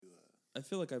I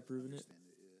feel like I've proven it.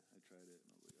 Yeah, I tried it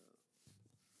and I was like, oh.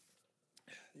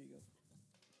 There you go.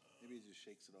 Maybe it just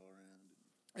shakes it all around.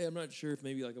 Hey, I'm not sure if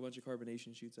maybe like a bunch of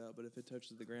carbonation shoots out, but if it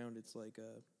touches the ground, it's like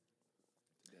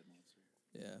Dead monster.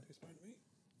 yeah. Tastes fine to me.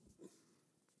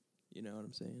 You know what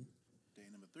I'm saying? Day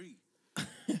number 3.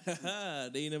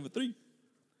 Day number 3.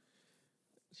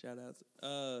 Shout outs.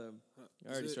 I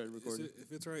already started recording.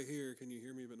 If it's right here, can you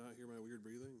hear me but not hear my weird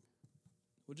breathing?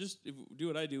 Well, just do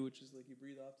what I do, which is like you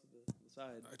breathe off to the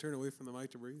side. I turn away from the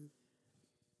mic to breathe.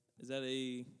 Is that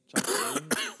a chocolate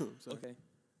rain? Sorry. Okay.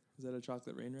 Is that a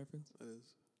chocolate rain reference? That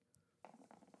is.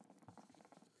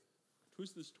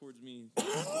 Twist this towards me.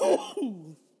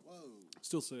 Whoa.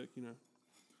 Still sick, you know.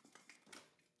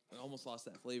 I almost lost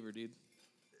that flavor, dude.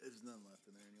 There's none left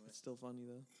in there anyway. It's still funny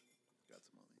though. Got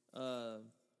some on me.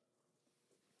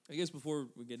 I guess before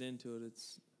we get into it,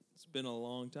 it's been a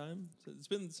long time. It's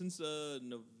been since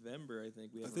November, I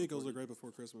think. I think it was like right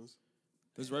before Christmas.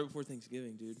 It was right before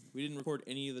Thanksgiving, dude. We didn't record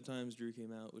any of the times Drew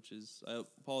came out, which is I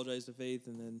apologize to Faith,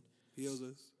 and then He owes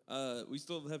us. we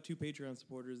still have 2 Patreon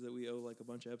supporters that we owe like a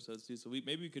bunch of episodes to. So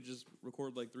maybe we could just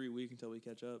record like 3 a week until we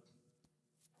catch up.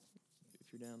 If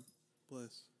you're down.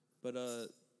 Bless. But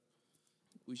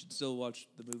we should still watch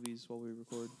the movies while we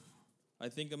record. I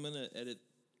think I'm gonna edit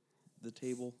the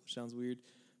table, which sounds weird.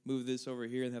 Move this over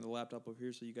here and have the laptop over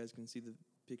here so you guys can see the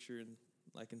picture and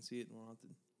I can see it and won't have to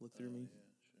look through me.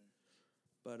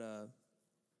 Yeah, sure. But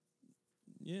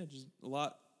yeah, just a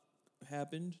lot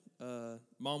happened.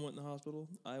 Mom went in the hospital.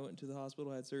 I went to the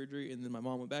hospital, had surgery, and then my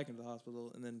mom went back into the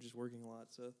hospital, and then just working a lot.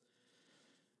 So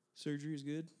surgery is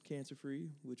good, cancer free,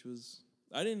 which was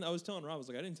I was telling Rob, I was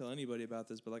like, I didn't tell anybody about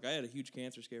this, but like I had a huge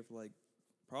cancer scare for like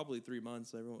probably 3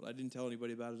 months. I didn't tell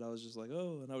anybody about it. I was just like,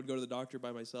 oh, and I would go to the doctor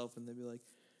by myself, and they'd be like,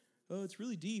 oh, it's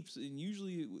really deep, and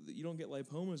usually you don't get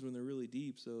lipomas when they're really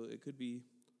deep, so it could be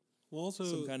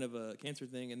some kind of a cancer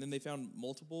thing. And then they found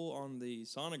multiple on the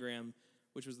sonogram,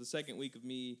 which was the second week of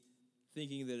me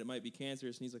thinking that it might be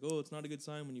cancerous. And he's like, oh, it's not a good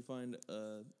sign when you find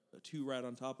 2 right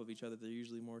on top of each other. They're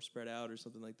usually more spread out or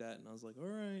something like that. And I was like, all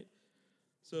right.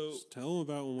 So just tell them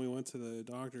about when we went to the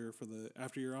doctor for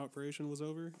after your operation was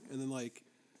over, and then like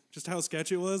just how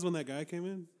sketchy it was when that guy came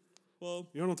in. Well,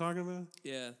 you know what I'm talking about?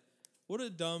 Yeah. What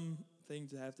a dumb thing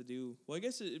to have to do. Well, I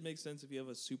guess it makes sense if you have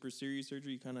a super serious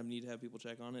surgery, you kind of need to have people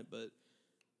check on it. But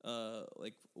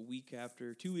like 2 weeks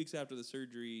after the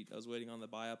surgery, I was waiting on the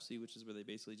biopsy, which is where they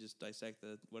basically just dissect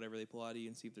whatever they pull out of you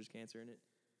and see if there's cancer in it.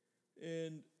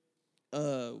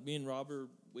 And me and Rob are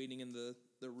waiting in the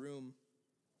room,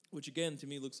 which again to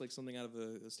me looks like something out of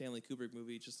a Stanley Kubrick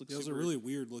movie. It just looks. Yeah, it was a really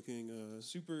weird looking,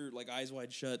 super like eyes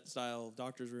wide shut style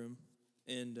doctor's room,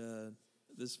 and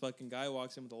this fucking guy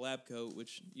walks in with a lab coat,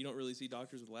 which you don't really see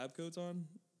doctors with lab coats on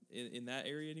in that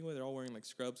area anyway. They're all wearing like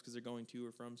scrubs because they're going to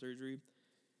or from surgery.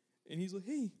 And he's like,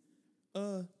 hey,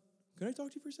 can I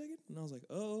talk to you for a second? And I was like,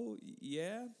 oh,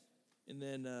 yeah. And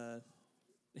then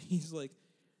he's like,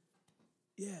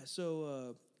 yeah,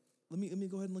 so let me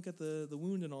go ahead and look at the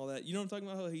wound and all that. You know what I'm talking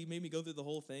about? How he made me go through the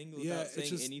whole thing without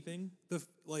saying anything?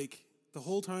 The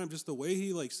whole time, just the way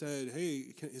he like said,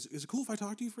 hey, is it cool if I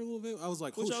talk to you for a little bit? I was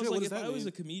like, what does that if I mean? was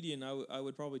a comedian, I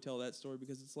would probably tell that story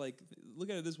because it's like, look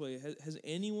at it this way. Has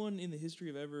anyone in the history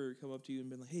of ever come up to you and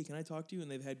been like, hey, can I talk to you? And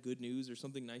they've had good news or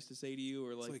something nice to say to you?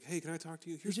 Or It's like, hey, can I talk to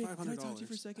you? Here's $500. Can I talk to you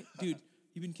for a second? Dude,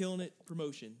 you've been killing it.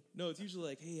 Promotion. No, it's usually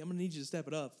like, hey, I'm going to need you to step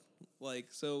it up. Like,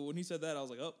 so when he said that, I was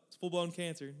like, oh, it's full-blown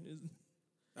cancer.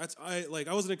 I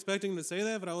wasn't expecting him to say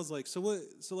that, but I was like, so what?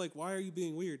 So like, why are you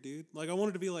being weird, dude? Like, I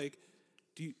wanted to be like,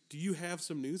 do you have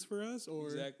some news for us? Or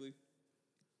exactly.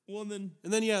 Well, and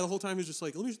then yeah, the whole time he's just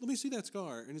like, let me see that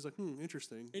scar, and he's like,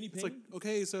 interesting. Any pain? It's like,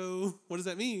 okay, so what does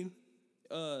that mean?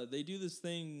 They do this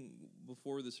thing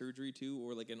before the surgery too,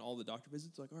 or like in all the doctor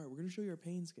visits. Like, all right, we're gonna show you our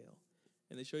pain scale,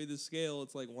 and they show you this scale.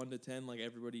 It's like 1 to 10, like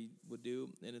everybody would do,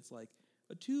 and it's like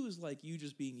a 2 is like you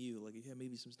just being you, like you have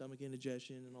maybe some stomach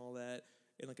indigestion and all that,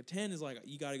 and like a 10 is like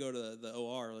you got to go to the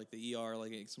OR, like the ER,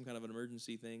 like some kind of an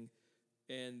emergency thing.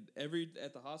 And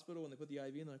at the hospital when they put the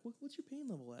IV in, they're like, what's your pain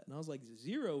level at? And I was like,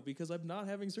 0 because I'm not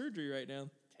having surgery right now. 10.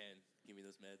 Give me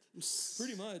those meds.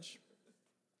 Pretty much.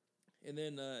 And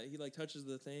then he like touches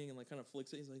the thing and like kind of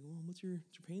flicks it. He's like, well, what's your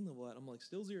pain level at? I'm like,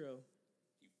 still 0.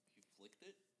 You flicked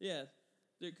it? Yeah.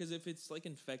 Because if it's like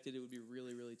infected, it would be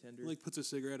really, really tender. Like puts a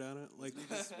cigarette on it. Like,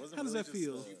 Wasn't how does really that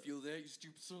feel? You feel that, you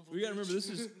stupid son of a We gotta bitch? remember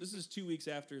this is 2 weeks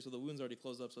after, so the wound's already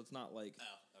closed up, so it's not like.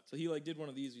 Oh, okay. So he like did one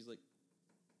of these. He's like,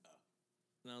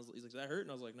 and he's like, does that hurt? And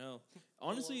I was like, no.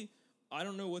 Honestly, I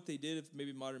don't know what they did. If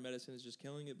maybe modern medicine is just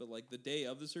killing it, but like the day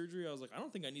of the surgery, I was like, I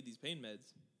don't think I need these pain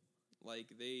meds. Like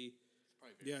they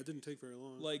Probably very Yeah, it didn't take very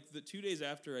long. Like the 2 days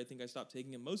after, I think I stopped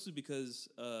taking it, mostly because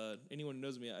anyone who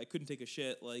knows me, I couldn't take a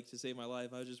shit like to save my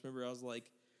life. I just remember I was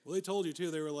like, Well, they told you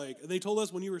too. They were like, they told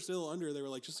us when you were still under. They were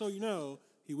like, just so you know,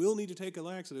 he will need to take a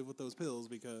laxative with those pills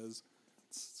because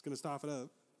it's gonna stop it up.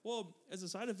 well, as a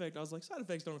side effect, I was like, side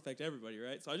effects don't affect everybody,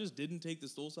 right? So I just didn't take the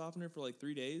stool softener for like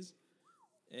 3 days,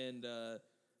 and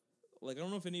like I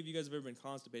don't know if any of you guys have ever been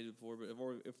constipated before, but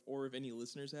if any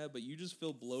listeners have, but you just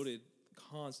feel bloated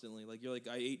constantly. Like you're like,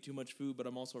 I ate too much food, but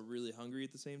I'm also really hungry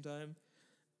at the same time,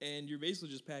 and you're basically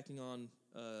just packing on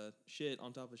shit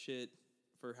on top of shit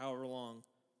for however long.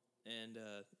 And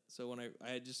so when I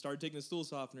had just started taking the stool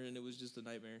softener, and it was just a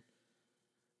nightmare.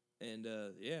 And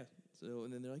yeah, so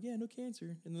and then they're like, yeah, no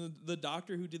cancer. And then the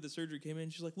doctor who did the surgery came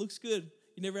in. She's like, looks good.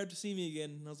 You never have to see me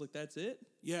again. And I was like, that's it.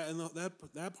 Yeah, and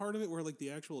that part of it where like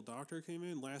the actual doctor came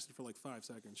in lasted for like 5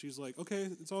 seconds. She's like, okay,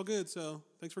 it's all good. So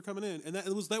thanks for coming in. And that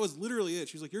was literally it.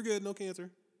 She's like, you're good, no cancer.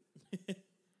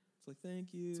 It's like,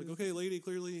 thank you. It's like, okay, lady,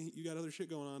 clearly you got other shit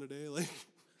going on today. Like,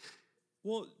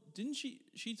 Well, didn't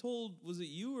she told, was it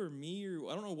you or me,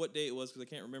 or I don't know what day it was because I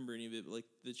can't remember any of it, but like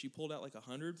that she pulled out like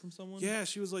 100 from someone? yeah,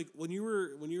 she was like, when you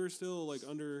were still like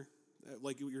under,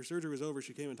 like your surgery was over,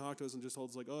 she came and talked to us and just told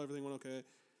us like, oh, everything went okay.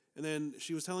 And then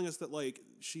she was telling us that like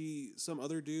some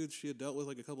other dude she had dealt with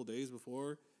like a couple days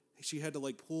before, she had to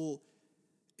like pull,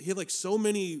 he had like so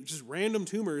many just random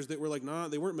tumors that were like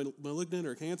they weren't malignant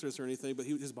or cancerous or anything, but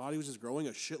his body was just growing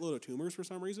a shitload of tumors for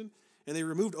some reason. And they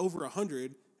removed over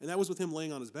 100, and that was with him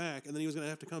laying on his back. And then he was going to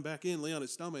have to come back in, lay on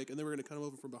his stomach, and they were going to cut him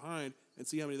open from behind and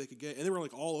see how many they could get. And they were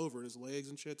like all over his legs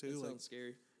and shit too. That Like, sounds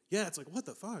scary. yeah, it's like, what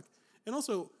the fuck? And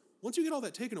also, once you get all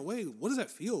that taken away, what does that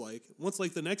feel like? Once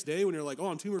like the next day when you're like, oh,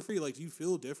 I'm tumor free, like do you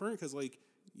feel different because like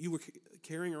you were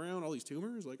carrying around all these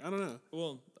tumors? Like I don't know.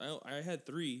 Well, I had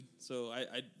 3, so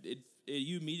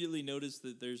you immediately noticed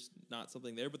that there's not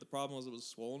something there, but the problem was it was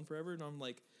swollen forever, and I'm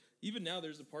like, even now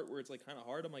there's a part where it's like kind of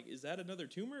hard. I'm like, is that another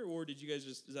tumor, or did you guys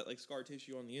is that like scar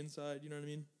tissue on the inside? You know what I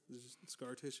mean? There's just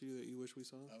scar tissue that you wish we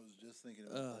saw. I was just thinking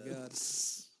Oh about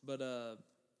that. God. But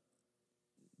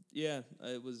yeah,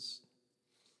 it was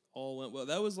all went well.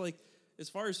 That was like, as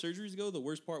far as surgeries go, the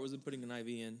worst part was in putting an IV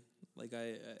in. Like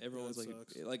everyone's that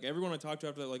like, sucks. everyone I talked to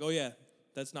after that, like, oh yeah,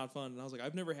 that's not fun. And I was like,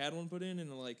 I've never had one put in,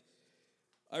 and like,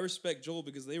 I respect Joel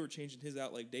because they were changing his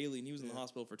out like daily, and he was in the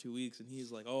hospital for 2 weeks, and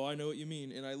he's like, oh, I know what you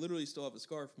mean, and I literally still have a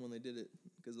scar from when they did it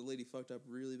because the lady fucked up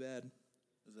really bad.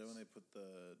 Is that when they put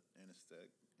the anesthetic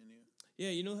in you?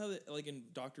 Yeah, you know how like in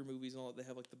doctor movies and all that, they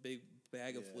have like the big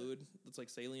bag of Yeah. fluid that's like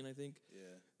saline, I think. Yeah.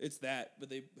 It's that, but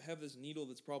they have this needle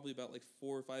that's probably about like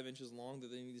 4 or 5 inches long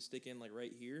that they need to stick in like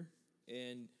right here.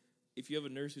 And if you have a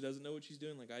nurse who doesn't know what she's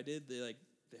doing, like I did, they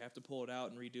have to pull it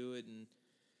out and redo it. And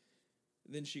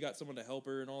then she got someone to help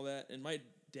her and all that. And my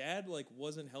dad like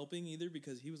wasn't helping either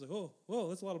because he was like, oh, whoa,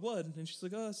 that's a lot of blood. And she's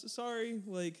like, oh, sorry,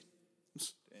 like.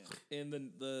 Damn. And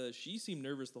then she seemed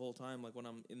nervous the whole time, like when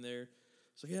I'm in there.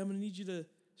 She's like, yeah, I'm gonna need you to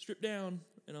strip down.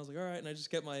 And I was like, all right. And I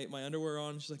just kept my underwear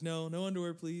on. She's like, no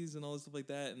underwear, please, and all this stuff like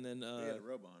that. And then You had a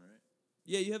robe on, right?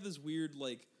 yeah, you have this weird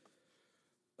like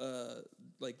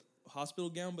hospital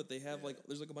gown, but they have like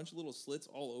there's like a bunch of little slits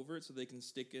all over it, so they can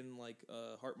stick in like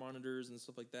heart monitors and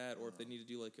stuff like that, or if they need to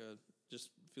do like just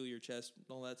feel your chest and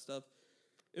all that stuff.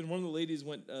 And one of the ladies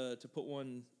went to put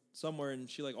one somewhere, and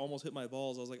she like almost hit my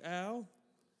balls. I was like, ow.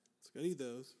 It's gonna need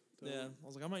those. Yeah, I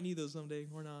was like, I might need those someday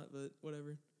or not, but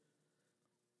whatever.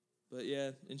 But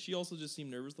yeah, and she also just seemed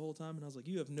nervous the whole time, and I was like,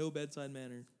 you have no bedside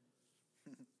manner.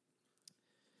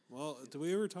 Well, did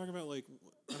we ever talk about like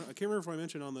I can't remember if I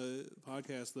mentioned on the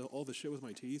podcast all the shit with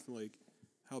my teeth and like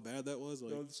how bad that was.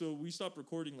 Like So we stopped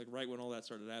recording like right when all that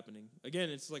started happening. Again,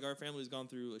 it's like our family's gone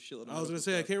through a shitload of I was gonna medical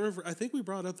say I stuff. can't remember. I think we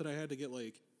brought up that I had to get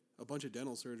like a bunch of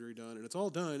dental surgery done, and it's all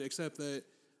done except that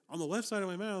on the left side of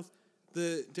my mouth,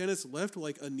 the dentist left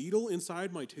like a needle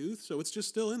inside my tooth, so it's just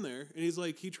still in there. And he's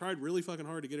like, he tried really fucking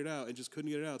hard to get it out and just couldn't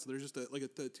get it out. So there's just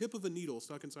the tip of a needle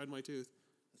stuck inside my tooth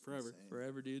forever. insane.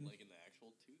 Forever, dude. Like in the actual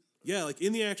tooth? Yeah, like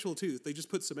in the actual tooth, they just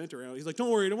put cement around. He's like, don't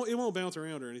worry, it won't bounce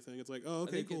around or anything. It's like, oh, I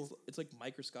okay, think cool. it's like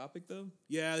microscopic though.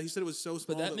 Yeah, he said it was so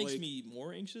small. But that makes like, me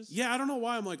more anxious. Yeah, I don't know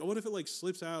why. I'm like, oh, what if it like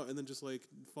slips out and then just like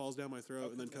falls down my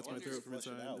throat and then cuts my Why don't you throat from flush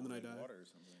it inside out and then I with, die. like, water or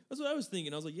something? That's what I was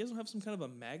thinking. I was like, you guys don't have some kind of a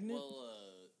magnet? Well,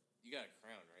 you got a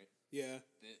crown, right? Yeah,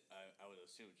 I would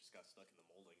assume it just got stuck in the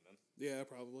molding then. yeah,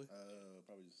 probably.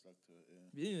 Probably just stuck to it. Yeah.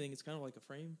 If anything, it's kind of like a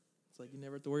frame. It's like you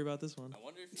never have to worry about this one. I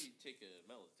wonder if you take a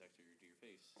metal detector to your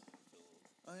face.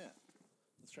 Oh yeah.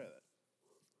 Let's try that.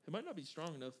 It might not be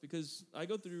strong enough because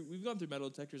we've gone through metal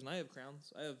detectors and I have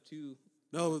crowns. I have 2.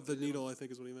 No, the needle I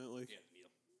think is what he meant. Like, Yeah, the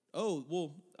needle. Oh,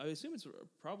 well, I assume it's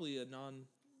probably a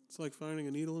it's like finding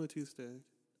a needle in a tooth stack.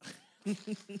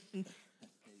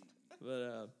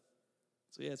 But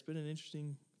so yeah, it's been an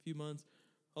interesting few months.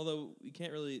 Although we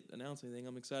can't really announce anything,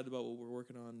 I'm excited about what we're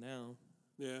working on now.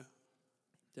 Yeah.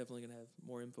 Definitely gonna have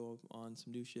more info on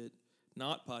some new shit,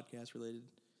 not podcast related.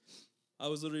 I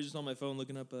was literally just on my phone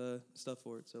looking up stuff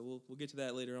for it, so we'll get to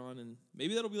that later on, and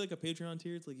maybe that'll be like a Patreon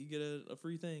tier. It's like you get a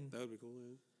free thing. That would be cool,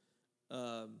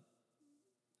 yeah.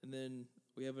 And then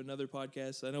we have another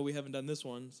podcast. I know we haven't done this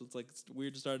one, so it's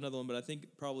weird to start another one, but I think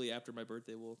probably after my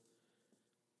birthday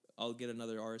I'll get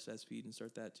another RSS feed and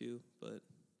start that too. But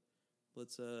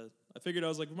let's I figured I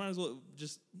was like, we might as well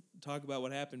just talk about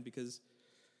what happened because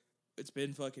it's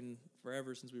been fucking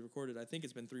forever since we recorded. I think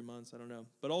it's been 3 months, I don't know.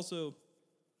 But also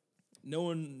no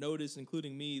one noticed,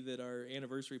 including me, that our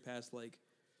anniversary passed like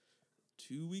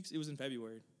 2 weeks. It was in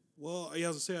February. Well, yeah, I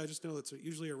was gonna say, I just know it's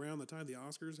usually around the time the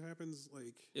Oscars happens.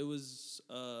 Like, It was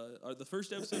the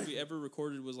first episode we ever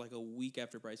recorded was like a week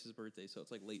after Bryce's birthday, so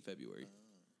it's like late February.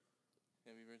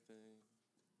 Happy birthday.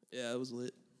 Yeah, it was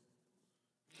lit.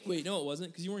 Wait, no, it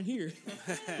wasn't because you weren't here.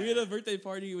 We had a birthday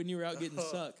party when you were out getting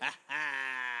sucked.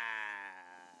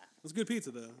 it was good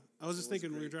pizza though. I was just was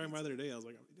thinking when we were great driving by there today. I was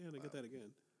like, yeah, to get that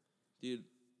again. Dude,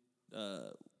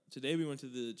 today we went to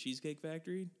the Cheesecake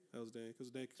Factory, That was dank. It was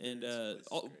a dank. and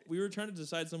experience. we were trying to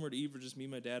decide somewhere to eat for just me,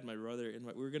 my dad, and my brother, and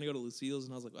we were going to go to Lucille's,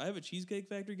 and I was like, I have a Cheesecake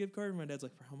Factory gift card, and my dad's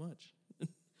like, for how much? I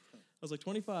was like,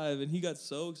 25, and he got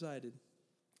so excited.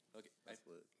 Okay,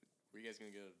 were you guys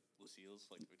gonna go to Lucille's,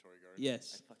 like the Victoria Garden?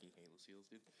 Yes. I fucking hate Lucille's,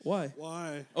 dude. Why?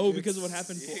 Why? Oh, because of what It's-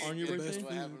 happened on your the birthday? best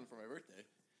What food. happened for my birthday?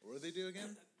 What do they do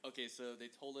again? Okay, so they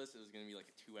told us it was gonna be like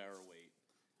a 2-hour wait.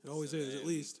 It always So is, at then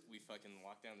least. We fucking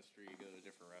walk down the street, go to a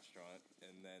different restaurant,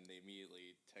 and then they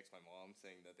immediately text my mom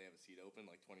saying that they have a seat open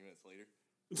like 20 minutes later.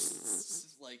 This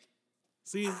is like,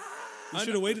 See, you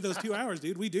should have waited those 2 hours,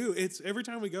 dude. We do. It's every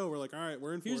time we go, we're like, all right,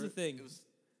 we're in for Here's the it. thing. it was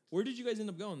Where did you guys end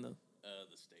up going, though?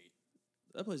 the state.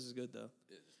 That place is good, though.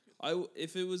 It is good.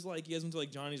 If it was like you guys went to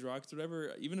like Johnny's Rocks or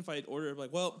whatever, even if I'd order, I'd be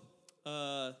like, well,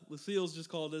 Lucille's just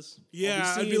called us.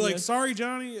 Yeah, I'd be seeing like, ya." sorry,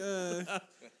 Johnny.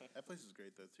 That place is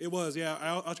great though. Too. It was, yeah.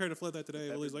 I'll try to flip that today.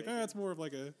 Peppered Willie's like, bacon. it's more of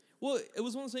like a Well, it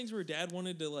was one of those things where Dad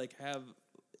wanted to like have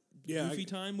Yeah, goofy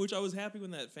time, which I was happy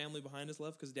when that family behind us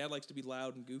left because Dad likes to be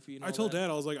loud and goofy. And I all told that. Dad,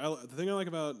 I was like, the thing I like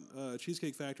about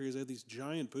Cheesecake Factory is they have these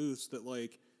giant booths that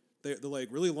like they're like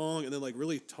really long and then like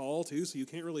really tall too, so you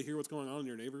can't really hear what's going on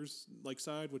your neighbor's like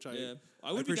side, which Yeah,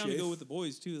 I would be down to appreciate. go with the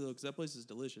boys too, though, because that place is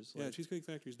delicious. Yeah, Like, Cheesecake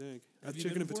Factory's dank. Have That you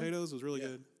chicken been and before? potatoes was really Yeah.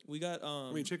 good. we got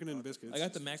I mean, chicken and biscuits. I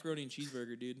got the macaroni and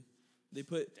cheeseburger, dude. They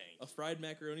put Dang. a fried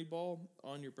macaroni ball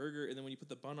on your burger, and then when you put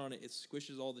the bun on it, it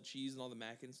squishes all the cheese and all the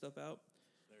mac and stuff out.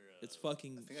 They're, It's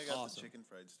fucking I think I got awesome. the chicken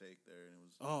fried steak there, and it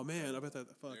was. Oh man, I bet that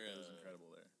fuck. They're, It was incredible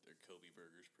there. Their Kobe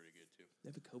burger's pretty good too. They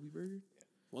have a Kobe burger?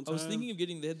 One I was time- thinking of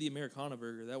getting, they had the Americana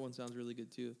burger. That one sounds really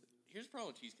good too. Here's the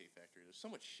problem with Cheesecake Factory. There's so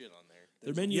much shit on there.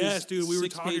 Their menu Yes, is dude, we were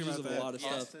 6 talking pages about of that. a lot of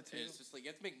stuff. Pasta too. And it's just like you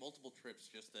have to make multiple trips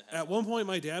just to have. At one point,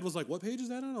 my dad was like, "What page is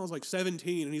that on?" I was like,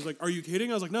 17, and he's like, "Are you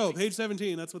kidding?" I was like, "No, page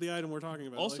 17. That's what the item we're talking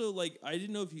about." Also, like, I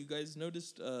didn't know if you guys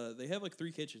noticed, they have like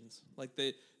 3 kitchens. Like,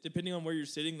 depending on where you're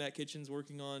sitting, that kitchen's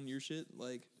working on your shit.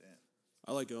 Like,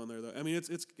 I like going there though. I mean,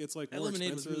 it's like that more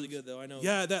lemonade was expensive. really good, though. I know.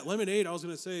 Yeah, that lemonade. I was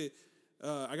gonna say,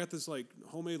 I got this like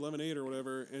homemade lemonade or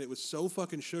whatever, and it was so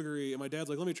fucking sugary. And my dad's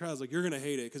like, "Let me try." I was like, "You're gonna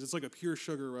hate it because it's like a pure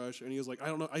sugar rush." And he was like, "I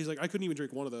don't know." He's like, "I couldn't even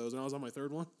drink one of those," and I was on my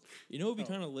third one. You know what would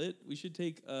be kind of lit? We should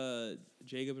take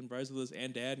Jacob and Bryce with us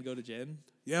and Dad and go to Jen.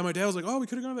 Yeah, my dad was like, "Oh, we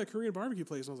could have gone to that Korean barbecue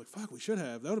place," and I was like, "Fuck, we should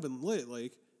have. That would have been lit."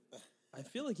 Like, I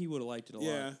feel like he would have liked it a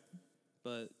yeah, lot.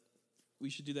 But we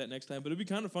should do that next time. But it'd be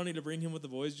kind of funny to bring him with the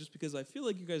boys just because I feel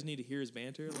like you guys need to hear his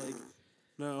banter. Like,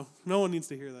 no one needs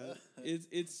to hear that.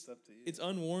 it's up to you. it's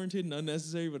unwarranted and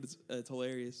unnecessary, but it's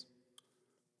hilarious.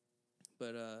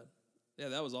 But yeah,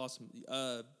 that was awesome.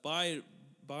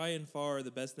 By and far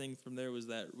the best thing from there was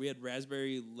that we had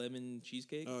raspberry lemon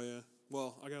cheesecake. Oh yeah.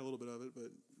 Well, I got a little bit of it,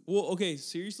 but Well, okay,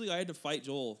 seriously, I had to fight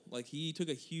Joel. Like, he took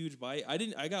a huge bite.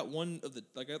 I got one of the,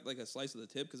 I got like a slice of the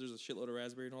tip because there's a shitload of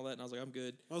raspberry and all that, and I was like, I'm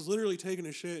good. I was literally taking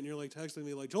a shit, and you're like texting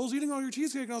me like, "Joel's eating all your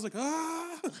cheesecake," and I was like,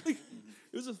 "Ah!" Like,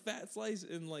 It was a fat slice,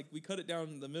 and like we cut it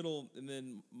down the middle, and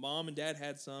then Mom and Dad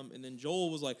had some, and then Joel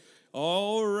was like,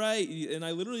 "All right," and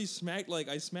I literally smacked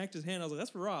his hand. I was like, "That's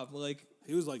for Rob." Like,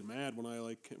 he was like mad when I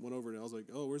like went over, and I was like,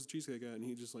 "Oh, where's the cheesecake at?" And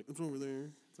he just like, "It's over there."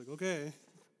 It's like, okay,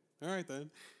 all right then.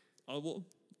 well,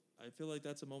 I feel like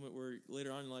that's a moment where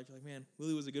later on in life you're like, man,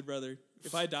 Willie was a good brother.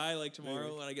 If I die like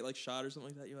tomorrow and I get like shot or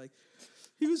something like that, you're like,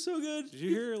 he was so good. Did you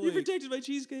hear, He like- protected my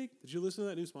cheesecake. Did you listen to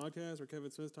that news podcast where Kevin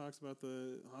Smith talks about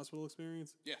the hospital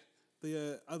experience? Yeah.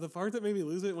 The part that made me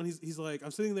lose it when he's like,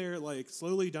 I'm sitting there like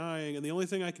slowly dying, and the only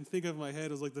thing I can think of in my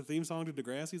head is like the theme song to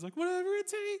Degrassi. He's like, whatever it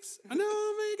takes, I know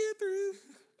I'll make it through.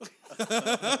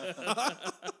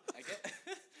 I get.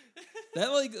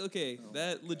 That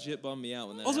that legit bummed me out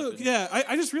when that Also, happened. yeah,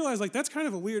 I just realized like that's kind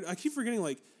of a weird. I keep forgetting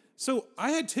like. So I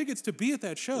had tickets to be at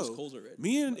that show. Those Coles are red.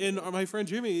 Me and my friend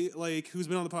Jimmy, like who's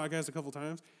been on the podcast a couple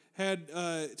times, had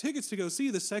tickets to go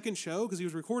see the second show because he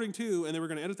was recording two, and they were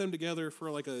going to edit them together for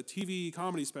like a TV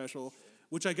comedy special,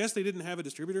 which I guess they didn't have a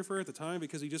distributor for at the time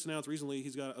because he just announced recently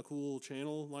he's got a cool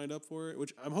channel lined up for it,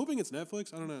 which I'm hoping it's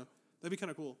Netflix. I don't know. That'd be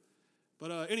kind of cool.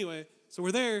 But anyway, so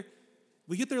we're there.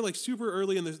 We get there like super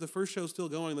early, and the first show's still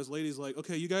going. This lady's like,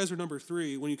 "Okay, you guys are number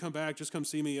 3. When you come back, just come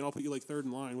see me, and I'll put you like third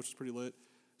in line," which is pretty lit.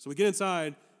 So we get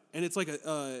inside, and it's like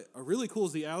a really cool.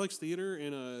 It's the Alex Theater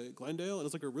in Glendale, and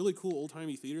it's like a really cool old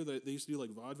timey theater that they used to do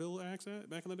like vaudeville acts at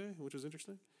back in the day, which is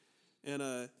interesting.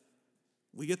 And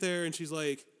we get there, and she's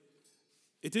like,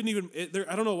 "It didn't even."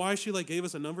 I don't know why she like gave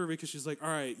us a number because she's like, "All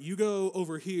right, you go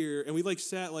over here," and we like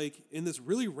sat like in this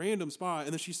really random spot,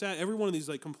 and then she sat every one of these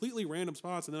like completely random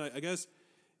spots, and then I guess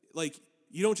like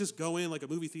you don't just go in like a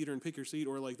movie theater and pick your seat,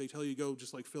 or like they tell you go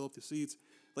just like fill up the seats.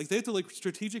 Like they have to like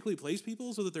strategically place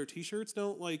people so that their t-shirts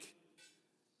don't like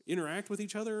interact with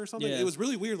each other or something. Yeah. It was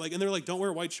really weird. Like, and they're like, don't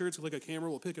wear white shirts because like a camera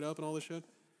will pick it up and all this shit.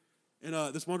 And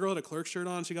this one girl had a Clerks shirt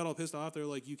on. She got all pissed off. They're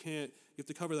like, you have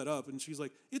to cover that up. And she's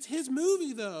like, it's his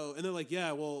movie though. And they're like,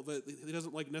 yeah, well, but he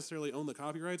doesn't like necessarily own the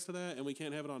copyrights to that, and we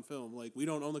can't have it on film. Like, we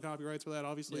don't own the copyrights for that,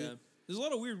 obviously. Yeah. There's a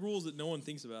lot of weird rules that no one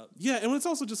thinks about. Yeah, and it's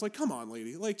also just like, come on,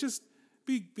 lady. Like, just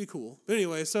be cool. But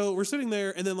anyway, so we're sitting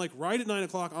there, and then like right at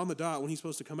 9:00 on the dot when he's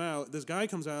supposed to come out, this guy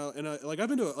comes out, and like I've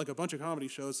been to like a bunch of comedy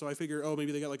shows, so I figure, oh,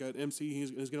 maybe they got like an MC.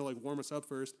 He's gonna like warm us up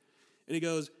first, and he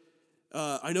goes,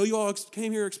 I know you all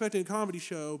came here expecting a comedy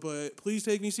show, but please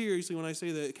take me seriously when I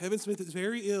say that Kevin Smith is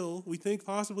very ill. We think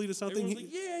possibly to something.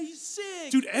 Everyone's like, yeah, he's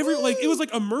sick. Dude, like it was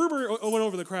like a murmur went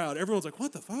over the crowd. Everyone's like,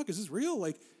 what the fuck? Is this real?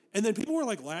 Like, and then people were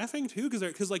like laughing too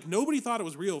because like nobody thought it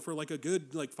was real for like a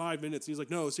good like 5 minutes. And he's like,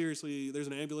 no, seriously, there's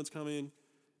an ambulance coming,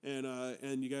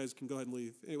 and you guys can go ahead and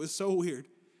leave. It was so weird.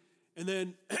 And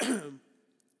then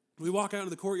we walk out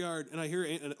into the courtyard, and I hear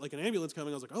like an ambulance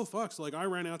coming. I was like, oh fuck! So like I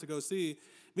ran out to go see.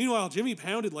 Meanwhile, Jimmy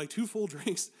pounded like 2 full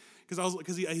drinks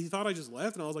because he thought I just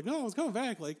left, and I was like, no, I was coming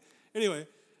back. Like anyway.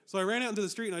 So I ran out into the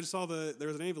street, and I just saw there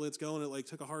was an ambulance going. It like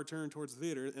took a hard turn towards the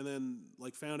theater, and then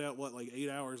like found out like 8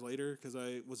 hours later because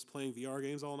I was playing VR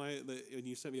games all night. And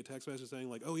you sent me a text message saying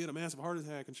like, "Oh, he had a massive heart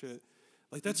attack and shit."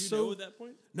 Like that's Did you know at that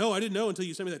point? No, I didn't know until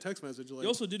you sent me that text message. Like, You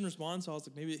also didn't respond, so I was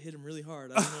like, maybe it hit him really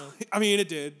hard. I don't know. I mean, it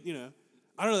did. You know,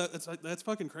 I don't know. That's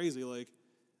fucking crazy. Like,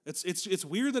 it's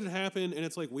weird that it happened, and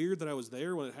it's like weird that I was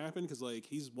there when it happened because like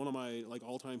he's one of my like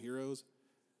all-time heroes.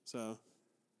 So.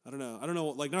 I don't know,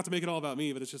 like, not to make it all about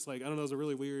me, but it's just, like, I don't know, it was a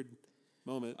really weird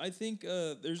moment. I think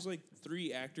there's, like,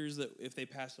 3 actors that if they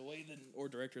pass away, then or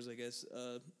directors, I guess,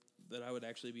 that I would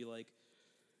actually be, like,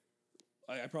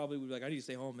 I probably would be like, I need to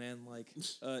stay home, man. Like,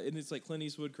 and it's, like, Clint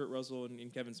Eastwood, Kurt Russell,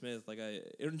 and Kevin Smith. Like,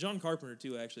 and John Carpenter,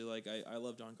 too, actually. Like, I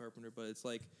love John Carpenter, but it's,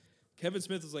 like, Kevin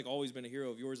Smith has, like, always been a hero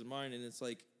of yours and mine, and it's,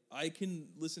 like, I can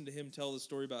listen to him tell the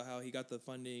story about how he got the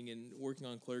funding and working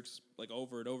on Clerks, like,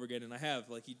 over and over again, and I have,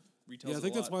 like, he retells Yeah, I think a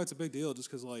lot. that's why it's a big deal, just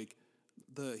because, like,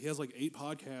 he has, like, 8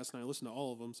 podcasts, and I listen to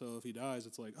all of them, so if he dies,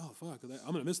 it's like, oh, fuck, I'm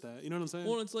going to miss that. You know what I'm saying?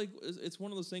 Well, it's like it's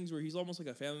one of those things where he's almost like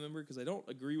a family member because I don't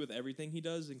agree with everything he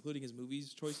does, including his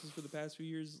movies choices for the past few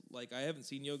years. Like, I haven't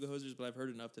seen Yoga Hosers, but I've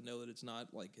heard enough to know that it's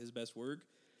not, like, his best work.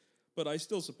 But I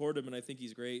still support him, and I think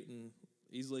he's great, and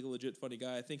he's, like, a legit funny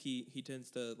guy. I think he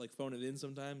tends to, like, phone it in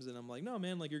sometimes, and I'm like, no,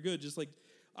 man, like, you're good. Just, like,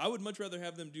 I would much rather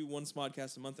have them do one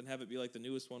Smodcast a month and have it be, like, the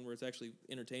newest one where it's actually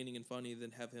entertaining and funny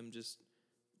than have him just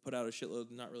put out a shitload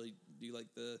and not really do, like,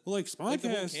 the... Well, like, Like the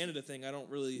whole Smodcast... Canada thing, I don't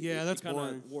really... Yeah, that's kind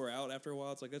boring. of wore out after a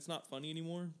while. It's like, that's not funny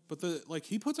anymore. But,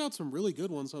 he puts out some really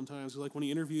good ones sometimes. Like, when he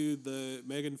interviewed the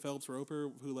Megan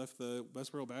Phelps-Roper, who left the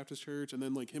Westboro Baptist Church, and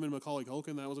then, like, him and Macaulay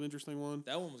Culkin, that was an interesting one.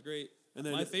 That one was great. And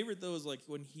then my favorite, though, is, like,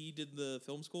 when he did the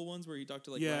film school ones where he talked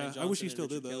to, like, yeah, Ryan Johnson I wish he and still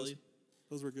Richard did those. Kelly.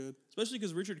 Those were good. Especially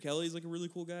because Richard Kelly is, like, a really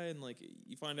cool guy, and, like,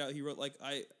 you find out he wrote, like,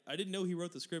 I didn't know he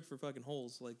wrote the script for fucking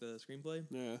Holes, like, the screenplay.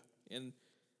 Yeah. And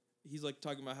he's, like,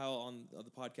 talking about how on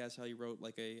the podcast how he wrote,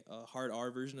 like, a hard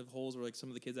R version of Holes where, like, some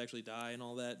of the kids actually die and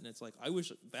all that, and it's like, I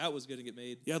wish that was going to get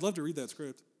made. Yeah, I'd love to read that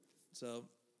script. So...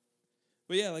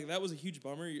 But yeah, like, that was a huge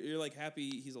bummer. You're like, happy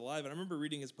he's alive. And I remember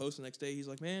reading his post the next day. He's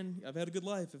like, man, I've had a good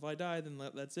life. If I die, then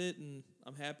that's it, and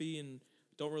I'm happy and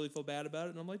don't really feel bad about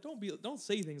it. And I'm like, don't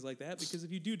say things like that, because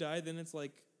if you do die, then it's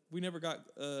like, we never got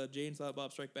Jay and Silent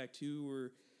Bob Strike Back 2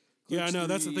 or Yeah, I Clerks know.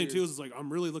 That's the 3 thing, or- too, is it's like,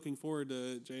 I'm really looking forward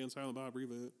to Jay and Silent Bob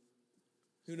reboot.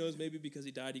 Who knows? Maybe because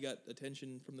he died, he got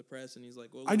attention from the press, and he's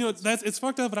like, "Well, I know let's- it's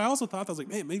fucked up, but I also thought that was like,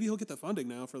 man, maybe he'll get the funding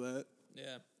now for that.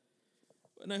 yeah."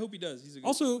 And I hope he does. He's a good,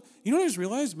 Also, you know what I just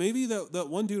realized? Maybe that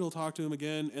one dude will talk to him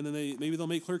again, and then maybe they'll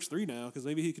make Clerks 3 now, because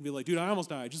maybe he can be like, dude, I almost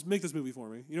died. Just make this movie for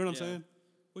me. You know what I'm Yeah. saying?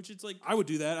 which it's like. I would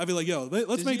do that. I'd be like, yo, let's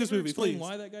does make he this ever movie, explain please.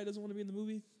 Why that guy doesn't want to be in the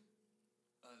movie?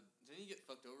 Didn't he get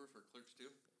fucked over for Clerks 2?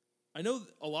 I know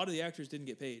a lot of the actors didn't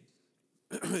get paid.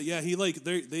 Yeah, he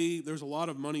there's a lot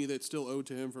of money that's still owed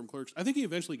to him from Clerks. I think he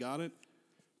eventually got it,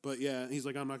 but yeah, he's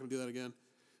like, I'm not going to do that again.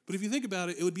 But if you think about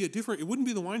it, it would be it wouldn't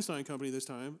be the Weinstein Company this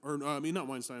time, or I mean not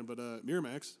Weinstein, but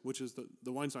Miramax, which is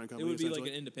the Weinstein Company. It would be like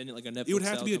essentially. an independent, like a Netflix. It would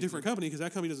have to style be a different company because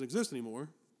that company doesn't exist anymore.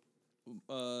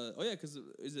 Oh yeah, because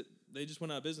they just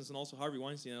went out of business, and also Harvey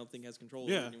Weinstein I don't think has control of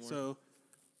it Yeah, anymore. so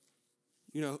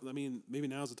I mean, maybe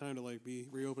now's the time to like be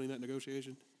reopening that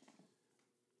negotiation.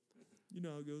 you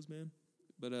know how it goes, man.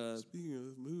 But Speaking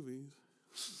of movies,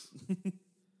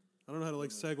 I don't know how to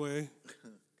like segue.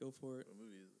 go for it. What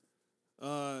movie is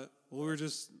it? Well,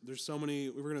 there's so many.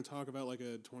 We were going to talk about like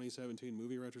a 2017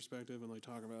 movie retrospective and like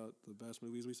talk about the best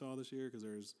movies we saw this year because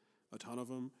there's a ton of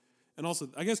them. And also,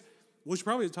 I guess we should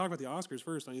probably talk about the Oscars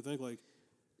first. Don't you think? Like,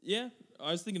 Yeah,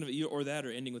 I was thinking of either or that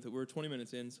or ending with it. We're 20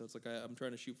 minutes in, so it's like I'm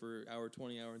trying to shoot for hour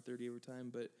 20, hour and 30 every time.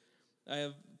 But I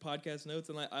have podcast notes,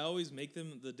 and I always make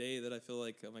them the day that I feel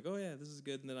like I'm like, oh yeah, this is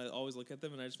good, and then I always look at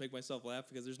them and I just make myself laugh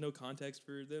because there's no context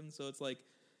for them. So it's like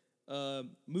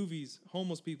movies,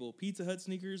 homeless people, Pizza Hut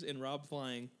sneakers, and Rob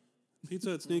flying, Pizza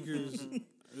Hut sneakers,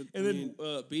 and then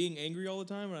being angry all the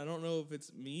time. And I don't know if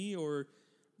it's me or,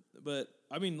 but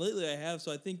I mean lately I have.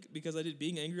 So I think because I did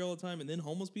being angry all the time and then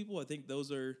homeless people, I think those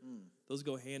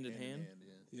go hand in hand.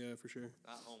 Yeah. yeah, for sure.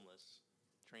 Not homeless.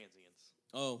 Transients.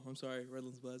 Oh, I'm sorry,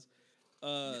 Redlands Buzz.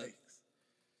 Yikes.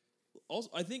 Also,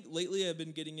 I think lately I've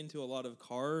been getting into a lot of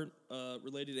car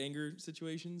related anger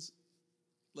situations.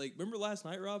 Like, remember last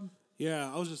night, Rob? Yeah,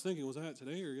 I was just thinking, was that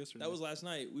today or yesterday? That was last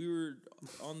night. We were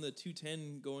on the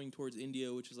 210 going towards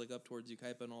India, which is like up towards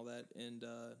Yucaipa and all that. And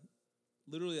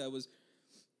literally, I was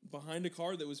behind a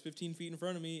car that was 15 feet in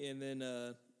front of me, and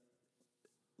then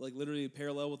like literally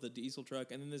parallel with a diesel truck.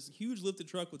 And then this huge lifted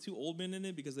truck with two old men in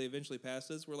it because they eventually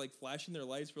passed us were like flashing their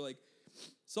lights for like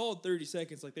solid 30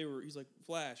 seconds. Like he's like,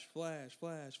 flash, flash,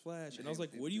 flash, flash. And I was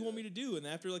like, what do you want me to do? And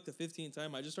after like the 15th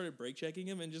time, I just started brake checking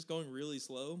him and just going really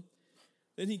slow.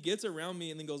 Then he gets around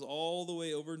me and then goes all the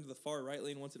way over into the far right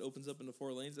lane once it opens up into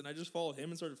 4 lanes. And I just followed him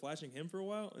and started flashing him for a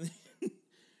while. And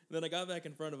then I got back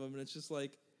in front of him, and it's just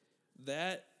like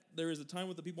that. There was a time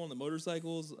with the people on the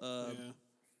motorcycles.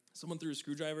 Someone threw a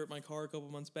screwdriver at my car a couple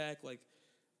months back.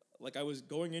 Like I was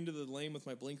going into the lane with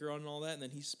my blinker on and all that, and then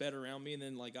he sped around me and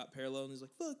then like got parallel and he's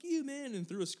like, "Fuck you, man," and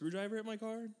threw a screwdriver at my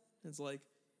car. And it's like,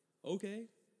 okay.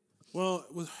 Well,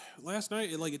 last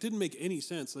night, it didn't make any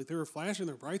sense. Like, they were flashing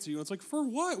their brights at you. It's like, for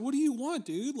what? What do you want,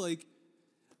 dude? Like,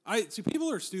 people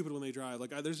are stupid when they drive. Like,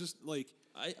 there's just, like...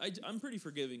 I'm pretty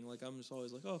forgiving. Like, I'm just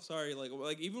always like, oh, sorry.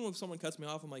 Like even when someone cuts me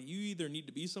off, I'm like, you either need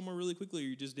to be somewhere really quickly or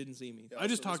you just didn't see me. Yeah, I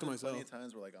just also, talk to there's been myself. Plenty of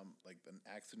times where like I'm an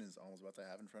accident is almost about to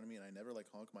happen in front of me, and I never like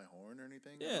honk my horn or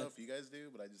anything. I Yeah. don't know if you guys do,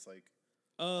 but I just like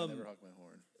I never honk my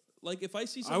horn. Like, if I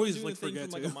see I someone always, doing like, a thing forget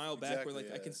from, like, to. a mile back where, Exactly,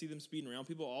 like, I can yeah. see them speeding around,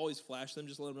 people always flash them,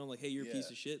 just let them know, like, hey, you're a piece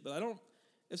Yeah. of shit. But I don't...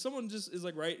 If someone just is,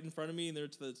 like, right in front of me and they're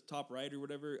to the top right or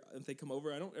whatever, if they come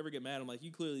over, I don't ever get mad. I'm like,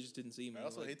 you clearly just didn't see me. I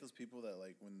also like, hate those people that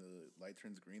like when the light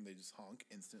turns green, they just honk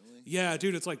instantly. Yeah,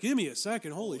 dude, it's like, give me a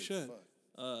second. Holy shit.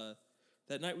 Fuck.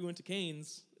 that night we went to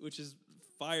Cane's, which is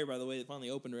fire, by the way. It finally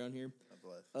opened around here. God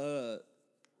bless.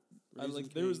 I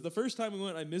like there was the first time we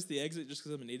went, I missed the exit just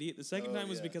because I'm an idiot. The second Oh, time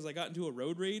was yeah. because I got into a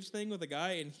road rage thing with a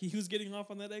guy, and he was getting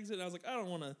off on that exit. And I was like, I don't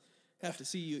want to have to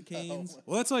see you at Cane's.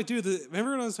 Well, that's like, dude,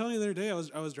 remember what I was telling you the other day?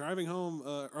 I was driving home,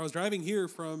 or I was driving here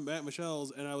from Matt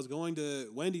Michelle's, and I was going to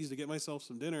Wendy's to get myself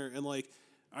some dinner, and, like,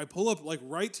 I pull up, like,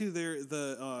 right to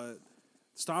the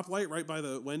stoplight right by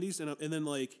the Wendy's, and then,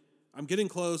 like, I'm getting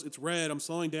close, it's red, I'm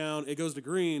slowing down, it goes to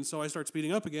green, so I start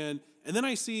speeding up again, and then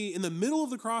I see in the middle of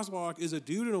the crosswalk is a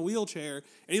dude in a wheelchair,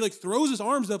 and he, like, throws his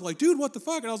arms up, like, dude, what the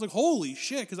fuck? And I was like, holy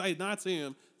shit, because I had not seen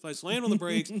him. So I slammed on the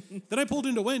brakes. Then I pulled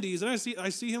into Wendy's, and I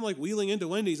see him, like, wheeling into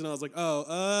Wendy's, and I was like,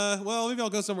 oh, well, maybe I'll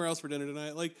go somewhere else for dinner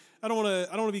tonight. Like, I don't want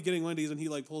to be getting Wendy's, and he,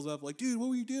 like, pulls up, like, dude, what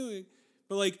were you doing?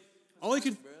 But, like, all I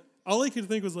could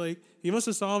think was, like, he must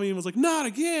have saw me and was like, not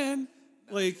again.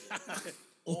 Like,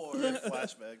 Or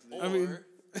flashbacks. Dude. Or, I mean-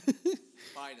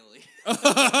 finally.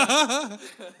 Yeah,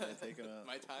 take him out.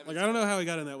 My time like is I don't know how he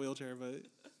got in that wheelchair, but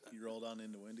You rolled on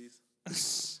into Wendy's.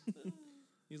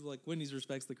 He's like, Wendy's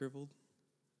respects the crippled.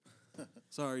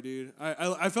 sorry, dude.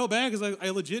 I felt bad because I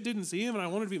legit didn't see him, and I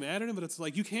wanted to be mad at him, but it's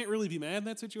like, you can't really be mad in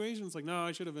that situation. It's like, no,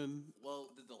 I should have been. Well,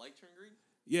 did the light turn green?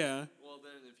 Yeah. Well,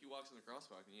 then if he walks in the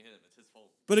crosswalk and you hit him, it's his fault.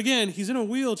 But again, he's in a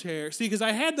wheelchair. See, because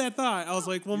I had that thought. I was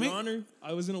like, well, Your Honor,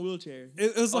 I was in a wheelchair.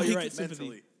 it was like you're right, sympathy.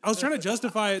 Mentally. I was trying to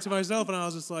justify it to myself, and I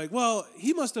was just like, well,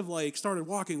 he must have like started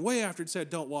walking way after it said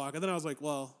don't walk, and then I was like,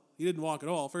 well, he didn't walk at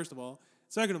all. First of all,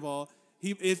 second of all,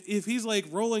 if he's like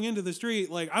rolling into the street,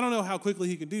 like I don't know how quickly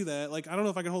he can do that. Like I don't know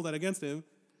if I can hold that against him.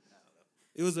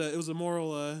 It was a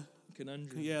moral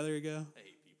Conundrum. yeah. There you go. I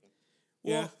hate people.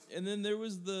 Well, and then there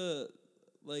was the,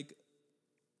 like,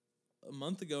 a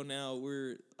month ago now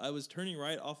where I was turning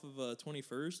right off of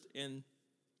 21st, and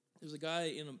there's a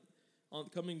guy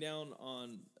coming down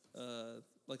on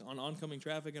on oncoming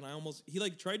traffic, and he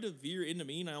like tried to veer into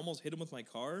me, and I almost hit him with my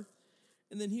car,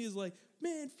 and then he was like,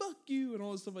 "Man, fuck you," and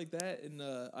all this stuff like that, and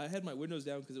I had my windows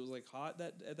down because it was like hot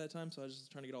at that time, so I was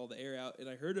just trying to get all the air out, and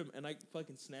I heard him, and I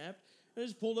fucking snapped. I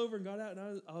just pulled over and got out,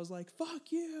 and I was like,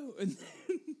 "Fuck you!"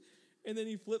 And then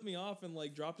he flipped me off and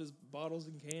like dropped his bottles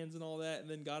and cans and all that, and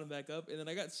then got him back up. And then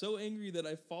I got so angry that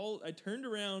I turned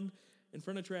around in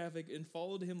front of traffic and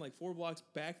followed him like 4 blocks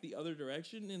back the other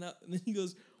direction. And then he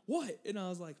goes, "What?" And I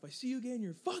was like, "If I see you again,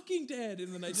 you're fucking dead."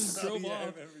 And then I just drove Yeah, I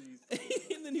off. remember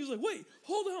you. And then he was like, "Wait,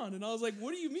 hold on." And I was like,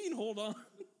 "What do you mean, hold on?"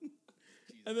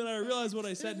 And then I realized what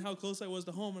I said and how close I was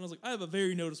to home. And I was like, "I have a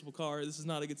very noticeable car. This is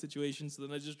not a good situation." So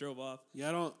then I just drove off. Yeah,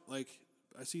 I don't like.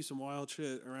 I see some wild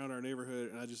shit around our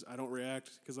neighborhood, and I don't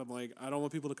react because I'm like, I don't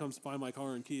want people to come find my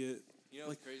car and key it. You know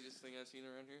the craziest thing I've seen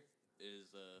around here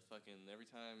is fucking every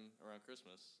time around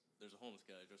Christmas, there's a homeless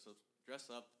guy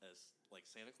dressed up as like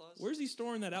Santa Claus. Where's he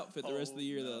storing that outfit the rest of the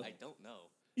year, though? I don't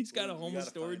know. He's got a We homeless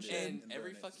gotta storage find it. shed. And in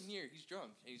every Venice. fucking year he's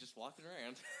drunk and he's just walking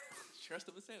around dressed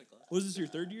up as Santa Claus. Was this your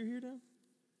 3rd year here now?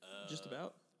 Just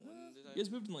about. When did I? You guys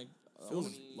moved in like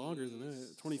Feels 20 longer than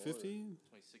that. 2015.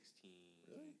 2016.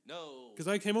 No. Because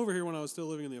I came over here when I was still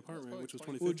living in the apartment, probably which was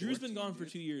 2015. Well, 2015. Drew's been gone for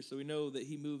 2 years, so we know that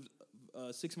he moved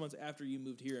 6 months after you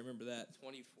moved here. I remember that.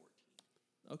 2014.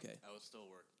 Okay. I was still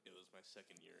working. It was my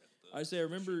second year at the. I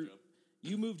remember strip job.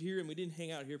 you moved here, and we didn't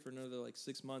hang out here for another like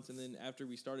 6 months, and then after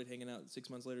we started hanging out 6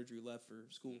 months later, Drew left for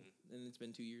school, and it's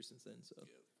been 2 years since then. So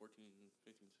Yeah, 14,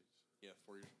 15, 6. Yeah,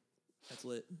 4 years. that's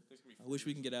lit. It's gonna be I 4 wish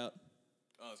we years. can get out.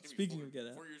 Oh, it's gonna Speaking be of get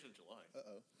out. 4 years in July.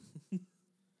 Uh-oh.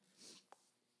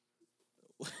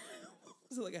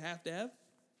 Was it like a half dab?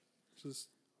 Just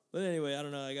But anyway, I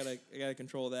don't know. I gotta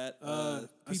control that. I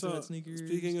Pizza saw. Hut sneakers.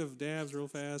 Speaking of dabs, real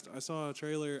fast, I saw a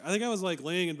trailer. I think I was like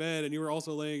laying in bed, and you were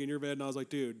also laying in your bed, and I was like,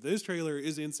 dude, this trailer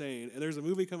is insane. And there's a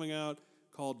movie coming out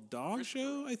called Dog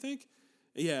Show, I think.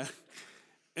 Yeah.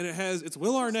 And it's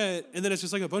Will Arnett, and then it's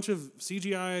just like a bunch of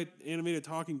CGI animated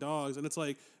talking dogs, and it's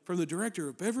like from the director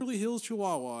of Beverly Hills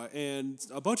Chihuahua and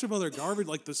a bunch of other garbage,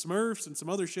 like the Smurfs and some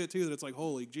other shit too. That it's like,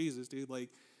 holy Jesus, dude, like,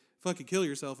 fucking kill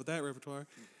yourself with that repertoire.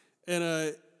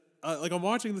 And like I'm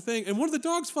watching the thing, and one of the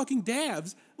dogs fucking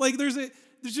dabs. Like there's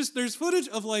footage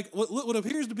of like what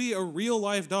appears to be a real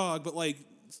life dog, but like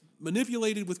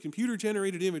manipulated with computer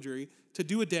generated imagery to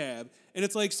do a dab. And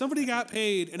it's like somebody got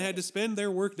paid and had to spend their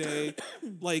workday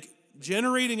like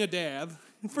generating a dab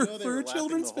for, You know they for were a laughing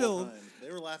children's the whole film. time.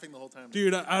 They were laughing the whole time.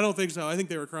 Dude, I don't think so. I think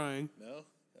they were crying. No?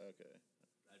 Okay.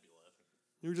 I'd be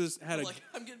laughing. You just had I'm a like,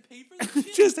 I'm getting paid for this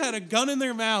shit. just had a gun in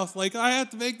their mouth. Like, I have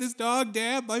to make this dog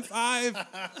dab by 5. By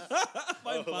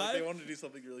Like they 5? wanted to do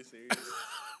something really serious.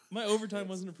 My overtime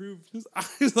wasn't approved. I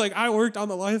was like, I worked on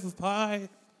The Life of Pi.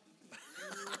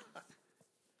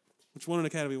 Which won an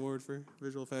Academy Award for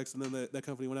visual effects, and then that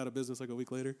company went out of business like a week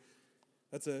later.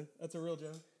 That's a real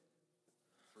joke.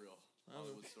 For real.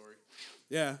 Hollywood story.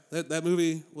 Yeah, that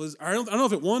movie was. I don't know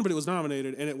if it won, but it was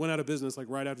nominated, and it went out of business like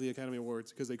right after the Academy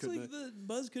Awards because they It's couldn't. like the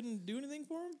Buzz couldn't do anything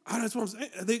for him. That's what I'm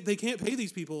saying. They can't pay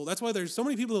these people. That's why there's so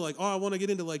many people that are like, oh, I want to get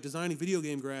into like designing video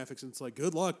game graphics, and it's like,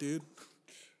 good luck, dude.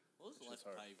 What was the Life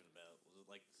of Pi even about? Was it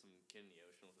like some kid in the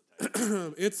ocean with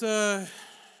a tiger? It's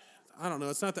I don't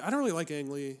know. It's not. I don't really like Ang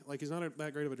Lee. Like he's not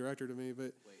that great of a director to me.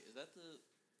 But Wait, is that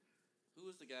who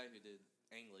was the guy who did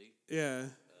Ang Lee? yeah,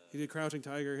 he did Crouching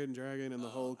Tiger, Hidden Dragon, and the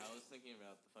Hulk. I was thinking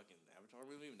about the fucking Avatar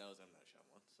movie, but that was M. Night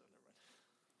Shyamalan, so never mind.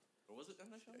 Or was it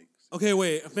M. Night Shyamalan? Okay,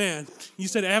 wait, man. You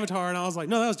said Avatar, and I was like,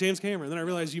 no, that was James Cameron. Then I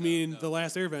realized you mean no. The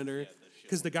Last Airbender,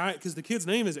 Yeah, the because the kid's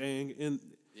name is Aang, and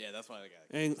Yeah, that's why the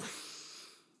guy. Aang.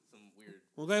 Some weird.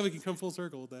 Well, glad we can come full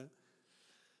circle with that.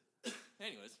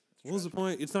 Anyways, What was the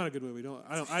point? It's not a good movie.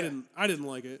 I didn't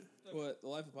like it. What, The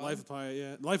Life of Pi? Life of Pi,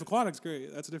 yeah. Life Aquatic's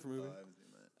great. That's a different movie. I haven't seen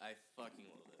that. I fucking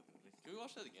love that movie. Can we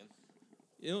watch that again?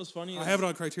 You know what's funny? I have it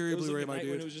on Criterion It was Blu-ray, like a my night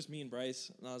when dude. it was just me and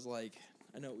Bryce, and I was like,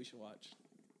 I know what we should watch.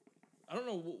 I don't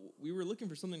know. We were looking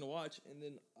for something to watch, and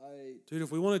then Dude,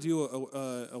 if we want to do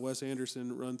a Wes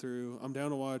Anderson run through, I'm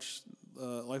down to watch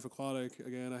Life Aquatic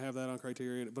again. I have that on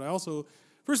Criterion, but I also,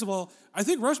 first of all, I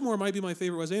think Rushmore might be my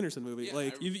favorite Wes Anderson movie. Yeah,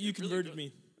 like, you really converted good.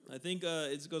 me. I think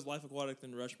it goes Life Aquatic,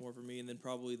 then Rushmore for me, and then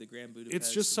probably the Grand Budapest.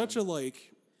 it's just and such then- a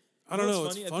like, I You don't know know,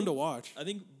 what's it's funny? I fun to think- watch. I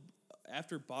think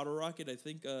after Bottle Rocket, I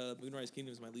think Moonrise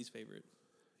Kingdom is my least favorite.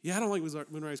 Yeah, I don't like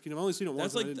Moonrise Kingdom. I've only seen it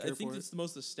once. That's And like I didn't I care think for it's the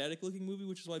most aesthetic looking movie,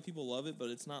 which is why people love it. But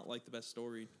it's not like the best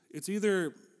story. It's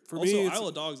either for Also, me. It's, Isle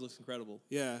of Dogs looks incredible.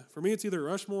 yeah, for me, it's either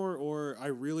Rushmore or I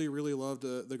really, really loved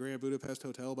the Grand Budapest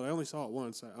Hotel, but I only saw it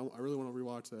once. I really want to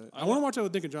rewatch that. I want to watch that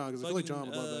with Nick and John because I feel like John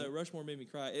would love that. Rushmore made me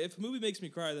cry. If a movie makes me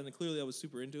cry, then clearly I was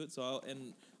super into it.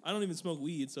 And I don't even smoke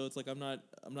weed, so it's like I'm not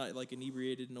like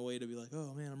inebriated in a way to be like,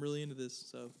 oh man, I'm really into this.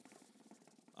 So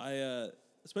I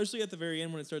especially at the very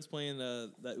end when it starts playing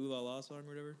that Ooh La La song or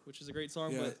whatever, which is a great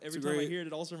song. Yeah, But it's every a time I great- hear it,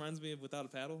 it also reminds me of Without a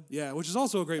Paddle. Yeah, which is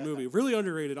also a great movie. Really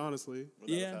underrated, honestly.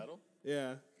 Without Yeah. a paddle?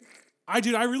 Yeah,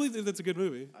 I really think that's a good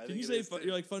movie. I Can think you it say is, too.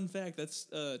 you're like fun fact that's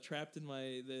trapped in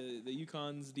the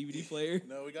Yukon's DVD player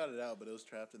No, we got it out, but it was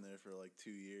trapped in there for like 2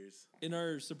 years. in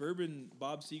our Suburban?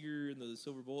 Bob Seger and the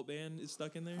Silver Bullet Band is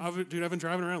stuck in there. I've been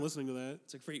driving around listening to that.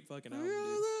 It's a great fucking A album, dude.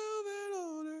 little bit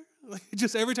older. Like,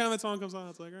 just every time that song comes on,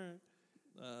 it's like, all right.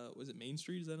 Was it Main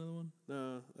Street? Is that another one?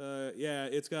 No, yeah,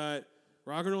 it's got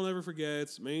Rock and Roll Never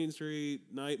Forgets, Main Street,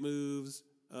 Night Moves.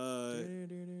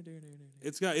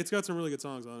 It's got some really good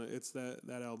songs on it. It's that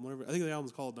album. Whatever. I think the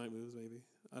album's called Night Moves. Maybe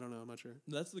I don't know. I'm not sure.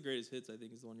 That's the greatest hits. I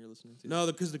think is the one you're listening to. No,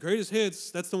 because the greatest hits.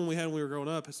 That's the one we had when we were growing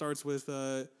up. It starts with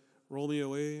 "Roll Me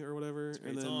Away" or whatever. It's a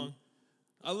great song.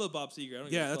 I love Bob Seger. I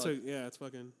don't. Yeah, give a fuck. it's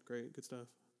fucking great. Good stuff.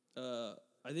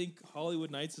 I think Hollywood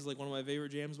Nights is like one of my favorite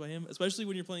jams by him, especially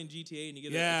when you're playing GTA and you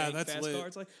get Yeah, a that's fast lit. car.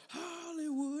 It's like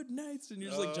Hollywood Nights, and you're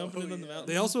just like jumping in on the mountain.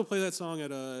 They also play that song at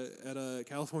a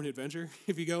California Adventure.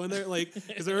 If you go in there, like,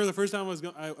 because I remember the first time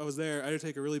I was there, I had to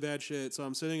take a really bad shit, so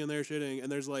I'm sitting in there shitting,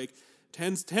 and there's like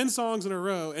 10 songs in a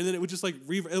row, and then it would just like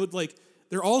it would like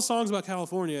they're all songs about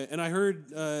California, and I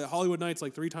heard Hollywood Nights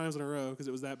like 3 times in a row because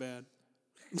it was that bad.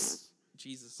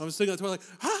 Jesus. I was singing on the tour like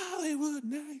Hollywood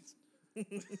Nights.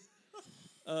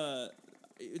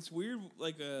 It's weird.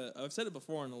 Like I've said it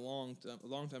before in a long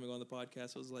time ago on the podcast.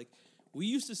 It was like we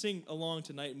used to sing along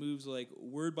to Night Moves like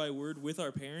word by word with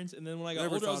our parents, and then when I got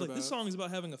Never older, I was thought like, this about it. song is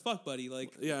about having a fuck buddy.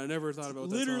 Like Yeah, I never thought about what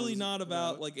that literally song was not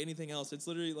about like anything else. It's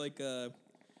literally like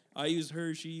I used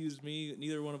her, she used me.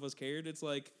 Neither one of us cared. It's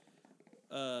like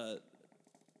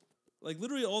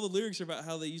literally all the lyrics are about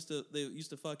how they used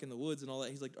to fuck in the woods and all that.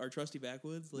 He's like our trusty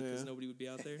backwoods, like because Yeah. nobody would be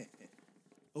out there.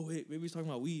 Oh wait, maybe he's talking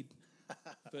about weed,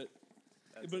 but.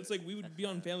 But it's like we would be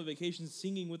on family vacations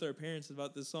singing with our parents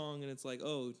about this song, and it's like,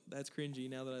 oh, that's cringy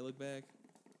now that I look back.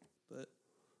 But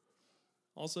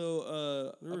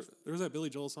also, There was that Billy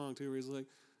Joel song too, where he's like,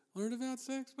 "Learned about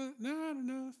sex, but not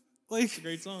enough." Like, a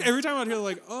great song. every time I'd hear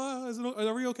like, "Oh,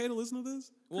 are we okay to listen to this?"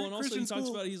 Well, and also he Christian talks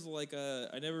school. about he's like,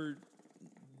 I never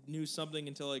knew something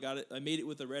until I got it. I made it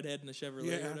with a redhead and a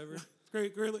Chevrolet or whatever.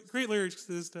 great lyrics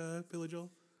to this Billy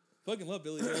Joel. Fucking love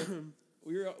Billy Joel.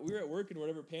 We were at work and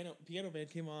whatever piano man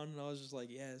came on, and I was just like,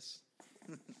 yes,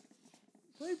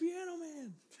 play Piano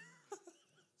Man.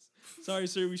 Sorry,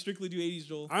 sir. We strictly do 80s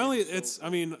Joel. I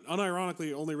mean,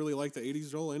 unironically, only really like the '80s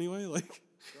Joel anyway. Like,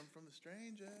 Come from the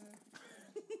stranger.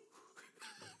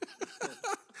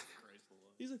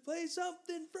 He's like, play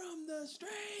something from the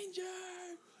stranger.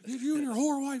 get you and your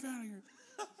whore wife out of here.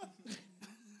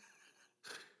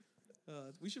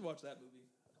 We should watch that movie.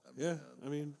 Yeah, I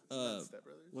mean, Step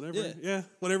Brothers.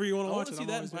 whenever you want I to want watch to it. see I'm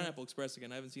that in always down. Pineapple Express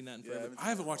again. I haven't seen that in Yeah, forever. I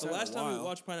haven't watched The that last in a time we while.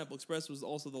 watched Pineapple Express was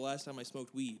also the last time I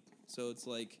smoked weed. So it's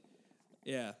like,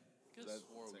 yeah. Could have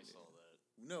swore we saw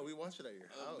that. No, we watched it at your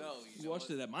house. No, We watched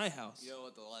it at my house. You know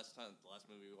what? The last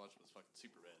movie we watched was fucking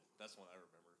Superbad. That's the one I remember.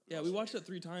 Yeah, we watched it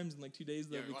 3 times in like 2 days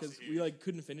though Yeah, we watched because it we here. like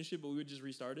couldn't finish it, but we would just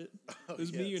restart it. Oh, It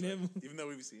was yeah, me and it's him. like- even though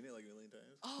we've seen it like a million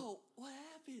times. Oh, what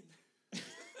happened?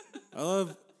 I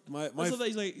love my Also, that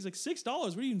he's like $6.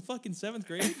 What are you in fucking 7th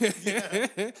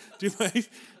grade? Dude,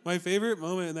 my favorite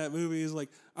moment in that movie is like,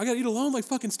 I gotta eat alone like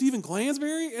fucking Stephen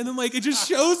Glansberry, and then like it just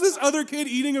shows this other kid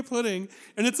eating a pudding,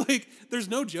 and it's like there's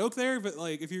no joke there, but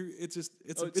like if you, it's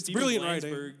Oh, it's Stephen brilliant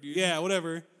writing. Glansberg, dude. Yeah,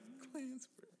 whatever.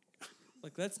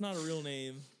 Like that's not a real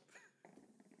name.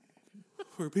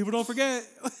 Where people don't forget.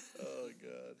 Oh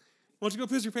god. Why don't you go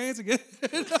piss your pants again?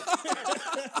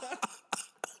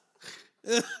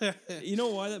 You know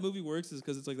why that movie works is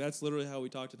because it's like that's literally how we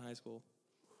talked in high school.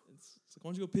 It's like, why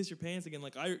don't you go piss your pants again?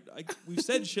 Like we've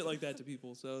said shit like that to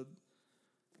people, so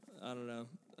I don't know.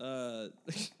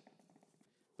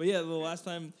 But yeah, the last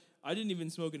time I didn't even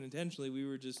smoke it intentionally. We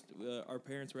were just our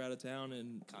parents were out of town,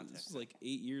 and this was like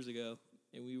 8 years ago,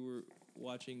 and we were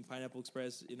watching Pineapple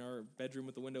Express in our bedroom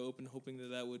with the window open, hoping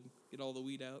that would get all the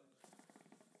weed out.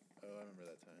 Oh, I remember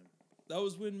that time. That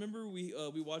was when, remember, we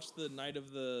watched the Night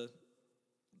of the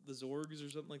Zorgs or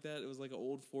something like that. It was like an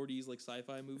old 40s like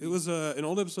sci-fi movie. It was an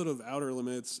old episode of Outer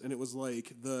Limits, and it was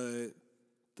like the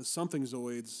something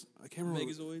Zoids. I can't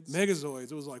remember. Megazoids?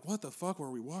 Megazoids. It was like, what the fuck were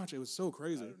we watching? It was so I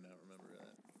crazy. do not remember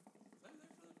that.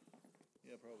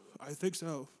 Yeah, probably. I think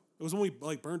so. It was when we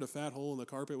like burned a fat hole in the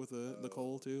carpet with the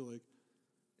coal too. Like,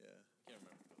 Yeah, Can't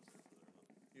remember if it was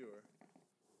there. you were.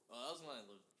 Well, that was when I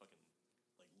lived fucking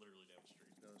like literally down the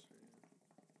street. Down the street.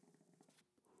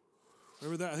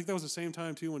 remember that? I think that was the same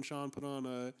time too when Sean put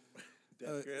on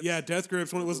Death Grips? yeah, Death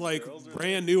Grips when it was Those like girls are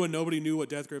brand new and nobody knew what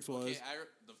Death Grips was. Okay,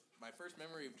 my first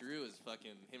memory of Drew is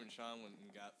fucking him and Sean went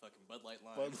and got fucking Bud Light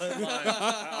Lime. Bud Light Lime.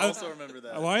 I also remember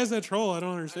that. Why is that troll? I don't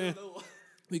I understand. don't know.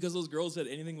 because those girls said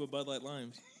anything but Bud Light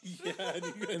Limes. Yeah, and,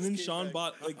 you guys And then came Sean back.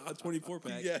 bought like a 24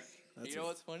 pack. Yeah. That's You know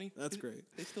what's funny? That's great.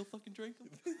 They still fucking drink them.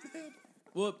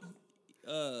 Well,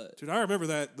 Dude, I remember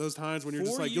those times when you're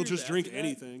just 4 like, you'll years just drink after that?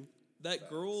 anything. that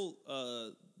girl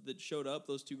that showed up,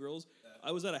 those two girls,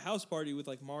 I was at a house party with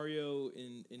like Mario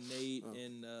and Nate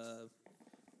and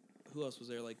who else was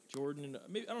there? Like Jordan and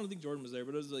maybe I don't think Jordan was there,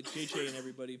 but it was like JJ and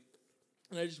everybody.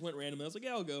 And I just went randomly. I was like,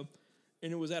 yeah, I'll go.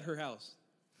 And it was at her house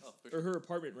Oh, for or sure. her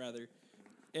apartment rather.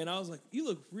 And I was like, you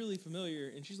look really familiar.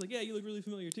 And she's like, yeah, you look really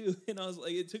familiar too. And I was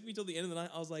like, it took me till the end of the night.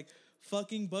 I was like,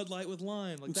 fucking Bud Light with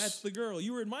lime. Like, that's the girl.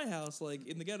 You were in my house, like,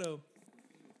 in the ghetto.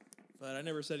 But I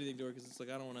never said anything to her because it's like,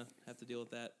 I don't want to have to deal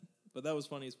with that. But that was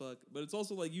funny as fuck. But it's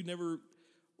also like,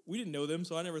 we didn't know them,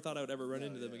 so I never thought I would ever run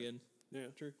into them again. Yeah,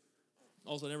 true.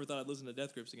 Also, I never thought I'd listen to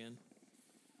Death Grips again.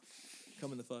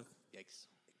 Coming the fuck. Yikes.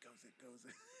 It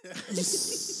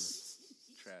goes.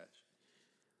 Trash.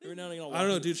 Every now and again, I don't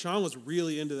know, dude. Sean was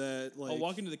really into that. Like, I'll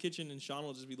walk into the kitchen and Sean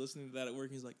will just be listening to that at work.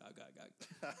 And he's like, I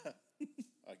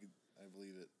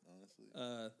believe it, honestly.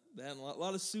 that and a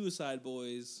lot of Suicide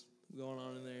Boys going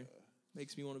on in there.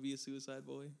 Makes me want to be a suicide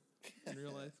boy in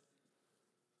real life.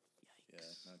 Yeah,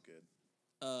 not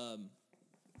good.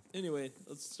 Anyway,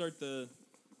 let's start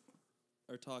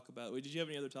our talk about. Wait, did you have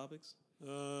any other topics?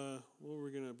 what were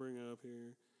we gonna bring up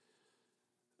here?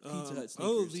 Pizza Hut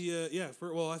Oh, sneakers. the I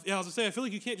was gonna say I feel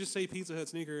like you can't just say Pizza Hut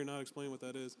sneaker and not explain what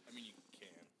that is. I mean, you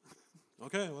can.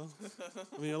 Okay, well,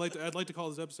 I mean, I'd like to call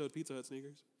this episode Pizza Hut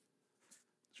sneakers.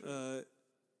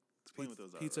 Explain what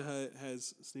those are. Pizza Rob. Hut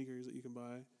has sneakers that you can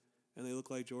buy, and they look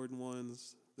like Jordan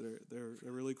 1s.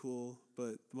 They're really cool,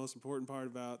 but the most important part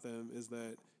about them is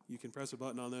that you can press a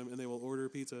button on them and they will order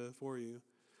pizza for you,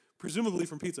 presumably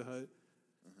from Pizza Hut.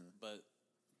 But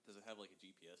does it have like a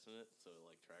GPS in it so it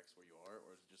like tracks where you are,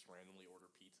 or is it just randomly order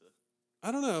pizza?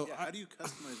 I don't know. Yeah, how do you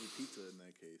customize your pizza in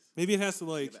that case? Maybe it has to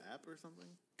You like have an app or something?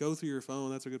 go through your phone.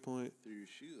 That's a good point. Through your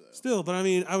shoe, though. Still, but I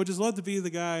mean, I would just love to be the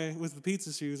guy with the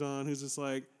pizza shoes on who's just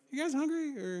like, "You guys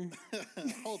hungry?" Or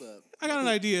Hold up. I got an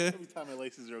idea. Let me tie my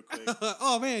laces real quick.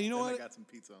 Oh man, you know Then I what? got some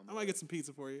pizza on the I might way. get some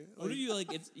pizza for you. What do you like?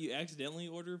 You accidentally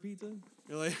order a pizza?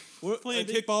 You're like What- playing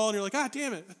I think- kickball, and you're like, "God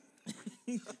damn it!"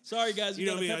 Sorry, guys, we You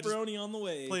know got me, I a just pepperoni on the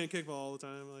way. Playing kickball all the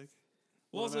time, like.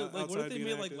 Well, when I'm also, like, what outside if they being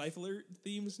made like active. Life Alert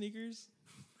themed sneakers?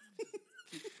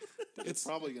 It's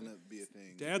probably going to be a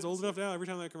thing. Dad's old enough now. Every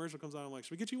time that commercial comes on, I'm like,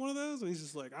 "Should we get you one of those?" And he's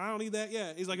just like, "I don't need that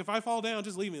yet." He's like, "If I fall down,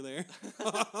 just leave me there."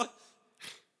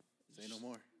 Say no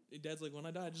more. Dad's like, when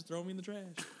I die, just throw me in the trash.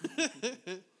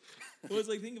 Well, it's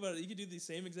like, think about it. You could do the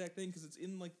same exact thing because it's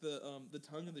in like the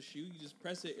tongue of the shoe. You just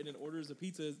press it and it orders a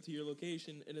pizza to your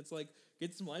location. And it's like,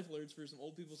 get some Life Alerts for some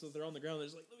old people so they're on the ground. They're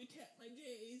just like, let me tap my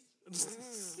J's.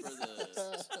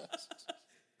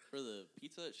 For the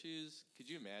Pizza Hut shoes, could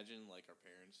you imagine like our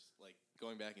parents like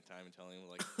going back in time and telling them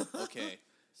like, okay,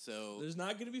 so There's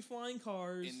not going to be flying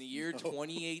cars. in the year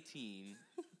 2018,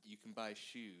 you can buy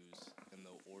shoes and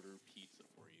they'll order pizza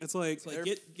for you. It's like, It's like,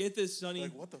 get this, Sonny.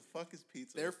 Like, what the fuck is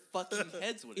pizza? Their fucking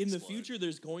heads would In the explode. future,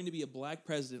 there's going to be a black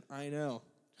president. I know.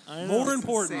 more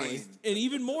importantly, insane. And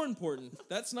even more important,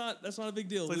 that's not a big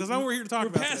deal. like, that's not what we're here to talk We're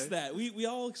about past today. that. We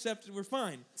all accept it. We're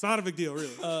fine. it's not a big deal, really.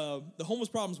 The homeless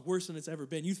problem's worse than it's ever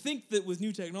been. You think that with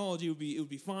new technology it would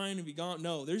be fine and be gone?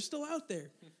 No, they're still out there,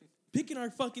 picking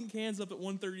our fucking cans up at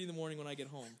 1:30 in the morning when I get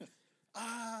home.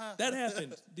 That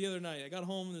happened the other night. I got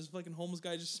home and there's a fucking homeless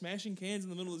guy just smashing cans in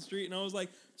the middle of the street, and I was like,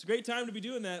 "It's a great time to be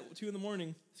doing that at 2 in the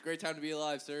morning." It's a great time to be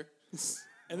alive, sir.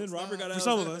 And then Robert got out. For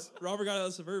some of us. Robert got out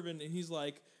of Suburban, and he's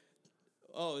like,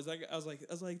 "Oh, is that?" I was like,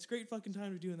 "It's a great fucking time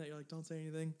to be doing that." You're like, "Don't say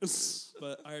anything,"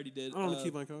 but I already did. I don't want to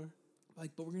keep my car.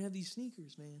 like, but we're gonna have these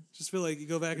sneakers, man. Just feel like you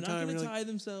go back They're in not time and gonna you're like, tie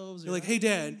themselves. you're like, "Hey,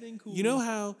 Dad, you know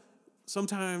how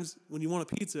sometimes when you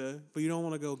want a pizza, but you don't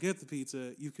want to go get the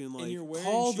pizza, you can like you're wearing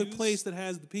call the shoes? place that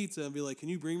has the pizza and be like, "Can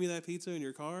you bring me that pizza in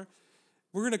your car?"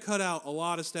 We're gonna cut out a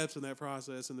lot of steps in that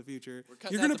process in the future.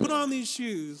 cutting You're out gonna the put on middleman. these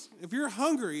shoes. If you're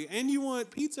hungry and you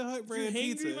want Pizza Hut If you're brand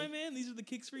hangry, pizza, my man, these are the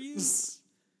kicks for you. it's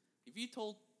If you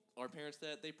told our parents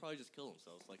that, they'd probably just kill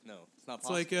themselves. Like, no, it's not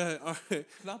possible. like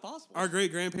it's not possible. our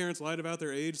great grandparents lied about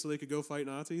their age so they could go fight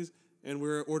Nazis, and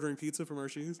we're ordering pizza from our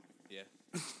shoes. Yeah.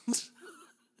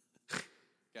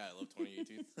 God, I love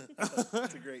 2018.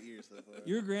 It's a great year so far.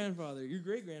 Your grandfather, your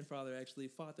great grandfather, actually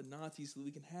fought the Nazis so that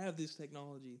we can have this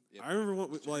technology. Yep. I remember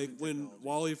when technology.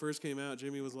 Wally first came out,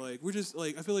 Jimmy was like, "We're just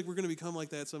like I feel like we're gonna become like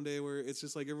that someday, where it's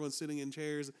just like everyone's sitting in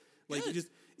chairs, like Good. just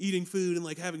eating food and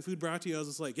like having food brought to you." I was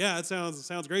just like, "Yeah, it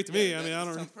sounds great to me." I that mean, I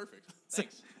don't sounds perfect.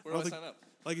 Thanks. Where do I think- sign up?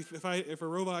 like if a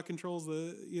robot controls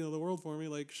the world for me,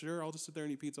 like sure, I'll just sit there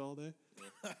and eat pizza all day.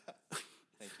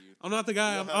 Thank you. I'm not the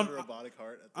guy. You'll have a robotic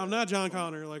heart. I'm not John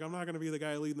Connor. Like I'm not gonna be the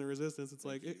guy leading the resistance. It's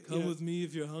like Come yeah. with me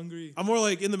if you're hungry. I'm more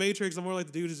like in the Matrix. I'm more like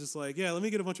the dude who's just like, yeah, let me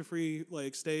get a bunch of free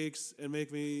like steaks and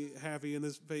make me happy in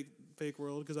this fake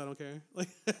world because I don't care. Like,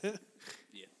 Yeah.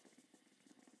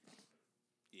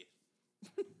 Yeah.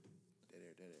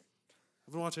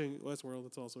 I've been watching Westworld.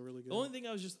 It's also really good. The only thing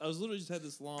I was literally just had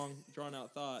this long, drawn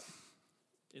out thought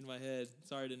in my head.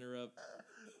 Sorry to interrupt.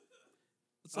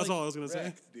 It's That's like, all I was gonna say.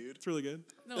 Wrecked, dude. It's really good.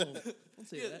 No, don't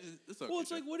say Yeah, that. it's okay, Well, it's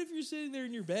Jeff. like, what if you're sitting there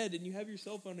in your bed and you have your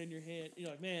cell phone in your hand? You're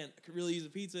like, man, I could really use a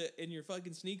pizza, and your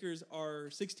fucking sneakers are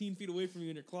 16 feet away from you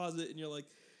in your closet, and you're like,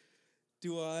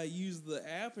 do I use the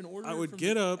app and order? I it would from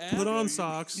get the up, app? put on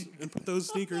socks, and put those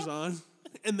sneakers on,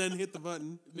 and then hit the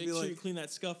button. and Make be sure like, you clean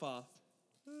that scuff off.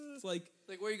 It's like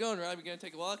Like, where you going, Rob? You gonna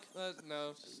take a walk?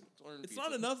 No, just ordering it's pizza.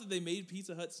 not enough that they made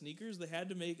Pizza Hut sneakers. They had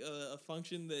to make a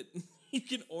function that you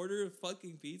can order a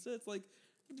fucking pizza. It's like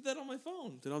I did that on my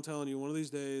phone. Dude, I'm telling you, one of these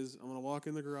days, I'm gonna walk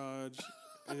in the garage,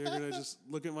 and you're gonna just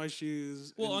look at my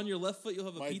shoes. Well, and, on your left foot you'll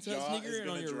have a My Pizza Hut jaw sneaker, is and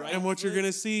on gonna your drop. right, and what you're foot-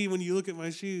 gonna see when you look at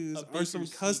my shoes A are some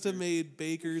Baker's custom-made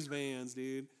Baker's Vans,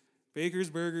 dude. Baker's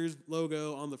Burgers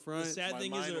logo on the The front. sad My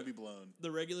thing mind is, will be blown. the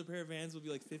regular pair of Vans will be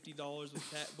like $50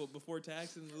 but before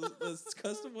tax, and the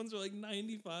custom ones are like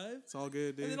 $95. It's all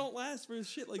good, dude. And they don't last for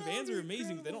shit. Like Vans are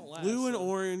amazing, but they don't last. Blue and so-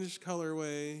 orange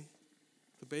colorway.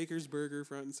 The Baker's Burger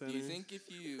front and center. Do you think if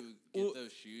you get Well-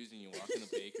 those shoes and you walk in the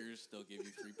Baker's, they'll give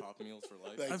you free Pop Meals for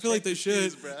life? Like, I feel like check they your should.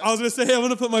 shoes, bruh. I was gonna say I'm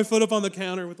gonna put my foot up on the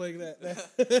counter with like that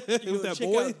You with go, that check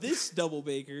boy. out this double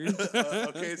baker.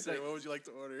 Okay, sir. What would you like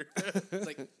to order? It's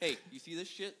like, hey, you see this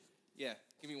shit? Yeah,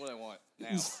 give me what I want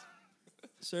now.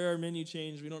 Sir, our menu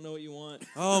changed. We don't know what you want.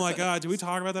 Oh my god, did we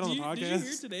talk about that on the Did you hear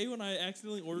podcast? today when I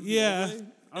accidentally ordered Yeah. the Old Bay?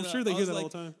 I'm And, sure they I hear was that all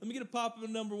like, the time. Let me get a pop-up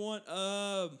number one.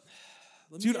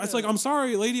 Let me Dude, get it's a- like I'm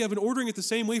sorry, lady. I've been ordering it the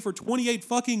same way for 28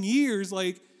 fucking years.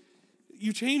 Like,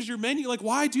 you changed your menu. Like,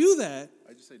 why do that?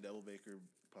 I just say double baker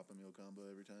Papa Meal combo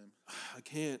every time, I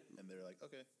can't. and they're like,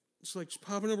 okay. It's like just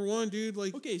Papa number one, dude.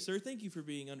 Like, Okay, sir. Thank you for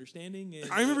being understanding.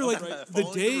 And I remember like upright. the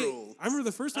Following the day. rules. I remember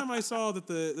the first time I saw that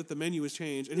the menu was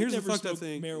changed. And We've here's the never fucked up smoked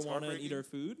thing. marijuana and heartbreaking. eat our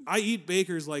food. I eat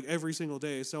Baker's like every single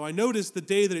day. So I noticed the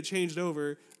day that it changed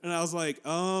over, and I was like,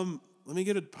 let me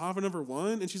get a Papa number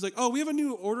one. And she's like, oh, we have a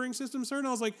new ordering system, sir. And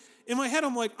I was like, in my head,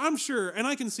 I'm like, I'm sure, and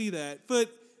I can see that. But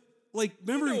like,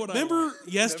 remember know what I want.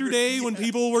 yesterday when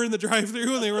people were in the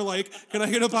drive-thru and they were like, can I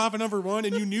get a Papa number one?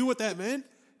 And you knew what that meant?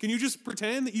 Can you just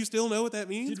pretend that you still know what that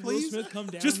means, Did please? Will Smith come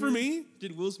down just for here? me?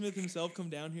 Did Will Smith himself come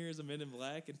down here as a Men in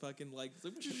Black and fucking like?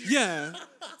 Yeah.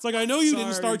 It's like, I know you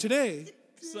didn't Sorry. start today.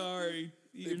 Sorry,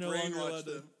 They you're no longer allowed brainwashed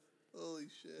to. them. Holy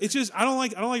shit. It's just I don't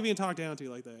like being talked down to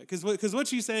like that because what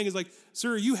she's saying is like,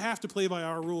 sir, you have to play by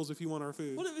our rules if you want our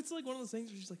food. What if it's like one of those things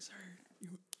where she's like, sir,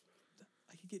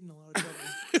 I could get in a lot of trouble.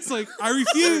 It's like I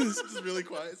refuse. just really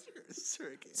quiet. Sir,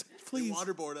 I can't. Please.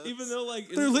 Waterboard us. Even though like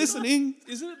They're isn't it- listening.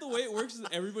 Isn't it the way it works? Is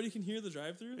that everybody can hear the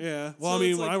drive-through? Yeah. Well, So I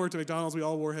mean, it's when like- I worked at McDonald's, we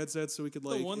all wore headsets so we could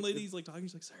like. The one lady's like talking.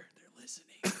 She's like, sir, they're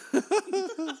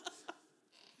listening.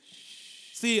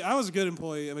 See, I was a good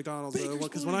employee at McDonald's though, Baker's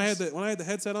because when I had the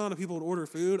headset on and people would order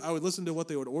food, I would listen to what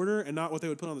they would order and not what they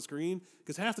would put on the screen.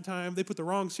 Because half the time they put the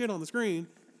wrong shit on the screen.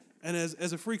 And as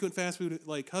a frequent fast food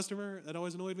like customer, that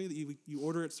always annoyed me that you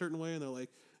order it a certain way and they're like,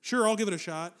 sure, I'll give it a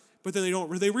shot, but then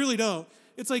they really don't.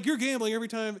 It's like you're gambling every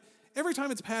time. Every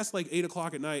time it's past like 8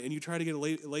 o'clock at night and you try to get a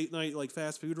late night like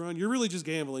fast food run, you're really just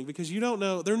gambling because you don't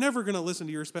know. They're never gonna listen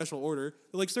to your special order.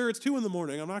 They're like, sir, it's 2 a.m.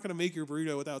 I'm not gonna make your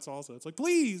burrito without salsa. It's like,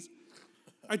 please,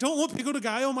 I don't want pico de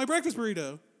gallo on my breakfast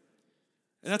burrito,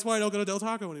 and that's why I don't go to Del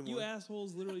Taco anymore. You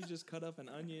assholes literally just cut up an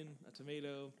onion, a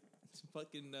tomato, some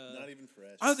fucking. Not even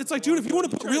fresh. It's like, dude, if you want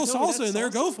to You put trying to real tell me salsa that's in there,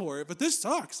 salsa? go for it. But this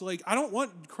sucks. Like, I don't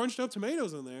want crunched up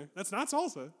tomatoes in there. That's not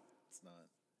salsa. It's not.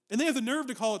 And they have the nerve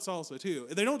to call it salsa too.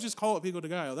 They don't just call it pico de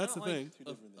gallo. That's I the don't thing.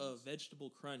 like a vegetable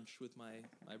crunch with my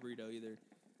burrito either.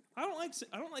 I don't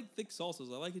like thick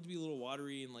salsas. I like it to be a little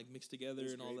watery and like mixed together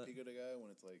It's and all great that. pico de gallo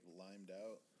when it's like limed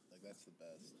out. Like that's the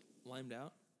best. Limed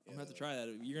out. I'm gonna have to Yeah. try that.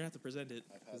 You're gonna have to present it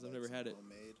I've had because I've like, never some had it.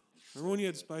 homemade. Remember when you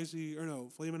had Good. spicy or no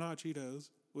flaming hot Cheetos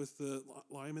with the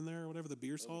lime in there or whatever, the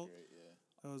beer Those are salt? great, yeah.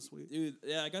 That was sweet. Dude,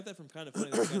 yeah, I got that from Kind of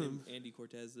Funny. There's a guy named Andy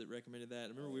Cortez that recommended that. I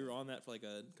remember we were on that for like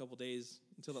a couple days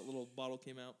until that little bottle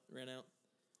ran out.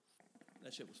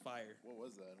 That shit was fire. What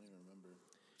was that? I don't even remember.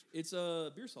 It's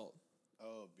beer salt.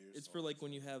 Oh, beer. It's salt. for like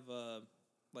when you have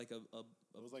like a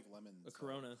It was like lemon. a salt.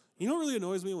 Corona. You know what really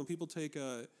annoys me when people take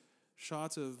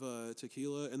shots of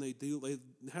tequila and they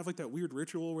have like that weird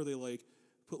ritual where they like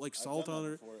put like I've salt done on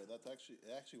that it. before. It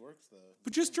actually works though.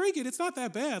 But just drink it. It's not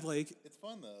that bad. Like It's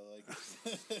fun though. Like It's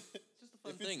just a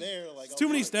fun if thing. it's there, like it's I'll too do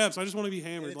many it. steps. I just want to be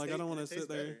hammered. it Like I don't tastes- want to it sit tastes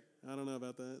there. better. I don't know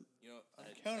about that. You know,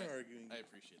 counter-arguing. I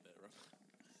appreciate that, bro.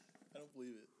 I don't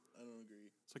believe it. I don't agree.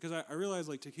 So because I realize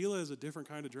like tequila is a different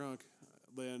kind of drunk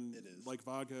than It is. like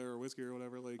vodka or whiskey or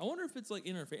whatever. Like I wonder if it's like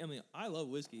in our family. I love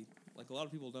whiskey. Like a lot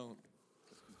of people don't.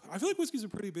 I feel like whiskey's a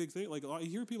pretty big thing. Like you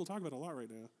hear people talk about it a lot right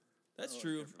now. That's Oh,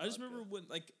 true. okay, for I just vodka. remember when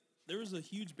like there was a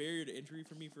huge barrier to entry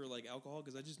for me for like alcohol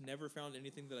because I just never found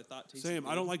anything that I thought tasted Same. I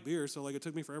good. don't like beer, so like it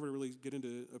took me forever to really get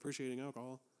into appreciating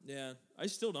alcohol. Yeah, I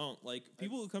still don't. Like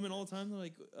people who come in all the time, they're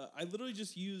like, I literally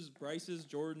just use Bryce's,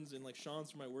 Jordan's, and like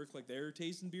Sean's for my work, like their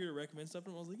taste in beer to recommend stuff.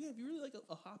 And I was like, yeah, if you really like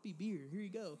a hoppy beer, here you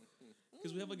go.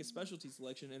 Because we have like a specialty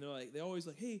selection, and they always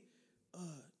like, hey,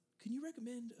 can you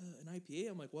recommend an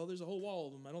IPA? I'm like, well, there's a whole wall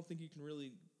of them. I don't think you can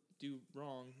really do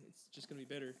wrong. It's just gonna be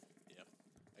better. Yeah.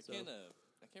 So-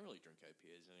 I can't really drink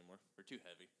IPAs anymore. They're too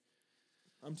heavy.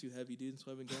 I'm too heavy, dude,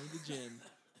 so I've been going to the gym.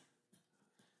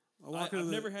 Walk I've into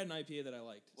the- never had an IPA that I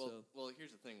liked. Well, so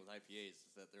here's the thing with IPAs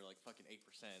is that they're like fucking 8%,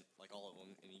 like all of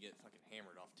them, and you get fucking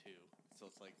hammered off too. So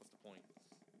it's like, what's the point?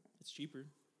 it's cheaper.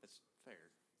 That's fair.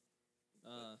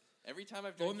 The Every time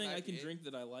I've only drank thing an I can IPA drink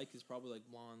that I like is probably like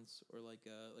blondes or like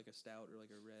a stout or like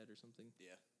a red or something.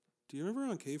 Yeah. Do you remember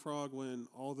on K Frog when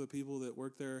all the people that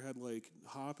worked there had like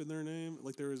hop in their name?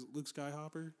 Like there was Luke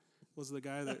Skyhopper was the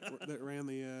guy that that ran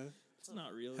the It's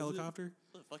not real. is it? helicopter.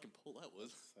 What a fucking pull that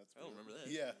was. That's I don't weird. remember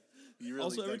that. Yeah. You really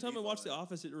Also, every dug time I deep watch on The it.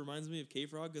 Office, it reminds me of K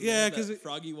Frog. Yeah, 'cause it-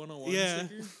 Froggy 101 yeah.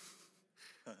 sticker.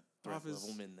 Breath Office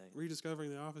level midnight.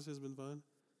 rediscovering the Office has been fun.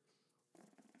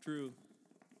 True.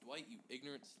 Dwight, you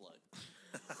ignorant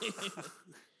slut.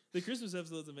 The Christmas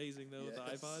episode's amazing though with the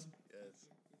Yes. iPod. Yes.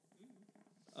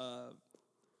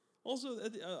 Also,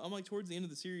 I'm like towards the end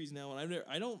of the series now, and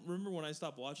I don't remember when I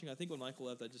stopped watching. I think when Michael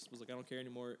left, I just was like, I don't care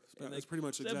anymore. And That's like, pretty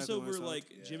much the exactly episode when I where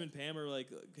stopped. like Jim Yeah. and Pam are like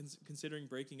considering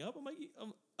breaking up. I'm like,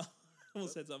 I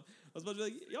almost said something. I was about to be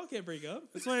like, y'all can't break up.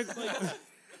 It's like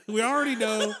we already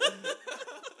know.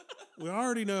 We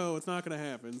already know it's not going to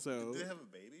happen. So Did they have a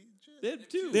baby? Shit. They have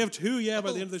two. they have two. Yeah, by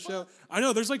the Oh, end of the show, fuck. I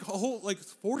know there's like a whole like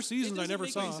 4 seasons I doesn't never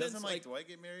make saw. any sense. Doesn't like- Dwight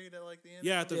get married at like the end?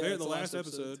 Yeah, at the Yeah, very it's the the last last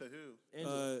episode. episode. To who?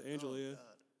 Angela. Angela, yeah. God.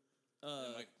 Yeah, Uh,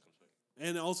 Mike comes back.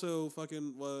 And also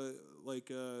fucking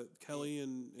Kelly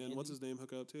and what's his name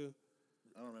hook up too.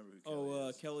 I don't remember who Kelly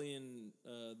is. Kelly and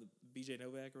the BJ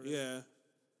Novak or whatever. Yeah,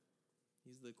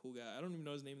 He's the cool guy. I don't even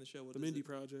know his name in the show. What the is Mindy it?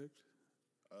 Project.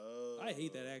 Oh. I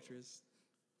hate that actress.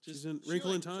 She's in She,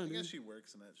 Wrinkle like, in Time. I guess Dude. she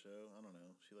works in that show. I don't know.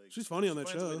 She's funny on that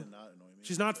finds a way show. to not annoy me.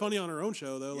 She's not funny on her own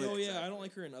show though. Yeah, Like, Oh yeah, I exactly. don't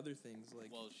like her in other things.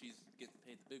 Like Well, she's getting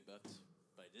paid the big bucks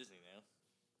by Disney now.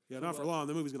 yeah, not for long.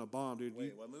 The movie's gonna bomb, dude.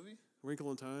 Wait, what movie? Wrinkle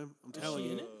in Time. I'm she telling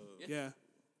in you. it? Yeah. Yeah.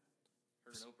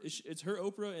 Her and Oprah. it's her,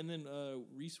 Oprah, and then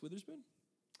Reese Witherspoon.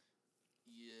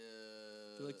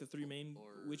 Yeah. They're like the three main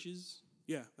or- witches.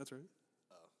 Yeah, that's right.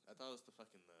 Oh, I thought it was the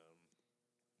fucking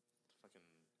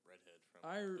redhead from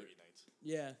I- Boogie Nights.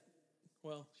 Yeah.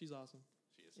 Well, she's awesome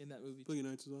She is. in that movie. Boogie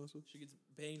Nights is awesome. She gets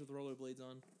banged with rollerblades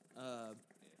on, By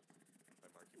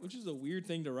Marky which is a weird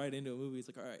thing to write into a movie. It's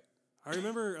like, all right, I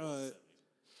remember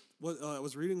 70s, I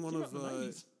was reading one came of out in the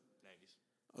 90s. 90s.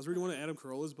 I was reading one of Adam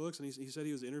Carolla's books, and he said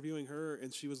he was interviewing her,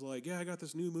 and she was like, "Yeah, I got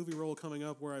this new movie role coming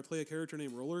up where I play a character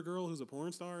named Roller Girl, who's a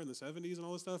porn star in the '70s and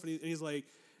all this stuff." And he's like,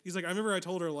 I remember I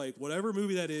told her like, whatever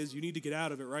movie that is, you need to get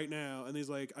out of it right now. And he's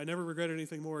like, I never regretted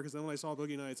anything more because then when I saw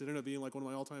Boogie Nights, it ended up being like one of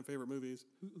my all-time favorite movies.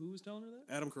 Who was telling her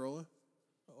that? Adam Carolla.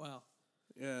 Oh, wow.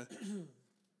 Yeah,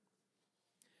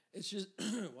 It's just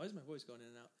why is my voice going in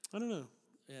and out? I don't know.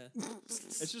 Yeah,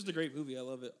 it's just a great movie. I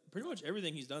love it. Pretty much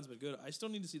everything he's done's been good. I still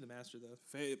need to see The Master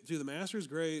though. Dude, The Master's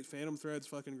great. Phantom Thread's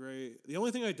fucking great. The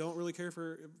only thing I don't really care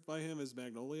for by him is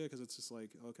Magnolia because it's just like,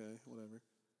 okay, whatever.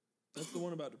 That's the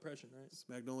one about depression, right? It's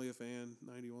Magnolia Fan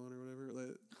 91 or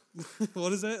whatever.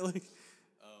 What is that like?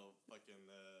 Oh, fucking.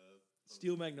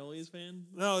 Steel Magnolias fan?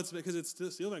 No, it's because it's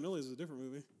Steel Magnolias is a different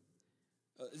movie.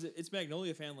 It's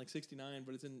Magnolia fan like 69,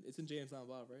 but it's in Jay and Silent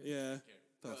Bob, right? Yeah. Okay.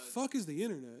 The fuck is the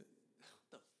internet?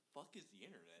 What the fuck is the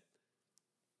internet?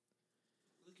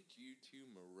 Look at you two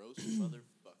morose motherfuckers.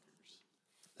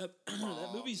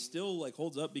 That movie still like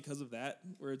holds up because of that,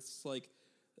 where it's like,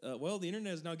 well, the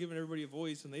internet has now given everybody a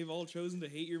voice, and they've all chosen to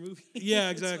hate your movie. Yeah,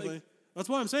 It's exactly. like, That's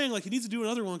why I'm saying like he needs to do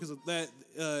another one because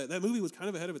that movie was kind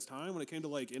of ahead of its time when it came to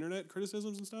like internet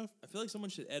criticisms and stuff. I feel like someone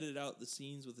should edit out the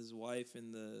scenes with his wife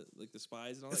and the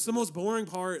spies and all It's that. the most boring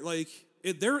part. Like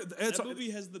That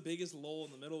movie has the biggest lull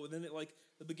in the middle, and then it like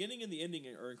the beginning and the ending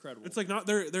are incredible. It's like not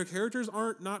their characters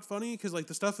aren't not funny because like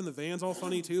the stuff in the van's all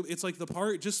funny too. It's like the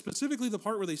part, just specifically the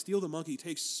part where they steal the monkey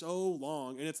takes so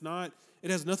long, and it's not. It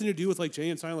has nothing to do with like Jay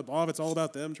and Silent Bob. It's all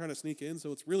about them trying to sneak in,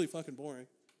 so it's really fucking boring.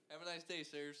 Have a nice day,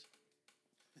 sirs.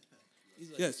 He's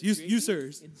like, Yes, you "Drinking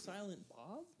sirs." in Silent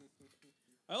Bob.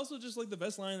 I also just like the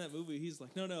best line in that movie. He's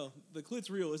like, no, the clit's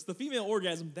real. It's the female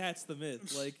orgasm. That's the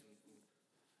myth. Like,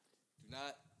 Do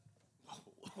not.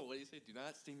 What do you say? Do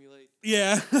not stimulate.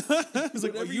 Yeah, he's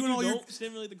like, whatever well, you and all your. don't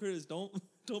stimulate the clitoris. Don't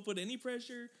put any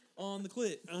pressure on the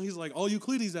clit. And he's like, all you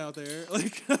clities out there,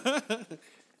 like.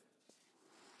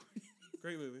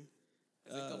 Great movie.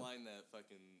 I think the line that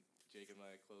fucking Jake and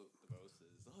I quote the most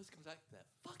is, "Always comes back to that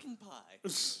fucking pie."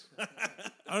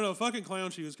 I don't know, fucking clown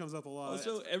shoes comes up a lot.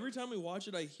 Also, every time we watch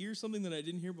it, I hear something that I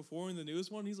didn't hear before in the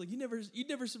newest one. He's like, you'd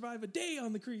never survive a day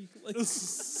on the creek. Like,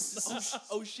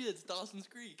 Oh shit! It's Dawson's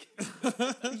Creek.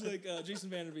 he's like, Jason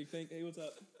Vanderbeek, hey, what's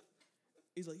up?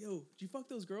 He's like, yo, did you fuck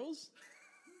those girls?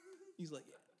 He's like,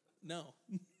 no.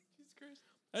 Jesus Christ.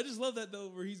 I just love that though,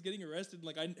 where he's getting arrested.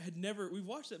 Like we've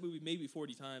watched that movie maybe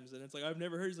 40 times, and it's like I've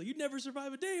never heard. He's like, you'd never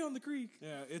survive a day on the creek.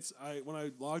 Yeah, when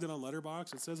I logged it on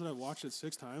Letterboxd, it says that I've watched it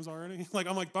 6 times already. Like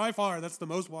I'm like, by far, that's the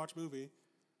most watched movie.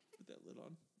 Put that lid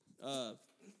on.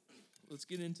 Let's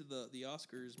get into the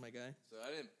Oscars, my guy. So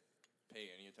I didn't pay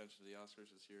any attention to the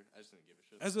Oscars this year. I just didn't give a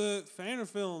shit. As a fan of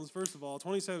films, first of all,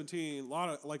 2017, a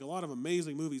lot of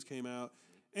amazing movies came out,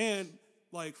 and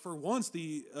like for once,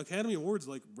 the Academy Awards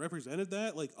like represented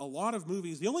that. Like a lot of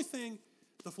movies. The only thing,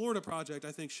 the Florida Project,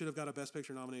 I think should have got a Best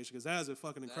Picture nomination because that is a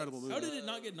fucking incredible movie. How did it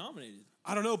not get nominated?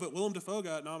 I don't know, but Willem Dafoe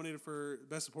got nominated for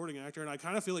Best Supporting Actor, and I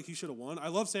kind of feel like he should have won. I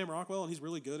love Sam Rockwell, and he's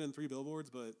really good in 3 Billboards,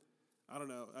 but I don't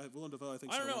know. Willem Dafoe, I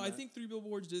think. I don't should've know. won I that. think 3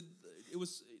 Billboards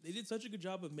they did such a good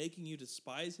job of making you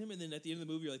despise him, and then at the end of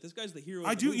the movie, you're like, this guy's the hero.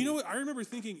 I of the do. movie. You know what? I remember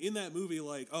thinking in that movie,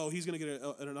 like, oh, he's gonna get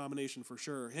a nomination for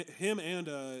sure. Him and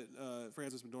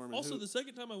Frances McDormand. Also, the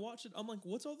second time I watched it, I'm like,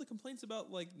 what's all the complaints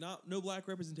about like no black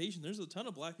representation? There's a ton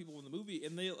of black people in the movie,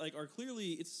 and they like are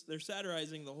clearly they're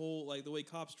satirizing the whole like the way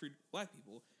cops treat black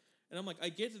people. And I'm like, I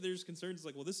get that there's concerns. It's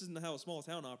like, well, this isn't how a small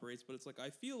town operates, but it's like I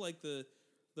feel like the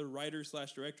writer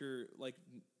 / director like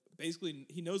basically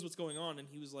he knows what's going on, and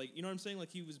he was like, you know what I'm saying? Like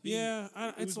he was being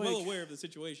he was well aware of the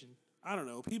situation. I don't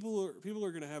know. People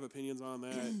are gonna have opinions on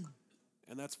that,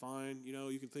 and that's fine. You know,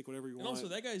 you can think whatever you And want. also,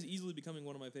 that guy's easily becoming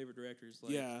one of my favorite directors.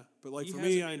 Like, yeah, but like he for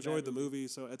hasn't me, made I a enjoyed bad the movie.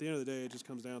 So at the end of the day, it just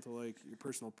comes down to like your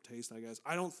personal taste, I guess.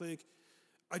 I don't think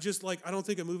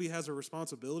a movie has a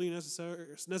responsibility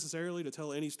necessarily to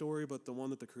tell any story but the one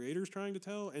that the creator's trying to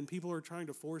tell, and people are trying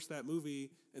to force that movie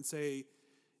and say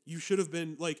you should have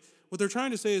been like what they're trying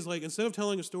to say is like instead of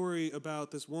telling a story about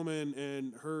this woman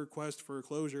and her quest for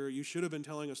closure, you should have been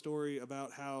telling a story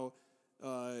about how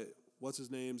what's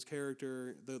his name's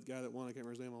character, the guy that won, I can't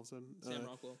remember his name all of a sudden. Sam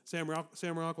Rockwell.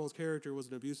 Sam Rockwell's character was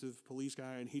an abusive police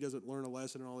guy, and he doesn't learn a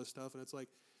lesson and all this stuff. And it's like,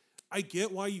 I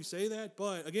get why you say that,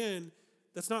 but again,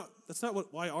 that's not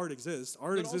why art exists.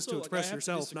 Art But exists also, to like, express I have to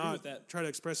yourself, disagree not with that. try to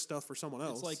express stuff for someone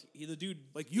else. It's like the dude,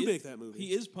 Like, you make that movie.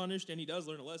 He is punished, and he does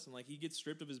learn a lesson. Like he gets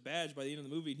stripped of his badge by the end of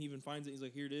the movie, and he even finds it. He's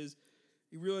like, "Here it is."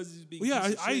 He realizes he's being. Well, yeah, a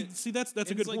piece of I shit. see. That's And a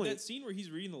good it's like point. that scene where he's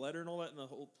reading the letter and all that, and the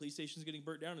whole police station's getting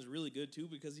burnt down is really good too,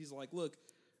 because he's like, "Look."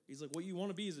 He's like, what you want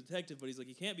to be is a detective, but he's like,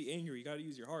 you can't be angry. You got to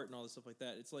use your heart and all this stuff like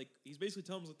that. It's like he's basically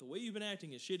telling him like the way you've been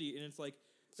acting is shitty, and it's like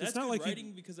So that's it's not good like he-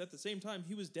 writing because at the same time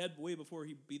he was dead way before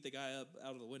he beat the guy up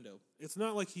out of the window. It's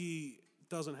not like he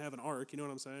doesn't have an arc. You know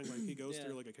what I'm saying? Like he goes Yeah.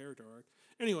 through like a character arc.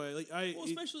 Anyway, like Well,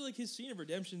 especially like his scene of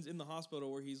redemption's in the hospital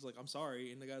where he's like, I'm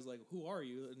sorry, and the guy's like, who are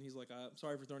you? And he's like, I'm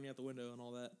sorry for throwing you out the window and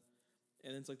all that.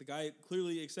 And it's like the guy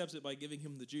clearly accepts it by giving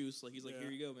him the juice. Like he's like, Yeah.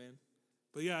 here you go, man.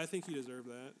 But yeah, I think he deserved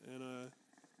that. And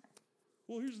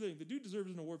Well, here's the thing: the dude deserves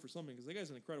an award for something because that guy's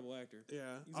an incredible actor.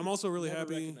 yeah, He's, I'm like, also really never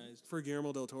happy recognized. for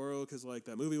Guillermo del Toro because like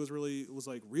that movie was really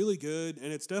good,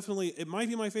 and it might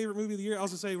be my favorite movie of the year. I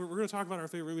was gonna say we're gonna talk about our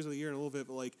favorite movies of the year in a little bit,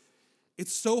 but like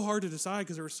it's so hard to decide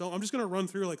because there were so. I'm just gonna run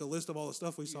through like a list of all the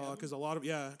stuff we saw because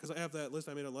because I have that list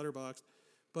I made on Letterboxd,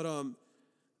 but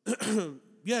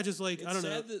yeah, just like It's I don't know.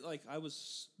 sad that like I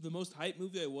was the most hyped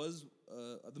movie I was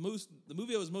the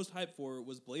movie I was most hyped for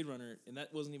was Blade Runner, and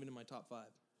that wasn't even in my top 5.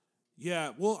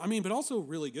 Yeah, well, I mean, but also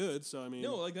really good. So I mean,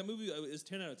 No, like that movie is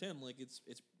 10 out of 10. Like it's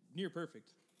near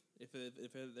perfect, if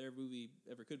their movie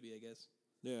ever could be, I guess.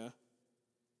 yeah.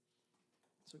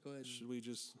 So go ahead. Should we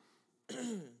just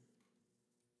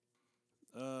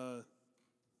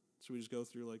should we just go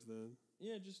through like the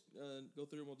Yeah, just go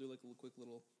through and we'll do like a quick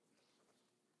little.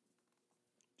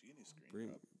 Do you get a new screen? bring,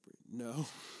 Rob? no?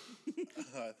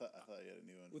 I thought you had a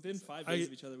new one. Within So- 5 days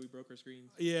of each other, we broke our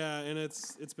screens. Yeah, and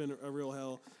it's been a real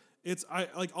hell.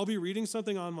 I'll be reading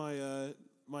something on my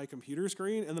my computer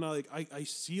screen, and then I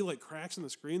see like cracks in the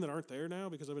screen that aren't there now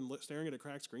because I've been staring at a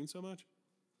cracked screen so much.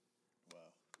 Wow.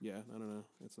 Yeah, I don't know.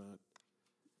 It's not.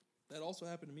 That also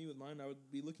happened to me with mine. I would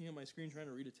be looking at my screen trying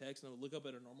to read a text, and I would look up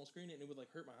at a normal screen, and it would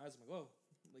like hurt my eyes. I'm like, whoa,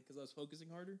 like because I was focusing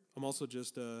harder. I'm also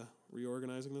just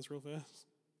reorganizing this real fast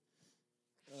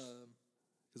Um,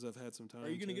 because I've had some time. are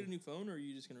you gonna get a new phone, or are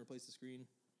you just gonna replace the screen?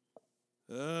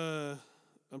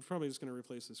 I'm probably just gonna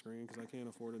replace the screen because I can't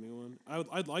afford a new one.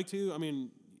 I'd like to. I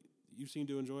mean, you seem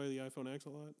to enjoy the iPhone X a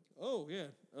lot. Oh yeah,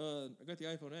 I got the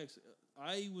iPhone X.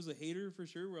 I was a hater for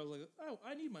sure, where I was like, oh,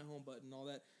 I need my home button and all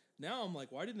that. Now I'm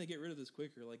like, why didn't they get rid of this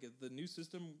quicker? Like the new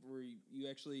system where you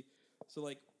actually, so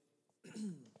like,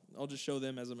 I'll just show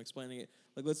them as I'm explaining it.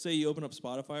 Like, let's say you open up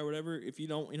Spotify or whatever. If you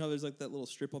don't, there's like that little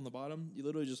strip on the bottom. You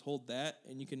literally just hold that,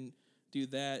 and you can do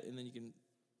that, and then you can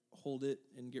hold it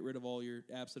and get rid of all your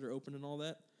apps that are open and all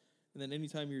that. And then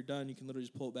anytime you're done, you can literally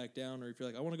just pull it back down. Or if you're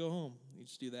like, I want to go home, you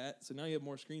just do that. So now you have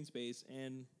more screen space,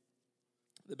 and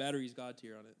the battery's God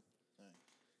tier on it. Nice.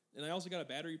 And I also got a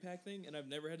battery pack thing, and I've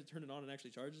never had to turn it on and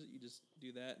actually charge it. You just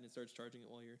do that, and it starts charging it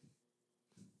while you're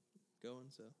going.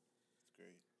 So, It's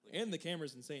great. Look at and you. the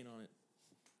camera's insane on it.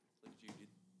 Look at you, dude.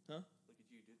 Huh? Look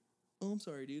at you, dude. Oh, I'm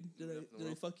sorry, dude. Did Moving up in the I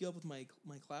world. fuck you up with my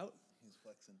clout? He's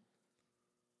flexing.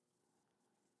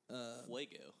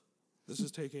 Fuego. This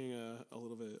is taking a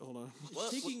little bit. Hold on.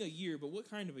 What? Taking a year, but what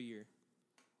kind of a year?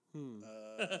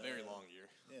 A very long year.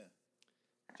 Yeah.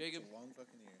 Jacob, It's a long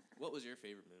fucking year. what was your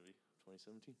favorite movie?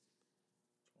 2017.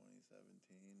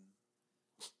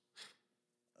 2017.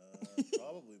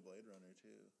 Probably Blade Runner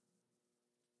too.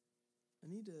 I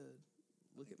need to I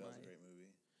look think at that my. was a great movie.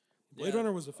 Blade Yeah.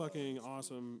 Runner was a fucking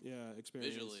awesome,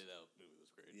 experience. Visually, that movie was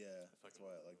great. Yeah, I that's fucking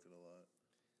why I loved liked it a lot.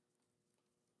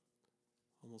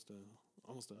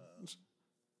 Almost a.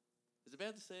 Is it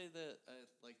bad to say that I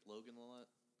liked Logan a lot?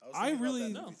 was I thinking about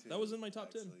really- No, movie, too, that was in my top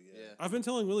 10. actually, Yeah. I've been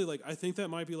telling Willie I think that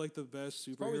might be like the best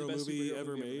probably the superhero best movie superhero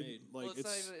ever movie ever made. made. Like Well, it's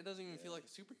not it's even, it doesn't even feel like a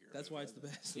superhero. That's movie. why it's the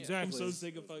best. Exactly. I'm so It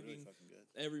sick It of was fucking really fucking good.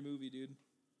 every movie, dude.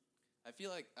 I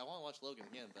feel like I want to watch Logan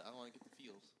again, but I don't want to get the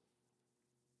feels.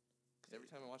 'Cause every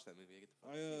time I watch that movie, I get the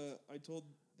fucking feels. I told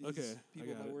these Okay, I people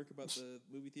at got my it. work about the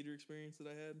movie theater experience that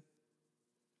I had,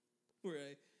 where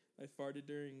I farted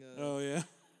during. oh yeah,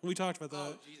 we talked about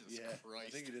Oh, that. Jesus Yeah, I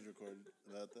Christ. think you did record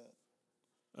about that.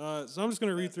 So I'm just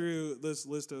gonna read through this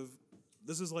list of.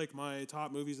 This is like my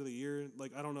top movies of the year.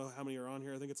 Like I don't know how many are on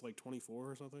here. I think it's like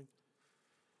 24 or something.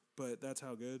 But that's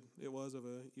how good it was of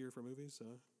a year for movies.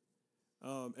 So,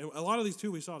 and a lot of these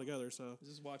too we saw together. So Is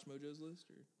this Watch Mojo's list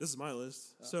or? this is my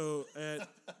list. Oh.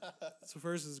 So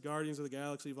first is Guardians of the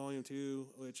Galaxy Volume 2,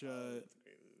 which That's a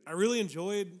great movie. I really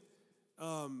enjoyed.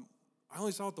 I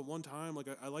only saw it the one time. Like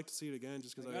I like to see it again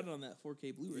just I because got it on that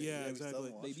 4K Blu-ray. Yeah, we still exactly.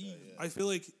 haven't watched Baby. that yet. I feel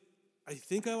like I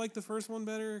think I like the first one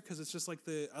better because it's just like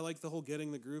I like the whole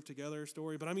getting the group together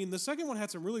story. But I mean, the second one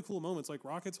had some really cool moments. Like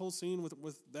Rocket's whole scene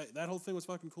with that whole thing was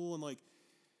fucking cool, and like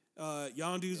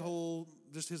Yondu's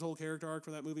his whole character arc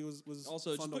for that movie was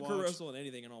Also, fun just to put watch. Kurt Russell in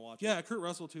anything and I'll watch it. Yeah, Kurt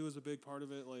Russell too is a big part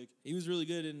of it. Like He was really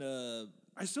good in.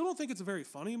 I still don't think it's a very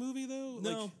funny movie though.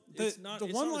 No, like, it's not- The it's not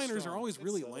as one-liners are strong. always It's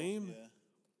really subtle, lame. Yeah.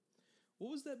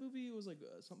 What was that movie? It was like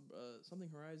something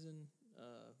Horizon.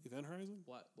 Event Horizon,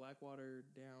 Blackwater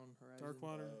Down Horizon.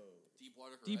 Darkwater.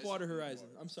 Deepwater Horizon. Deepwater Horizon.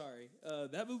 I'm sorry.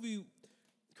 That movie,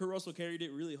 Kurt Russell carried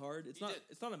it really hard. It's He not. did.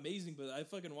 It's not amazing, but I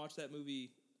fucking watched that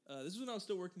movie. This is when I was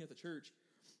still working at the church.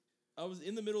 I was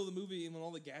in the middle of the movie, and when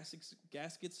all the gaskets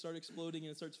start exploding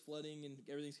and it starts flooding and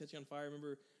everything's catching on fire, I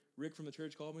remember Rick from the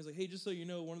church called me. He's like, "Hey, just so you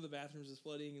know, one of the bathrooms is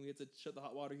flooding, and we have to shut the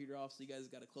hot water heater off, so you guys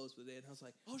got to close for the day." And I was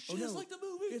like, Oh shit! no. It's like the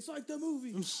movie. "It's like the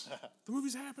movie." The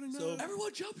movie's happening now. So-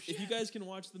 Everyone jump shit. If you guys can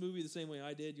watch the movie the same way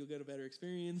I did, you'll get a better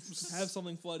experience. Have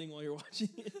something flooding while you're watching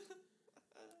it.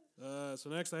 So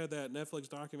next I had that Netflix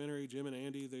documentary, Jim and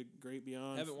Andy, The Great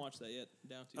Beyond. Haven't watched that yet. I'm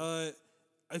down to.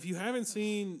 If you haven't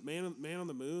seen Man on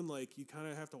the Moon, like you kind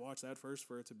of have to watch that first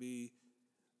for it to be.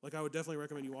 Like I would definitely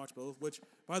recommend you watch both. Which,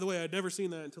 by the way, I'd never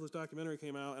seen that until this documentary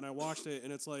came out, and I watched it,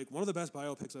 and it's like one of the best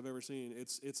biopics I've ever seen.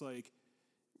 It's like,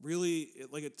 really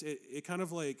it kind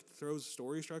of like throws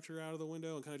story structure out of the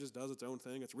window and kind of just does its own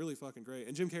thing. It's really fucking great.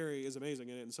 And Jim Carrey is amazing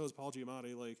in it, and so is Paul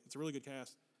Giamatti. Like, it's a really good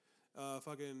cast.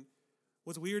 Fucking,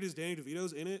 what's weird is Danny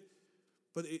DeVito's in it,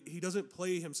 but he doesn't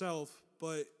play himself.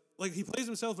 But like, he plays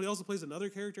himself, but he also plays another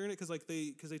character in it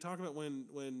because they talk about when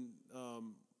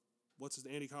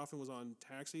Andy Kaufman was on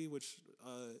Taxi, which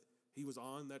he was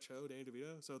on that show, Danny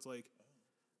DeVito. So it's like,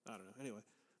 I don't know. Anyway,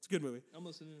 it's a good movie. I'm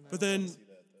listening. But then,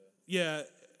 yeah,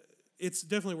 it's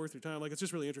definitely worth your time. Like, it's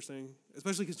just really interesting,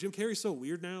 especially because Jim Carrey's so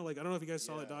weird now. Like, I don't know if you guys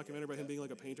saw that documentary about him being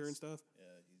like a painter and stuff. Yeah,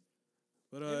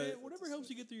 But man, whatever helps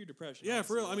you get through your depression. yeah,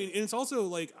 for real. honestly. I mean, and it's also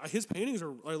like his paintings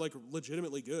are like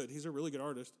legitimately good. He's a really good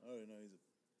artist. oh no, he's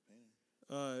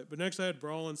a painter. But next I had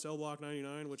Brawl in Cell Block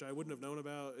 99, which I wouldn't have known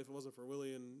about if it wasn't for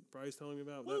Willie and Bryce telling me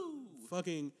about. That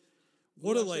fucking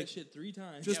what a Watched like. that shit 3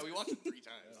 times. just- Yeah, we watched it 3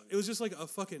 times. It was just like a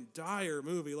fucking dire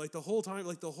movie. Like the whole time,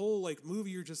 like the whole like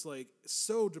movie, you're just like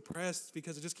so depressed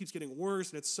because it just keeps getting worse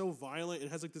and it's so violent. It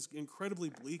has like this incredibly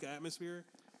bleak atmosphere.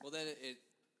 Well, then it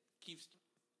keeps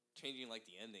changing like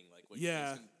the ending, like what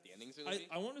Yeah. you think the ending's gonna be.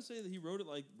 I want to say that he wrote it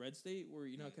like Red State, where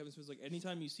you know how Kevin Smith's like,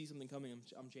 anytime you see something coming,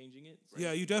 I'm changing it.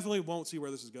 Yeah, you definitely won't see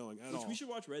where this is going at Which all. we should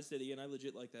watch Red State again. I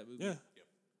legit like that movie. Yeah.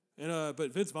 And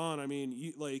but Vince Vaughn, I mean,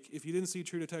 you like if you didn't see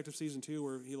True Detective season 2,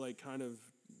 where he like kind of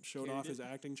showed Carried off his it.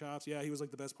 acting chops, yeah, he was like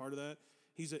the best part of that.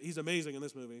 He's amazing in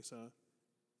this movie. So,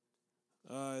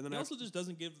 and then He also just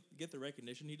doesn't get the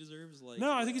recognition he deserves. Like,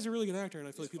 no, I think he's a really good actor, and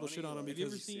I feel like He's people shit funny, on him like- have you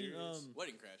ever because seen serious.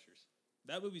 Wedding Crashers.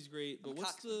 that movie's great? But I'm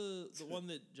what's Coxman. the one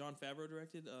that Jon Favreau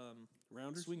directed?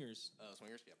 Rounders. Swingers.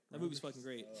 Swingers. Yeah. That movie's fucking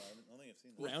great. Oh, I don't think I've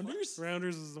seen that. Rounders.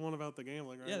 Rounders is the one about the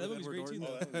gambling, right? Yeah, that with movie's Edward great, too,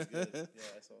 Norton. Oh, that movie's good. Yeah,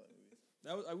 I saw that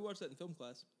movie. I watched that in film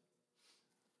class.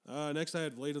 Next, I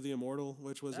had Blade of the Immortal,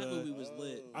 which was That movie was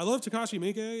lit. I love Takashi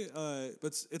Miike,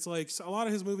 but it's like a lot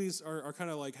of his movies are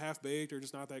kind of like half baked or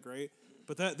just not that great.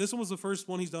 But this one was the first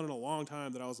one he's done in a long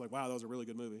time that I was like, wow, that was a really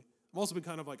good movie. I've also been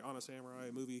kind of like on a samurai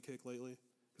movie kick lately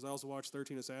because I also watched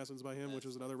 13 Assassins by him, which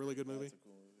was another really good movie. That's a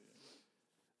cool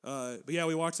movie. But yeah,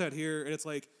 we watched that here, and it's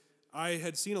like I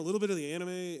had seen a little bit of the anime,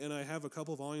 and I have a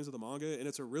couple volumes of the manga, and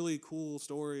it's a really cool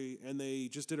story, and they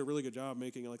just did a really good job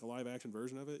making like a live action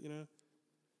version of it. You know,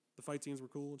 the fight scenes were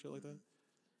cool and shit like that.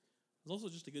 It's also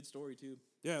just a good story too.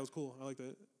 Yeah, it was cool. I liked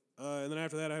it. And then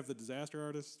after that, I have The Disaster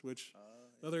Artist, which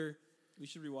another We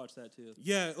should rewatch that too.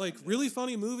 yeah, like really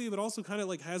funny movie, but also kind of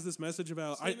like has this message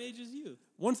about. Same age as you.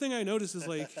 One thing I noticed is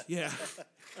like, yeah,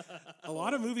 a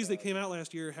lot of movies that came out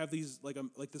last year have these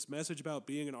like this message about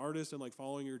being an artist and like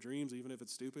following your dreams, even if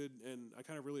it's stupid. And I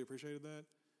kind of really appreciated that.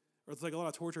 Or it's like a lot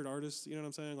of tortured artists. You know what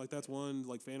I'm saying? Like that's one.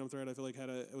 Like Phantom Thread, I feel like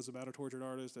it was about a tortured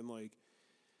artist, and like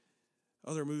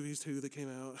other movies too that came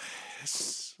out.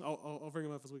 I'll bring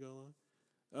them up as we go along.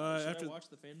 Should After I watch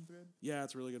the Phantom Thread? yeah,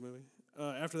 it's a really good movie.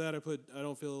 After that, I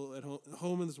don't feel at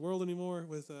home in this world anymore.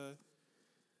 With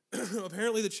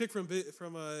apparently the chick from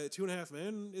 2.5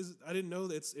 Men is I didn't know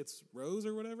that it's Rose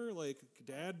or whatever. Like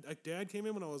dad came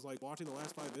in when I was like watching the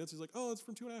last 5 minutes. He's like, oh, it's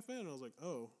from 2.5 Men, and I was like,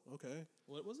 oh, okay.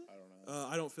 What was it? I don't know.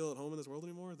 I don't feel at home in this world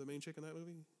anymore. The main chick in that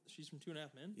movie, She's from 2.5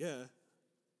 Men. yeah,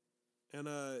 and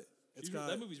it's got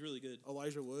That movie's really good.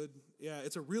 Elijah Wood. Yeah,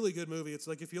 it's a really good movie. It's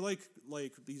like if you like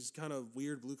these kind of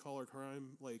weird blue collar crime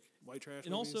like white trash.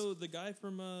 And movies. also the guy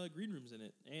from Green Room's in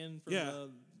it, and from Yeah.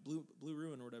 Blue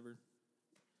Ruin or whatever.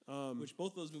 Which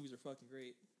both those movies are fucking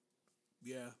great.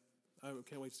 yeah, I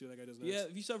can't wait to see what that guy does next. Yeah,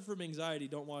 if you suffer from anxiety,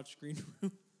 don't watch Green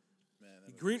Room. Man,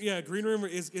 that movie's Green Room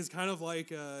is kind of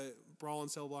like Brawl in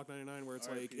Cell Block 99, where it's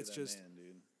R.I.P. like to it's that just. man,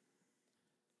 dude.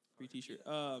 Free T-shirt.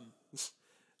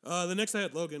 The next I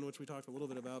had Logan, which we talked a little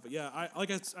bit about, but yeah,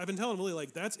 I've been telling Willie like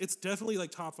it's definitely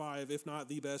like top 5, if not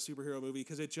the best superhero movie,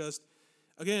 because it just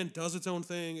again does its own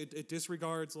thing. It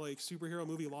disregards like superhero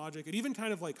movie logic. It even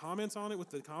kind of like comments on it with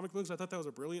the comic books. I thought that was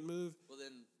a brilliant move. Well,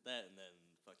 then that, and then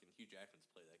fucking Hugh Jackman's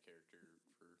played that character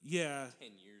for Yeah, 10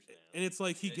 years now. and it's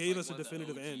like he It's gave like us a one of the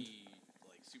definitive OG, end.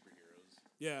 like superheroes.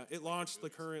 Yeah, it launched the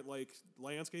current like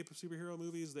landscape of superhero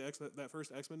movies. That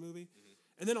first X-Men movie,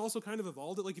 and then also kind of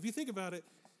evolved it. Like if you think about it,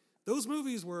 those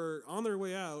movies were on their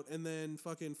way out, and then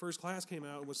fucking First Class came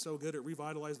out and was so good it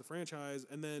revitalized the franchise.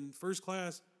 And then First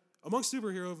Class, amongst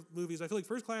superhero movies, I feel like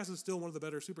First Class is still one of the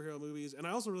better superhero movies. And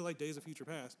I also really like Days of Future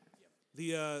Past.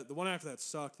 The one after that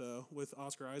sucked though, with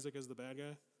Oscar Isaac as the bad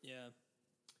guy. yeah,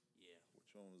 Yeah.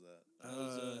 Which one was that? that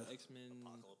was X-Men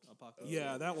Apocalypse.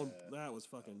 Yeah, that one that was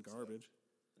fucking garbage.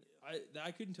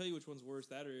 I couldn't tell you which one's worse,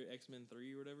 that or X-Men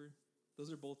 3 or whatever.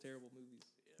 Those are both terrible movies.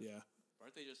 Yeah.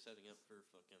 Aren't they just setting up for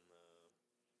fucking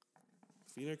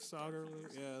Phoenix Saga.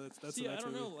 Yeah, that's See, the I next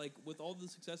don't movie. know. Like with all the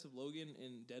success of Logan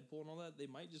and Deadpool and all that, they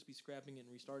might just be scrapping it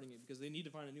and restarting it because they need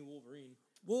to find a new Wolverine.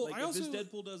 Well, Like I if also this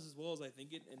Deadpool does as well as I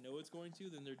think it and know it's going to,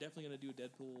 then they're definitely going to do a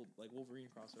Deadpool like Wolverine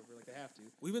crossover. Like they have to.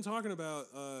 we've been talking about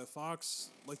Fox,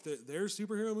 like their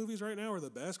superhero movies right now are the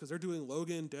best because they're doing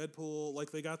Logan, Deadpool.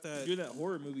 Like they got that Do that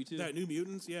horror movie too. that New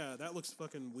Mutants. Yeah, that looks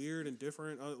fucking weird and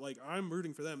different. Like I'm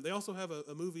rooting for them. They also have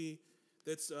a movie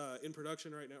that's in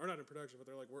production right now, or not in production, but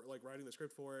they're like writing the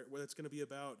script for it. Where it's going to be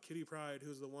about Kitty Pryde,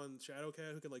 who's the one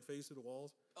Shadowcat who can like phase through the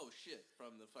walls. Oh shit!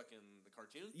 From the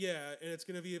cartoon. Yeah, and it's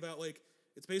going to be about like.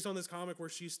 It's based on this comic where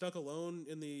she's stuck alone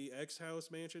in the X house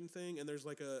mansion thing, and there's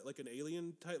like an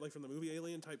alien type, like from the movie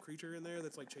Alien type creature in there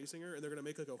that's like chasing her, and they're gonna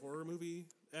make like a horror movie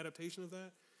adaptation of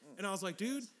that. And I was like,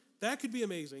 dude, that could be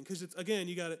amazing because it's again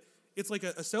you got it. It's like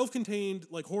a self-contained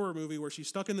like horror movie where she's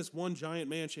stuck in this one giant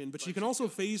mansion, but she can also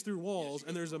phase through walls,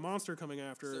 and there's a monster coming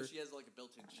after her. So she has like a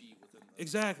built-in cheat within.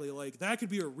 Exactly, like that could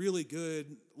be a really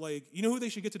good like you know who they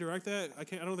should get to direct that? I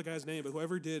don't know the guy's name, but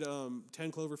whoever did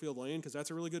 10 Cloverfield Lane because that's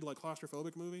a really good like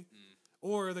claustrophobic movie.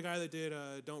 Or the guy that did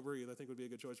Don't Breathe, I think would be a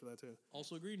good choice for that too.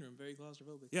 Also, Green Room, very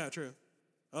claustrophobic. Yeah, true.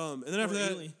 And then after Or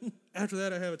that, Alien. after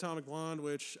that, I have Atomic Blonde,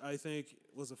 which I think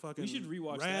was a fucking We should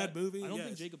rewatch rad that movie. I don't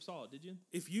think Yes. Jacob saw it. Did you?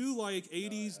 If you like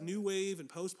 80s new wave and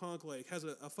post punk, like has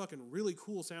a fucking really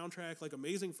cool soundtrack, like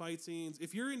amazing fight scenes.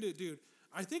 If you're into, dude,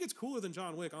 I think it's cooler than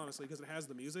John Wick, honestly, because it has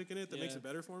the music in it that makes Yeah. it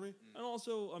better for me. And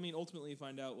also, I mean, ultimately, you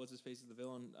find out what's his face is the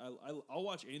villain. I'll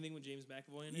watch anything with James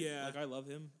McAvoy in it. Yeah. Like I love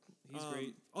him. He's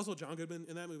great. Also, John Goodman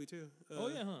in that movie too. Oh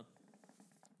yeah, huh?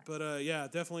 But yeah,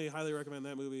 definitely highly recommend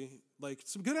that movie. Like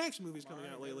some good action movies coming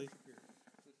out lately.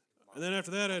 And then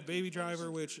after that, I had Baby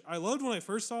Driver, which I loved when I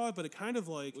first saw it, but it kind of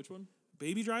like Which one?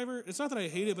 Baby Driver. It's not that I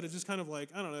hate it, but it just kind of like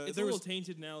I don't know. It's a little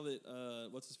tainted now that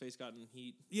what's his face got in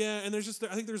heat. Yeah, and there's just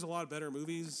I think there's a lot better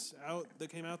movies out that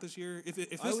came out this year. If it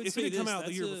I would say had come this, out the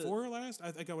that's year a- before last,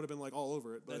 I think I would have been like all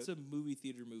over it. But That's a movie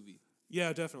theater movie.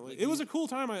 yeah, definitely. like It was a cool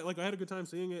time. I had a good time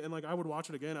seeing it, and like I would watch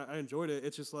it again. I enjoyed it.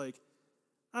 It's just like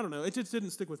I don't know. It just didn't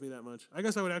stick with me that much. I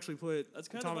guess I would actually put That's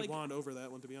kind of Atomic like- Blonde over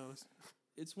that one, to be honest.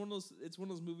 It's one of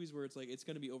those movies where it's like it's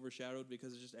going to be overshadowed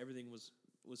because it's just everything was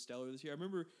stellar this year. I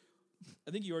remember,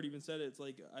 I think you already even said it. It's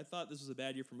like I thought this was a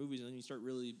bad year for movies, and then you start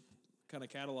really kind of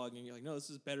cataloging. You're like, no, this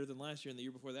is better than last year and the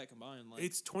year before that combined. Like,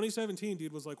 It's 2017,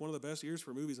 dude, was like one of the best years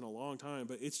for movies in a long time.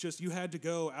 But it's just you had to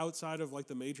go outside of like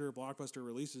the major blockbuster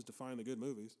releases to find the good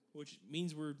movies. which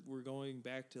means we're going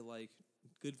back to like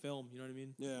good film. You know what I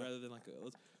mean? Yeah. Rather than like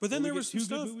But then we there get was some two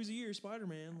stuff. good movies a year.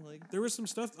 Spider-Man, like There was some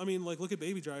stuff. I mean, like look at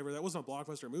Baby Driver. That wasn't a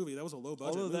blockbuster movie. That was a low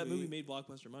budget although movie. that movie made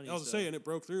blockbuster money. I was so, saying it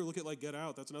broke through. Look at like Get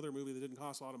Out. That's another movie that didn't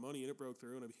cost a lot of money and it broke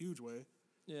through in a huge way.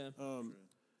 yeah.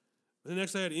 The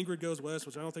next I had Ingrid Goes West,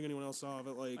 which I don't think anyone else saw,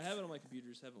 but like I have it on my computer,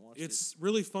 just haven't watched it. it's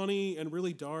really funny and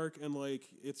really dark and like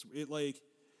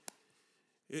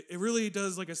it really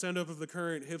does like a send up of the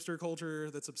current hipster culture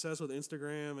that's obsessed with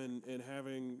Instagram and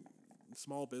having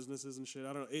small businesses and shit.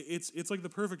 I don't know. It's like the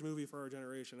perfect movie for our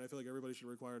generation. I feel like everybody should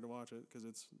be required to watch it because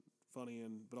it's funny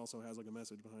but also has like a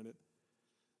message behind it.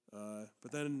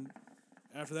 But then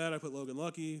after that, I put Logan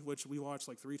Lucky, which we watched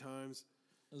like 3 times.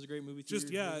 It was a great movie. Just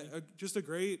theater movie. just a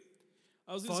great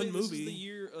I was gonna fun say this movie is the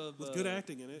year of with good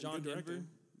acting in it. and John good Denver, directing.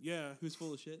 Yeah. who's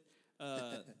full of shit.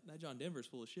 Not John Denver's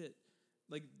full of shit.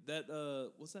 Like that.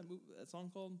 What's that movie? That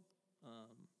song called?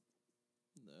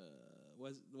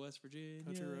 West Virginia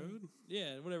Country Road?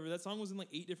 Yeah, whatever. That song was in like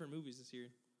 8 different movies this year.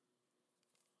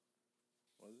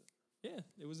 Was it? Yeah,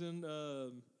 it was in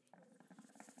the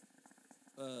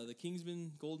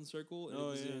Kingsman Golden Circle, and Oh,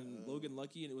 it was yeah. in Logan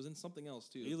Lucky, and it was in something else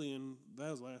too. Alien,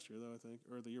 that was last year though, I think,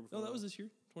 or the year before. No, that was this year,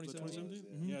 Was it 2017.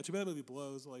 2017? Yeah, too bad that movie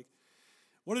blows. Like,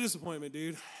 what a disappointment,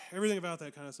 dude. Everything about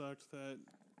that kind of sucked. That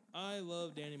I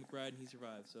love Danny McBride, and he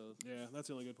survived. So yeah, that's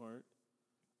the only good part.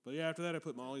 But yeah, after that, I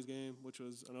put Molly's Game, which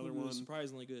was another it one was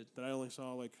surprisingly good. that I only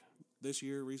saw like this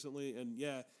year recently, and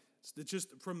yeah, it's just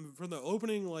from the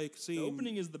opening like scene. The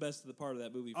opening is the best of the part of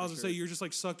that movie. I was for gonna sure. say you're just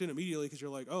like sucked in immediately because you're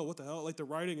like, oh, what the hell? Like the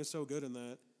writing is so good in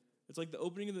that. It's like the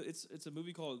opening of the. It's a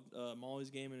movie called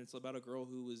Molly's Game, and it's about a girl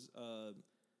who was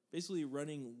basically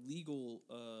running legal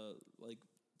like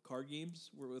card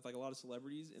games with like a lot of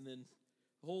celebrities, and then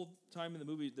the whole time in the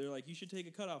movie they're like, you should take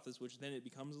a cut off this, which then it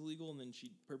becomes illegal, and then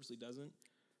she purposely doesn't.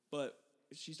 But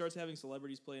she starts having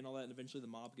celebrities play and all that, and eventually the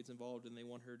mob gets involved, and they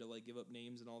want her to like give up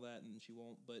names and all that, and she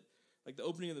won't. But like the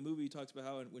opening of the movie talks about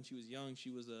how when she was young,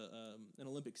 she was an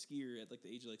Olympic skier at like the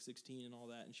age of like 16 and all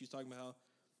that, and she's talking about how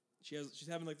she's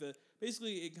having like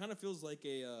basically it kind of feels like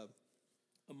a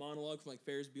monologue from like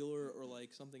Ferris Bueller or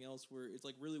like something else where it's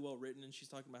like really well written, and she's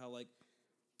talking about how like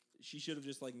she should have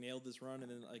just like nailed this run,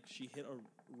 and then like she hit a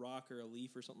rock or a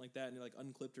leaf or something like that, and it like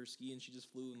unclipped her ski, and she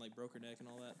just flew and like broke her neck and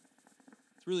all that.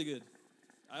 It's really good.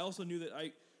 I also knew that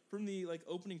from the like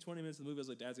opening 20 minutes of the movie, I was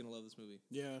like, Dad's gonna love this movie.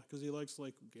 Yeah, because he likes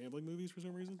like gambling movies for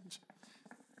some reason.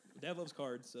 Dad loves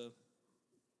cards, so.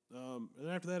 And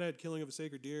after that, I had Killing of a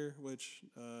Sacred Deer, which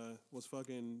was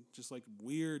fucking just like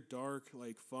weird, dark,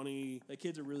 like funny. That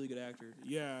kid's a really good actor.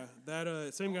 Yeah,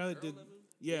 that same guy that did.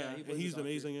 Yeah, Yeah, he and plays he's the doctor.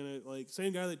 amazing in it. Like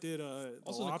same guy that did The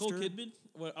Also, Lobster. Nicole Kidman.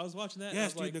 Well, I was watching that. and I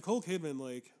Yes, was dude, like, Nicole Kidman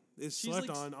like is She's slept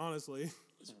like on, honestly.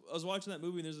 I was watching that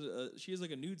movie, and there's she has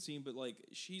like a nude scene, but like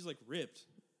she's like ripped.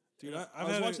 Dude, And I've I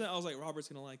was had watching that. I was like, Robert's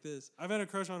gonna like this. I've had a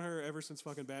crush on her ever since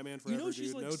fucking Batman Forever. You know,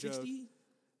 she's dude. like No 60. joke.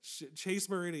 Chase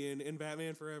Meridian in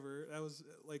Batman Forever. That was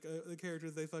like the character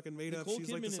they fucking made Nicole up. She's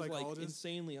Kidman like the is like psychologist.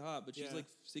 insanely hot, but she's Yeah. like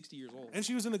 60 years old. And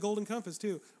she was in the Golden Compass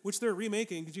too, which they're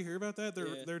remaking. Did you hear about that?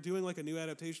 Yeah. They're doing like a new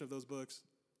adaptation of those books.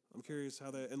 I'm curious how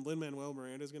that. And Lin-Manuel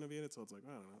Miranda's going to be in it, so it's like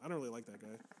I don't know. I don't really like that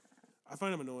guy. I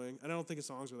find him annoying. I don't think his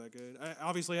songs are that good. I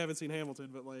obviously haven't seen Hamilton,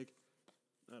 but like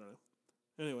I don't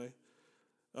know. Anyway,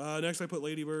 next I put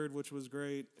Lady Bird, which was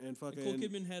great, and fucking Nicole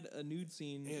Kidman had a nude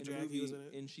scene Aunt in a Jackie movie, was in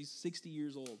it. and she's 60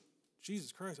 years old.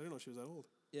 Jesus Christ, I didn't know she was that old.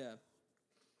 Yeah.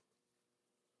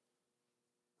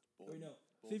 Bold, Or no,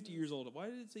 bold 50 move. years old. Why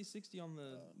did it say 60 on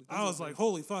the I was Google like, thing?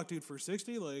 holy fuck, dude, for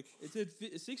 60, like. It said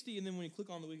 60, and then when you click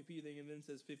on the Wikipedia thing, and then it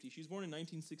says 50. She was born in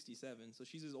 1967, so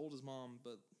she's as old as mom,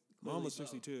 but Mom clearly was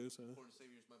 62, so. According to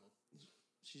Savior's memo.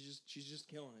 she's just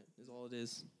killing it. Is all it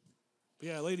is. But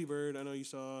yeah, Lady Bird, I know you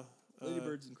saw. Lady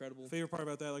Bird's incredible. Favorite part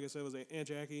about that, like I said, was Aunt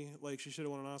Jackie. Like, she should have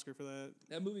won an Oscar for that.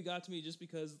 That movie got to me just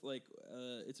because, like,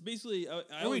 it's basically. I Oh,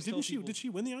 wait, always tell people, did she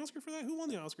win the Oscar for that? Who won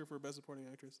the Oscar for Best Supporting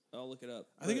Actress? I'll look it up.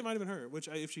 I think it might have been her, which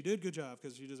if she did, good job,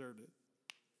 because she deserved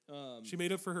it. Um, She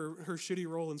made up for her shitty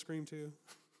role in Scream 2.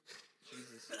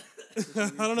 Jesus. I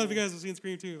don't know if you guys have seen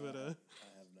Scream 2, but I have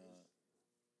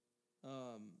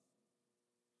not.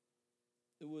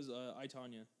 It was I,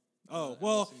 Tonya. oh, Allison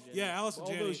well, Janney. yeah, Allison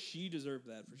Although Janney, she deserved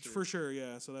that for sure. for sure,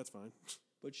 yeah, so that's fine.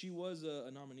 But she was a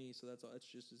nominee, so that's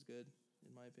just as good,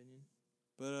 in my opinion.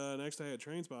 But next I had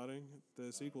Trainspotting,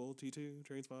 the sequel, T2,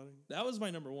 Trainspotting. That was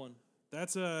my number one.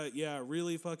 That's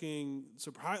really fucking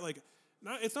surprised. Like,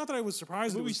 it's not that I was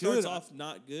surprised The that it movie was starts good. off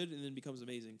not good and then becomes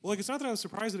amazing. Well, like, it's not that I was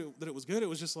surprised that it was good. It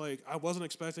was just like I wasn't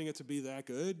expecting it to be that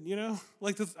good. You know,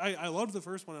 like I loved the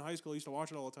first one in high school. I used to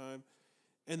watch it all the time,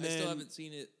 and I then still haven't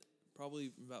seen it probably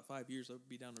in about 5 years. I'd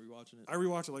be down to rewatching it. I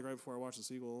rewatched it like right before I watched the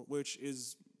sequel, which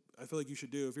is I feel like you should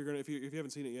do if you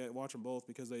haven't seen it yet. Watch them both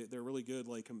because they're really good.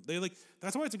 Like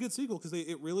that's why it's a good sequel because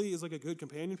it really is like a good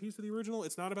companion piece to the original.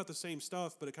 It's not about the same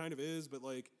stuff, but it kind of is. But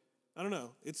like I don't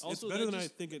know, it's Also, better that than I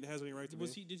just- think it has any right to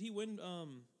be. Did he win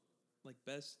like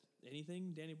best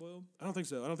anything? Danny Boyle. I don't think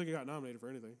so. I don't think it got nominated for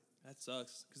anything. That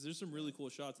sucks because there's some really cool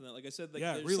shots in that. Like I said, like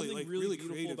Yeah, there's really, something like, really really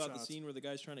beautiful creative about the shots. scene where the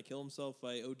guy's trying to kill himself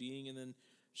by ODing, and then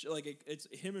it's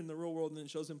him in the real world, and then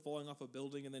it shows him falling off a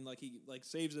building, and then like he like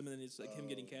saves him, and then it's like him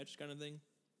getting catched kind of thing.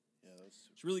 Yeah, that was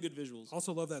It's really good visuals.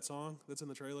 Also love that song that's in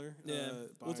the trailer. Yeah,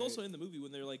 well, it's by- also in the movie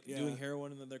when they're like Yeah. doing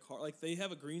heroin, and then their car, like they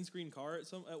have a green screen car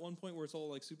at one point where it's all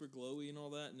like super glowy and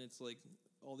all that, and it's like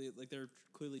all the like they're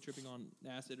clearly tripping on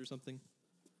acid or something.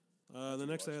 The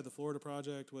next I had the Florida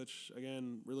Project, which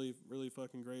again, really, really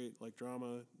fucking great, like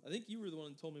drama. I think you were the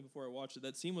one that told me before I watched it.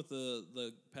 That scene with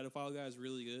the pedophile guy is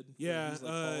really good. where Yeah, he's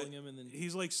like following him, and then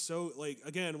He's like so like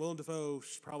again, Willem Dafoe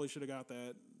probably should have got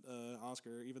that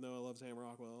Oscar, even though I love Sam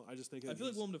Rockwell. I just think I feel like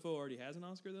he's- Willem Dafoe already has an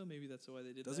Oscar though. Maybe that's why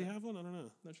they did. does that. he have one? I don't know.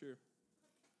 Not sure.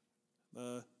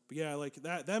 But yeah, like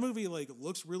that movie like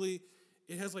looks really.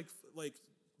 It has like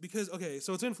because okay,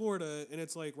 so it's in Florida and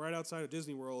it's like right outside of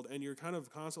Disney World, and you're kind of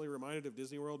constantly reminded of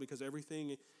Disney World because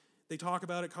everything. They talk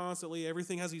about it constantly.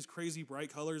 Everything has these crazy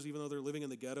bright colors, even though they're living in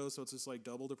the ghetto. So it's just like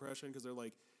double depression because they're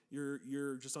like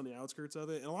you're just on the outskirts of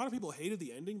it. And a lot of people hated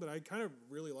the ending, but I kind of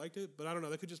really liked it. But I don't know.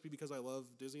 That could just be because I love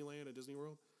Disneyland and Disney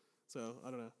World. So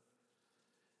I don't know.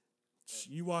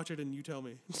 You watch it and you tell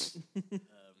me. Found out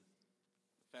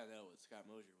what Scott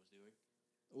Mosier was doing.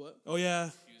 What? Oh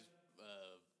yeah, He was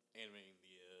animating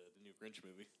the new Grinch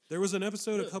movie. there was an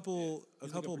episode Really? a couple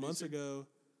He's like a months producer? ago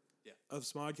Yeah. of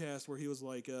Smodcast where he was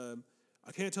like,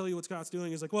 I can't tell you what Scott's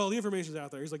doing. He's like, well, the information's out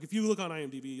there. He's like, if you look on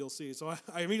IMDb, you'll see. So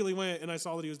I immediately went and I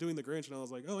saw that he was doing the Grinch, and I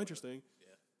was like, oh, interesting.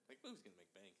 Yeah, that movie's gonna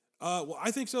make bank. Well,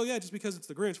 I think so, yeah, just because it's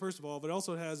the Grinch, first of all, but it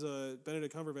also has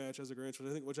Benedict Cumberbatch as a Grinch,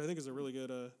 which I think is a really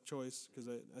good choice because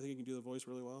I think he can do the voice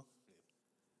really well.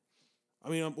 I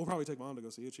mean, we'll probably take Mom to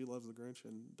go see it. She loves the Grinch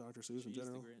and Dr. Seuss in She's the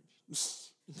general. Grinch.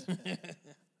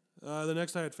 The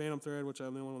next I had Phantom Thread, which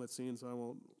I'm the only one that's seen, so I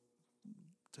won't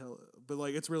tell, but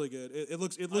like it's really good. It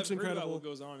looks I've heard about incredible. what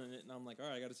goes on in it, and I'm like, all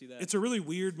right, I got to see that. It's a really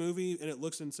weird movie, and it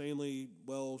looks insanely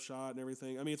well shot and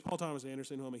everything. I mean, it's Paul Thomas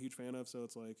Anderson, who I'm a huge fan of, so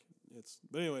it's like it's.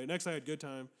 But anyway, next I had Good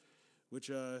Time, which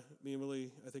me and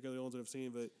Willie I think are the only ones that have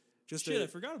seen, but just Shit, a I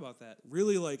forgot about that.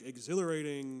 really like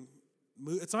exhilarating.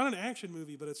 It's not an action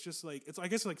movie, but it's just like it's. I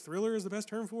guess like thriller is the best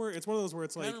term for it. It's one of those where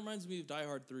it's Kind like of reminds me of Die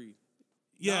Hard 3.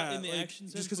 yeah, Not in the like, action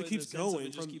sense, just because but it in keeps the sense of going.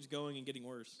 It just keeps going and getting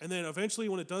worse. And then eventually,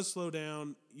 when it does slow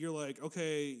down, you're like,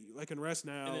 okay, I can rest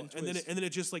now. And then and then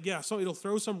it just like so it'll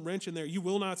throw some wrench in there. You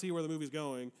will not see where the movie's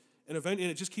going, and and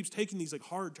it just keeps taking these like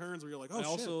hard turns where you're like, oh I shit.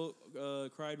 also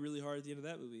cried really hard at the end of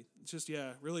that movie. It's just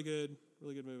really good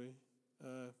movie.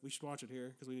 We should watch it here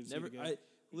because we need to Never, see it again. I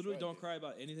literally don't cry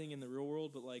about anything in the real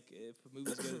world, but like if a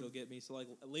movie's good, it'll get me. So like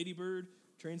Lady Bird,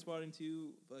 Trainspotting 2,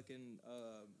 fucking.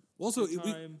 Also, Good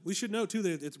Time. we should know too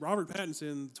that it's Robert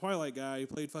Pattinson, the Twilight guy, who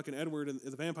played fucking Edward in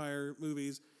the vampire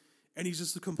movies, and he's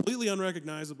just completely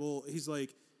unrecognizable. He's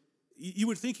like, you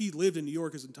would think he lived in New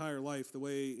York his entire life. The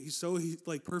way he's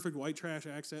like perfect white trash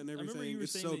accent and I remember everything. you were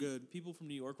It's saying so that good. people from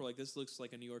New York were like, "This looks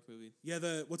like a New York movie." Yeah,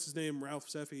 what's his name, Ralph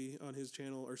Seppi on his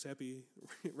channel, or Seppi,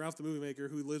 Ralph the movie maker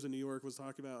who lives in New York, was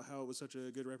talking about how it was such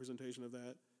a good representation of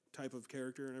that type of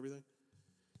character and everything.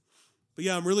 But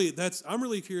yeah, I'm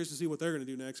really curious to see what they're going to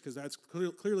do next because that's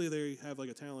clearly they have like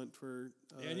a talent for.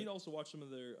 Yeah, I need to also watch some of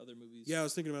their other movies. Yeah, I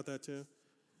was thinking about that too.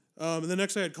 And then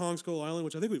next I had Kong Skull Island,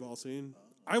 which I think we've all seen.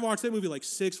 I watched that movie like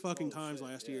 6 fucking times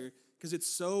last year because it's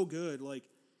so good. Like,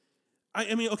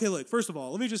 I mean, okay, look. First of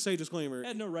all, let me just say disclaimer: it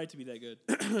had no right to be that good.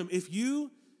 if you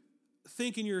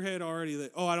think in your head already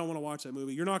that I don't want to watch that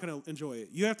movie, you're not going to enjoy it.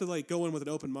 You have to like go in with an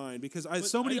open mind because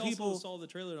so many people also saw the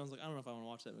trailer and I was like, I don't know if I want to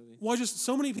watch that movie. Well, just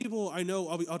so many people I know.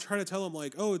 I'll try to tell them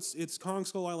like, it's Kong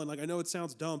Skull Island. Like I know it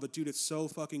sounds dumb, but dude, it's so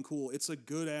fucking cool. It's a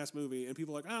good ass movie, and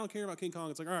people are like, I don't care about King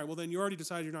Kong. It's like, all right, well then you already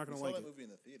decided you're not going to like saw that it. movie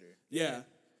in the theater. Yeah.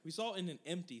 We saw it in an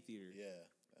empty theater. Yeah.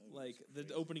 Like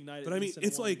the opening night. But I mean,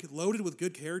 it's like loaded with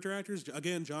good character actors.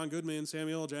 Again, John Goodman,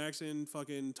 Samuel L. Jackson,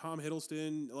 fucking Tom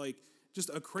Hiddleston, like just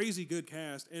a crazy good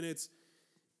cast. And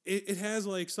it has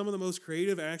like some of the most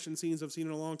creative action scenes I've seen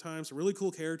in a long time. Some really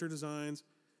cool character designs.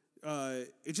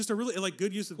 It's just a really like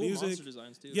good use of cool music. monster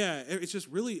designs too. Yeah, it's just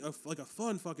really a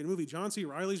fun fucking movie. John C.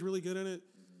 Reilly's really good in it.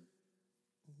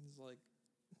 He's like,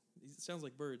 it sounds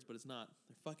like birds, but it's not.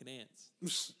 They're fucking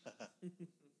ants.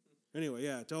 Anyway,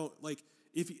 yeah, don't like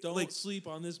if you Don't like sleep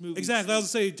on this movie. exactly. I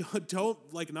was gonna say don't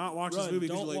like not watch Run, this movie.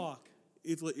 'Cause don't you're, like, walk.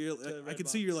 It's like I can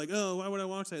see you're like, oh, why would I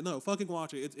watch that? No, fucking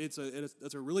watch it. It's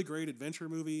a really great adventure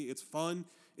movie. It's fun.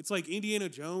 It's like Indiana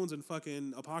Jones and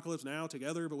fucking Apocalypse Now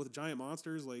together, but with giant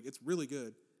monsters. Like it's really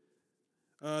good.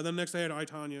 Then next I had I,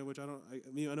 Tonya, which I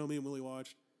know me and Willie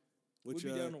watched. Which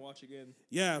We'd be down to watch again.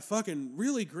 yeah, fucking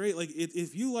really great. Like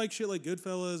if you like shit like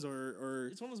Goodfellas or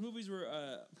It's one of those movies where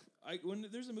when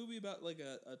there's a movie about like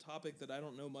a topic that I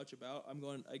don't know much about,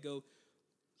 I go.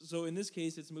 So in this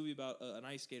case, it's a movie about an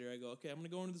ice skater. I go, okay, I'm going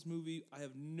to go into this movie. I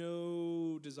have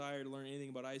no desire to learn anything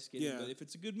about ice skating, Yeah. but if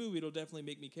it's a good movie, it'll definitely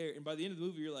make me care. And by the end of the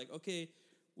movie, you're like, okay,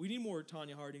 we need more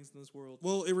Tonya Hardings in this world.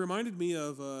 Well, it reminded me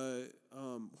of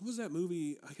what was that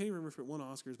movie? I can't even remember if it won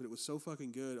Oscars, but it was so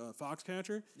fucking good.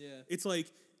 Foxcatcher. Yeah. It's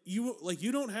like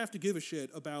you don't have to give a shit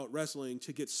about wrestling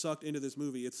to get sucked into this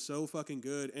movie. It's so fucking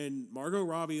good. And Margot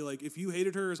Robbie, like if you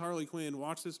hated her as Harley Quinn,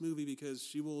 watch this movie because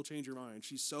she will change your mind.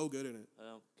 She's so good in it.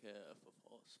 I don't care for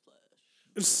false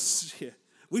splash. Yeah.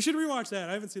 We should rewatch that.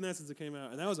 I haven't seen that since it came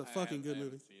out, and that was a fucking good I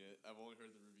movie. haven't seen it. I've only heard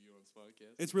the review on this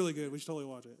podcast. It's really good. We should totally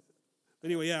watch it.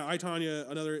 Anyway, yeah, I, Tonya,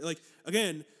 another, like,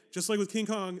 again, just like with King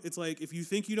Kong, it's like, if you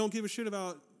think you don't give a shit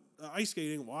about ice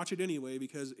skating, watch it anyway,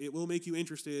 because it will make you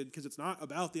interested, because it's not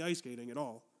about the ice skating at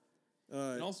all.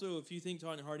 And also, if you think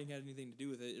Tonya Harding had anything to do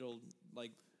with it, it'll, like...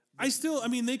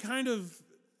 they kind of,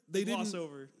 they gloss didn't...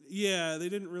 over. Yeah, they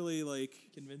didn't really, like,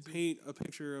 Convince you? paint a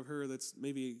picture of her that's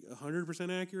maybe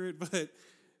 100% accurate,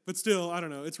 but still, I don't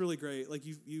know, it's really great. Like,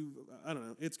 I don't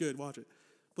know, it's good, watch it.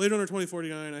 Blade Runner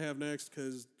 2049 I have next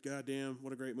because goddamn,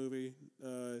 what a great movie.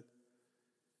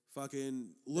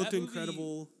 Fucking looked That movie,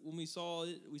 incredible. When we saw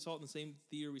it in the same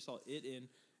theater we saw it in,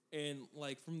 and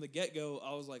like from the get go,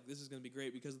 I was like, "This is gonna be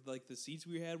great," because like the seats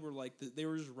we had were like they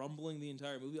were just rumbling the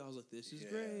entire movie. I was like, "This is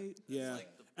great." Yeah,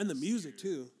 like the and the best music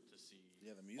year too. to see.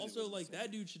 Yeah, the music. Also, was like insane.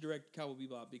 that dude should direct Cowboy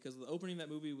Bebop because the opening of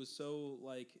that movie was so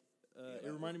like. It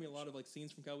that reminded me a opening lot of like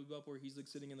scenes from Cowboy Bebop where he's like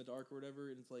sitting in the dark or whatever,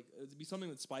 and it's like it'd be something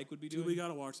that Spike would be doing. Dude, we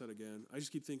gotta watch that again. I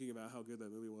just keep thinking about how good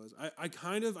that movie was.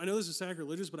 I know this is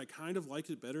sacrilegious, but I kind of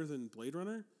liked it better than Blade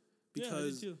Runner Yeah, I did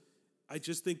because too. I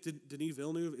just think Denis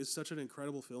Villeneuve is such an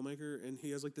incredible filmmaker, and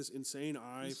he has like this insane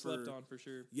eye He's slept on for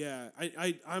sure. Yeah,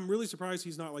 I'm really surprised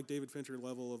he's not like David Fincher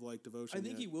level of like devotion. I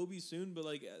think yet. he will be soon, but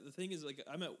like the thing is, like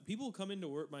people come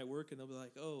into my work and they'll be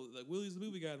like, "Oh, like Willie's the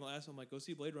movie guy," and they'll ask him like, "Go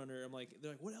see Blade Runner." I'm like,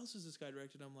 they're like, "What else is this guy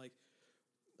directed?" I'm like,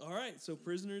 "All right, so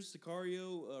Prisoners,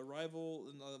 Sicario, Arrival,"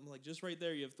 and I'm like, just right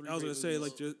there, you have 3. I was gonna great say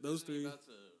movies. like those Isn't he three. about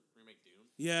to remake Dune?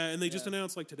 Yeah, and they just Yeah.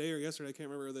 announced like today or yesterday, I can't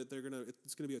remember, that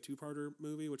it's gonna be a 2-parter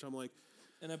movie, which I'm like,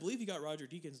 And I believe he got Roger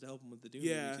Deakins to help him with the Dune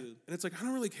yeah, movie too. and it's like I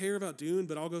don't really care about Dune,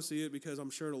 but I'll go see it because I'm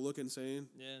sure it'll look insane.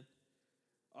 Yeah.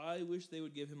 I wish they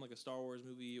would give him like a Star Wars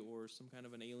movie or some kind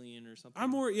of an Alien or something.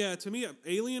 To me,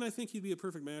 Alien, I think he'd be a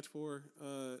perfect match for,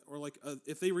 or like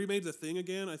if they remade The Thing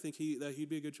again, I think he'd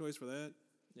be a good choice for that.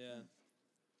 Yeah.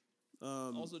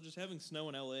 Um, Also, just having snow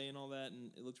in LA and all that,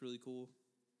 and it looks really cool.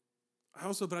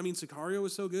 but I mean, Sicario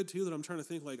was so good too that I'm trying to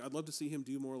think like I'd love to see him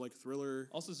do more like thriller.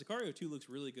 Also, Sicario 2 looks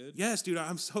really good. Yes, dude,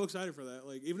 I'm so excited for that.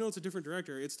 Like, even though it's a different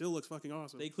director, it still looks fucking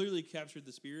awesome. They clearly captured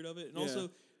the spirit of it. And Yeah. also,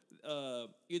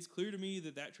 it's clear to me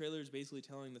that trailer is basically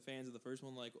telling the fans of the first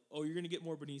one, like, oh, you're going to get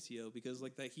more Benicio because,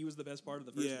 like, that he was the best part of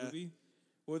the first Yeah. movie.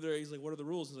 Whether he's like, what are the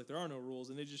rules? He's like, there are no rules.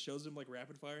 And it just shows him, like,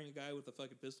 rapid firing a guy with a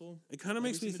fucking pistol. It kind of Have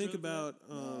makes you me seen the think trailer about.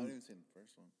 No, I didn't even see the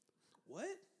first one. What?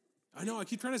 I know. I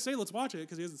keep trying to say let's watch it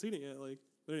because he hasn't seen it yet. Like,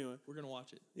 but anyway, We're going to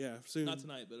watch it. yeah, soon. Not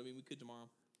tonight, but I mean, we could tomorrow.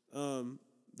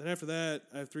 Then after that,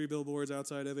 I have 3 Billboards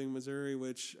Outside Ebbing, Missouri,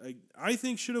 which I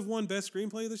think should have won Best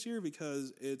Screenplay this year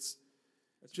because it's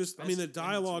That's just I best mean the and it's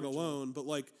dialogue original. alone, but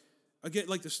like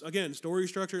again story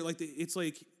structure, like it's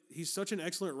like he's such an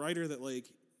excellent writer that like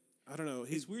I don't know,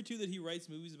 he's It's weird, too, that he writes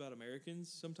movies about Americans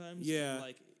sometimes. Yeah. And,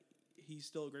 like, he's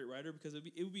still a great writer because it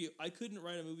would be I couldn't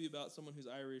write a movie about someone who's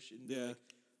Irish and be Yeah. like,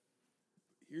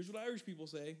 here's what Irish people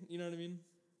say. You know what I mean?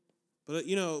 But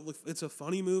you know, look, it's a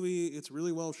funny movie. It's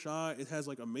really well shot. It has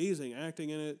like amazing acting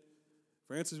in it.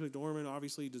 Frances McDormand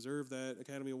obviously deserved that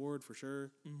Academy Award for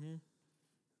sure. Mm-hmm.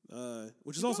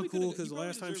 Which is He also probably cool could've- because he the probably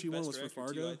last time deserved she won Best was for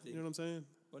Director, too, Fargo. I You think. know what I'm saying?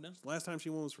 What now? The last time she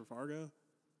won was for Fargo.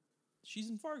 She's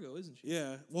in Fargo, isn't she?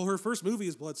 Yeah. Well, her first movie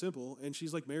is Blood Simple, and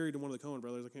she's like married to one of the Coen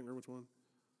brothers. I can't remember which one.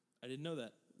 I didn't know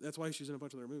that. That's why she's in a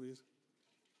bunch of their movies.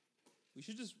 We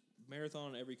should just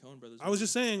marathon every Coen Brothers. I was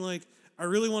just saying, like, I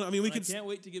really want. I mean, we movie. could. I can't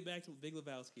wait to get back to Big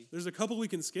Lebowski. There's a couple we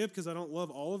can skip because I don't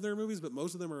love all of their movies, but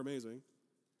most of them are amazing.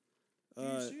 Do you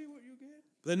see what you get?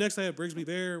 Then next I have Brigsby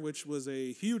Bear, which was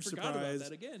a huge Forgot surprise. about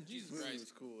that again. Jesus This Christ.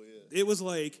 was cool, yeah. It was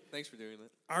like Thanks for doing that.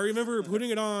 I remember putting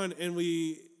it on, and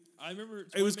I remember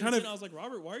It was 20 kind minutes of- in, I was like,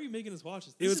 Robert, why are you making us watch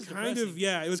this? it was is kind depressing. of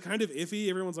it was kind of iffy.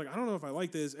 Everyone's like, I don't know if I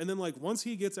like this. And then like once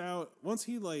he gets out, once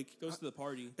he like Goes to the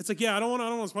party. it's like, yeah, I don't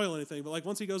want to spoil anything, but like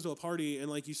once he goes to a party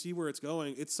and like you see where it's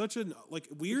going, it's such an like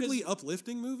weirdly Because-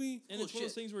 uplifting movie. And it's one of those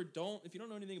Bullshit. things where if you don't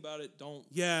know anything about it, don't.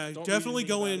 Yeah, Don't read definitely anything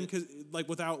go about in it. because like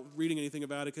without reading anything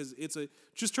about it because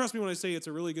just trust me when I say it's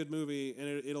a really good movie and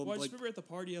it'll Well, I like just remember at the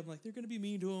party, I'm like, they're gonna be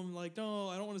mean to him. Like, no,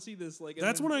 I don't want to see this. Like, and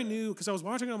that's then when I knew because I was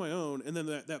watching it on my own and then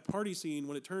that party scene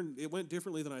when it went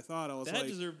differently than I thought. I was that like,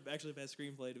 deserved actually best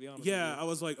screenplay, to be honest. yeah, with I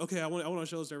was like, okay, I want to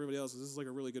show this to everybody else. This is like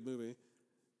a really good movie.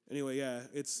 Anyway, yeah,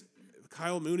 it's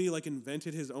Kyle Mooney like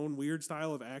invented his own weird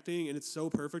style of acting, and it's so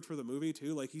perfect for the movie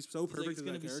too. Like he's so you. He's like, perfect it's as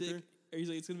gonna that be character. sick. Or he's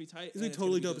like, it's gonna be tight. He's and like it's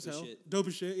totally gonna dope be as hell. shit. Dope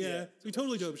as shit. Yeah, Yeah. he's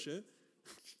totally dope as shit.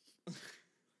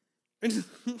 And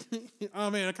oh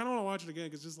man, I kind of want to watch it again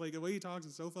because just like the way he talks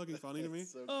is so fucking funny to me.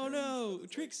 So Oh cringe. no,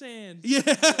 Trick Sand. Yeah,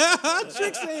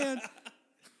 Trick Sand.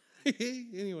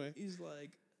 Anyway, He's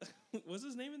like, what's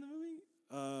his name in the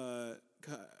movie?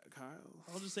 Kyle.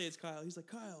 I'll just say it's Kyle. He's like,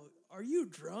 Kyle, are you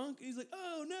drunk? He's like,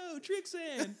 oh no, Trick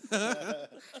Sand.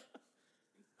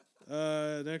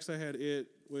 Next I had It,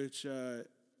 which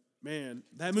man,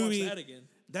 that Watch movie. that again.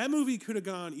 That movie could have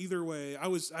gone either way. I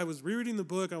was rereading the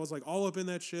book. I was like all up in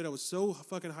that shit. I was so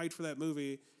fucking hyped for that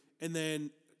movie. And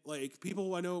then like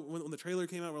people I know when the trailer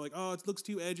came out were like, oh, it looks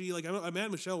too edgy. Like Matt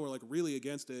and Michelle were like really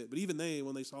against it. But even they,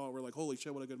 when they saw it, were like, holy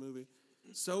shit, what a good movie.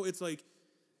 So it's like,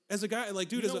 as a guy, like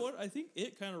dude, You as know a, what? I think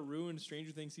it kind of ruined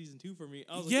Stranger Things season 2 for me.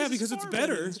 I was like, yeah, this is because it's far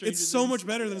better. than Stranger It's so Things. much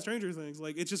better than Stranger Things.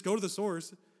 Like it's just go to the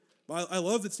source. I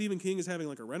love that Stephen King is having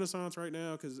like a renaissance right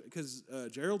now because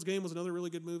Gerald's Game was another really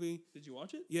good movie. Did you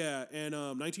watch it? Yeah, and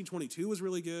 1922 was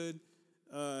really good,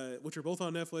 which are both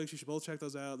on Netflix. You should both check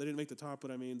those out. They didn't make the top, but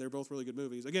I mean, they're both really good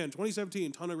movies. Again,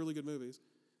 2017, ton of really good movies.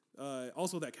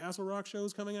 Also, that Castle Rock show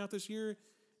is coming out this year,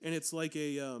 and it's like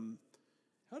a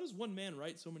How does one man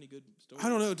write so many good stories? I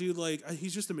don't know, dude. Like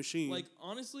he's just a machine. Like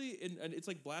honestly, and it's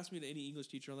like blasphemy to any English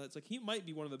teacher on that. It's like he might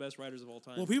be one of the best writers of all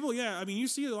time. well, people, yeah. I mean, you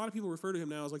see a lot of people refer to him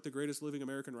now as like the greatest living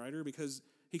American writer because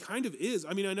he kind of is.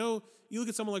 I mean, I know you look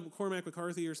at someone like Cormac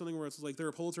McCarthy or something where it's like they're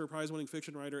a Pulitzer Prize winning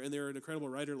fiction writer and they're an incredible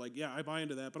writer. Like, yeah, I buy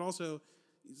into that. But also,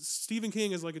 Stephen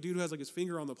King is like a dude who has like his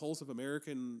finger on the pulse of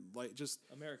American, like just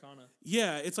Americana.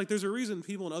 yeah. It's like there's a reason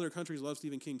people in other countries love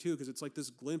Stephen King too because it's like this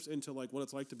glimpse into like what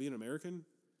it's like to be an American.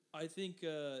 I think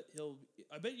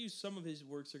I bet you some of his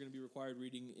works are going to be required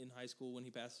reading in high school when he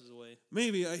passes away.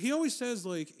 Maybe he always says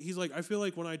like he's like I feel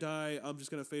like when I die I'm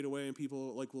just gonna fade away and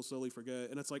people like will slowly forget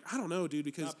and it's like I don't know, dude,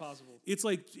 because Not possible. it's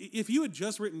like if you had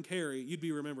just written Carrie, you'd be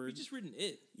He remembered. just written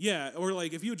it. Yeah, or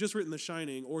like if you had just written The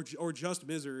Shining or just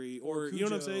Misery or you know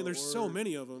what I'm Cujo, saying. There's so or-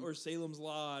 many of them. Or Salem's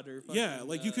Lot, or Yeah, fucking,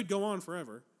 like you could go on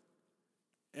forever.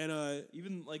 And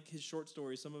even like his short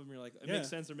stories. Some of them are like it Yeah. makes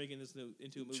sense. They're making this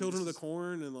into a movie. Children of This the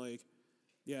Corn and like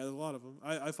yeah, there's a lot of them.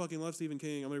 I fucking love Stephen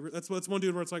King. I mean that's one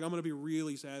dude where it's like I'm gonna be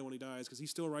really sad when he dies because he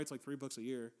still writes like 3 books a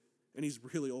year and he's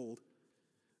really old.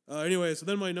 Anyway, so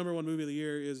then my number one movie of the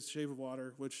year is Shape of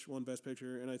Water, which won Best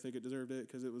Picture, and I think it deserved it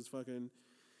because it was fucking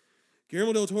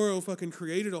Guillermo del Toro fucking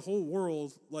created a whole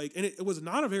world like, and it was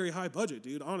not a very high budget,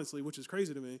 dude. Honestly, which is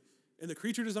crazy to me. And the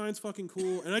creature design's fucking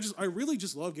cool, and I really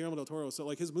just love Guillermo del Toro. So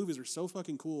like his movies are so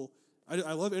fucking cool.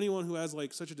 I love anyone who has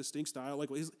like such a distinct style. Like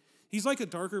he's like a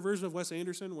darker version of Wes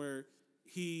Anderson, where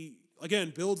he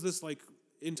again builds this like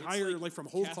entire like from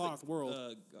whole Catholic, cloth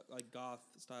world. Like goth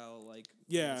style, like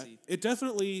Yeah, fantasy. it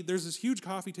definitely. There's this huge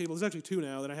coffee table. There's actually 2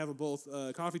 now that I have of both.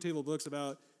 Coffee table books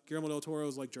about Guillermo del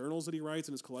Toro's like journals that he writes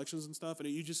and his collections and stuff. And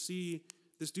you just see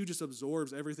this dude just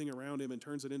absorbs everything around him and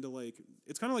turns it into like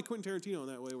it's kind of like Quentin Tarantino in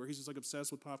that way, where he's just like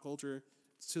obsessed with pop culture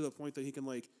to the point that he can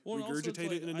like Well, and also it's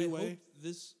regurgitate it in a like, new I way.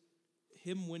 hope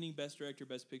him winning Best Director,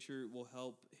 Best Picture will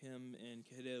help him and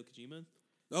Hideo Kojima.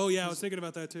 Oh yeah, I was thinking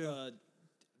about that too.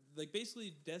 Like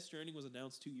basically, Death Stranding was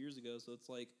announced 2 years ago, so it's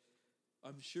like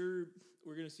I'm sure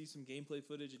we're gonna see some gameplay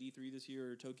footage at E3 this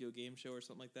year or Tokyo Game Show or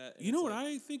something like that. And You know it's what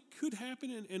like, I think could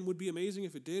happen and would be amazing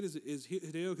if it did is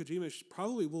Hideo Kojima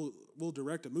probably will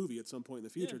direct a movie at some point in the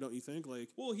future, Yeah. don't you think? Like,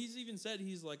 Well, he's even said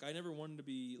he's like I never wanted to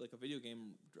be like a video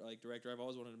game like director. I've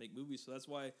always wanted to make movies, so that's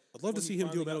why I'd love to when see he him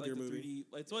do a finally got, Metal like, Gear the movie.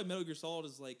 3D, that's why Metal Gear Solid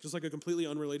is like just like a completely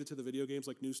unrelated to the video games,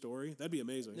 like new story. That'd be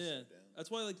amazing. yeah.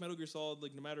 That's why like Metal Gear Solid,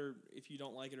 like no matter if you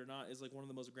don't like it or not, is like one of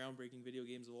the most groundbreaking video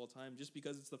games of all time. Just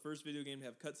because it's the first video game to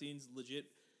have cutscenes, legit.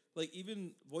 Like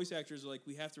even voice actors are like,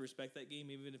 we have to respect that game,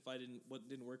 even if I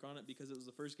didn't work on it, because it was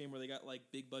the first game where they got like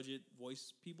big budget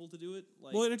voice people to do it.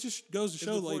 Like, Well, and it just goes to 'cause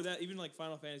show before like that, even like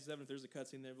Final Fantasy VII, if there's a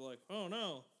cutscene, they're like, oh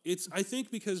no. it's. I think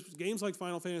because games like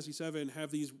Final Fantasy VII have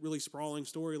these really sprawling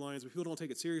storylines, but people don't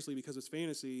take it seriously because it's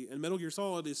fantasy. And Metal Gear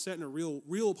Solid is set in a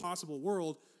real possible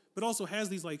world, but also has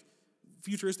these like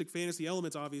futuristic fantasy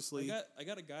elements. Obviously, I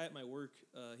got a guy at my work.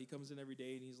 He comes in every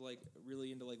day and he's like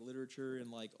really into like literature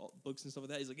and like books and stuff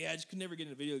like that. He's like, yeah, I just could never get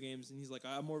into video games. And he's like,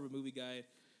 I'm more of a movie guy.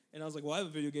 And I was like, well, I have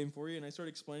a video game for you. And I started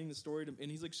explaining the story to him.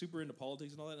 And he's like super into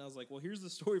politics and all that. And I was like, well, here's the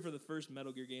story for the first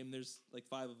Metal Gear game. There's like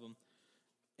 5 of them.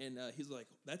 And he's like,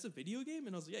 that's a video game?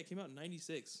 And I was like, yeah, it came out in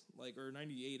 96, like, or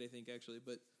 98, I think, actually.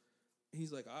 But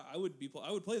he's like, I would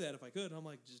play that if I could. And I'm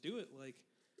like, just do it. Like,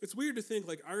 it's weird to think.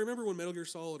 Like I remember when Metal Gear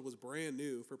Solid was brand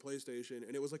new for PlayStation,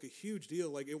 and it was like a huge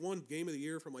deal. Like it won Game of the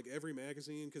Year from like every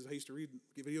magazine because I used to read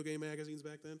video game magazines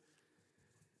back then.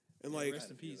 And like,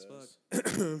 rest in peace, those.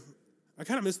 fuck. I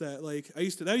kind of miss that. Like that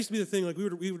used to be the thing. Like we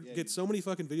would Yeah, get so many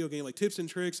fucking video game like tips and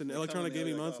tricks and Electronic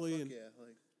Gaming Monthly and yeah,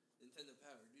 like, Nintendo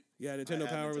Power, dude. yeah, I Nintendo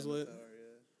had Power was Nintendo lit. Power,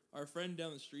 yeah. Our friend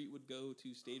down the street would go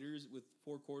to Staters with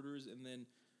 4 quarters and then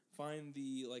find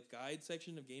the like guide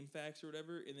section of Game Facts or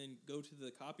whatever, and then go to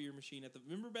the copier machine at the.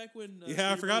 Remember back when? Yeah, I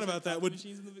Stater forgot Brothers had about that. copy Would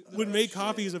machines in the would make shit.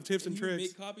 copies of tips and he would tricks.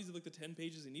 make copies of like the 10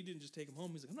 pages, and he didn't just take them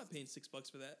home. He's like, I'm not paying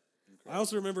 $6 for that. I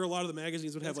also remember a lot of the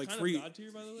magazines would have That's like kind free. of God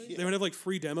tier, by the way. They would have like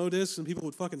free demo discs, and people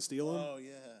would fucking steal them. Oh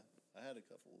yeah, I had a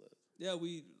couple of those. Yeah,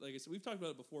 we like I said, we've talked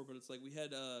about it before, but it's like we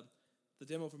had the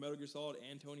demo for Metal Gear Solid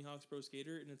and Tony Hawk's Pro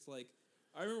Skater, and it's like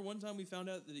I remember one time we found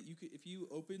out that you could, if you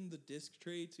open the disc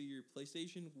tray to your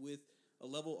PlayStation with a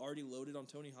level already loaded on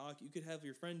Tony Hawk, you could have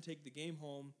your friend take the game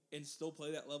home and still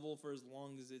play that level for as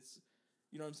long as it's,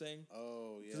 you know what I'm saying?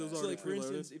 Oh yeah. it was So already like for preloaded?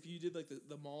 instance, if you did like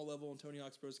the mall level on Tony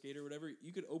Hawk's Pro Skater or whatever,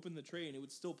 you could open the tray and it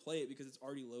would still play it because it's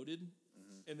already loaded,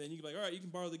 and then you could be like, all right, you can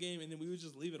borrow the game, and then we would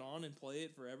just leave it on and play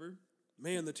it forever.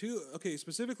 Man, the two, okay,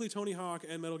 specifically Tony Hawk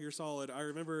and Metal Gear Solid, I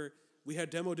remember we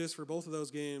had demo discs for both of those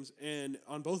games, and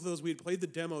on both of those, we had played the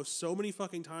demo so many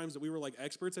fucking times that we were like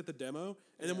experts at the demo.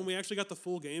 And then when we actually got the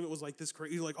full game, it was like this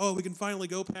crazy, like, oh, we can finally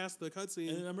go past the cutscene.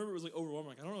 And then I remember it was like overwhelming.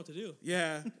 Like I don't know what to do.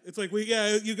 Yeah, it's like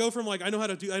you go from like I know how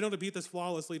to beat this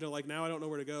flawlessly to like now I don't know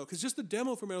where to go, because just the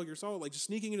demo for Metal Gear Solid, like just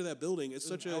sneaking into that building, is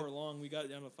It was such an a hour long. We got it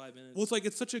down to 5 minutes. well,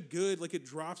 it's such a good, like it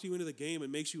drops you into the game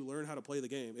and makes you learn how to play the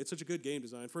game. It's such a good game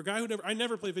design for a guy who I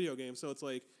never play video games, so it's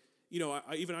like, you know,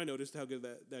 I noticed how good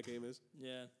that game is.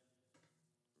 Yeah.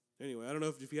 Anyway, I don't know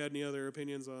if you had any other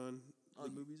opinions on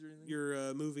Movies or anything.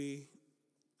 your movie.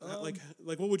 Like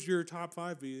what would your top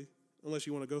 5 be? Unless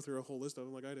you want to go through a whole list of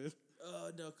them like I did.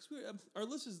 No, because our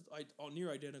list is near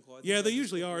identical. I think Yeah, I they just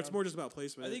usually looked are. It's around. more just about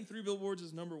placement. I think 3 Billboards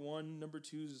is number 1. Number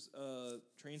 2 is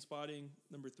Train Spotting.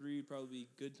 Number 3 would probably be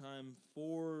Good Time.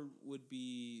 4 would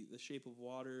be The Shape of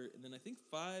Water, and then I think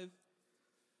 5,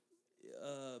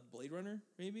 Blade Runner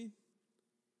maybe.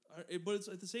 But it's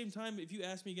at the same time, if you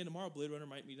ask me again tomorrow, Blade Runner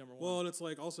might be number 1. well, and it's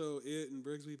like also It and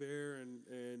Brigsby Bear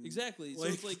and exactly. So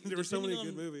like, it's like there were so many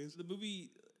depending good on movies. The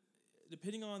movie,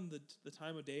 depending on the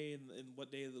time of day and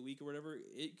what day of the week or whatever,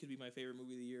 it could be my favorite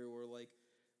movie of the year. Or like,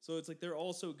 so it's like they're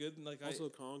all so good. And like Also,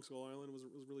 Kong Skull Island was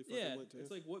really fucking yeah, lit too. it's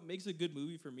like what makes a good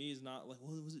movie for me is not like,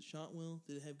 well, was it shot well?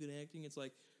 Did it have good acting? It's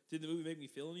like, did the movie make me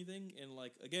feel anything? And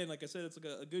like again, like I said, it's like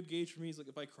a good gauge for me. Is like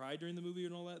if I cried during the movie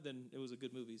and all that, then it was a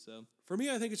good movie. So For me,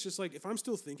 I think it's just like if I'm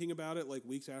still thinking about it like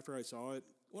weeks after I saw it.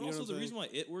 well, also the reason why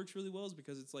it works really well is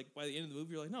because it's like by the end of the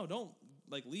movie, you're like, no, don't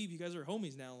like leave. You guys are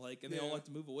homies now. Like, and they all Yeah. like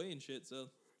to move away and shit. So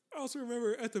I also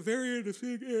remember at the very end of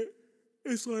seeing It,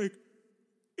 it's like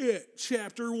It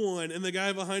Chapter 1, and the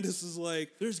guy behind us is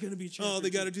like, there's gonna be oh, they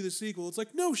got to to do the sequel. It's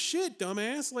like, no shit,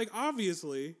 dumbass. Like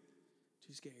obviously.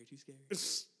 too scary.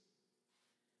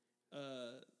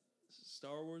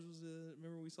 Star Wars was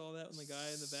remember we saw that when the guy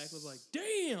in the back was like,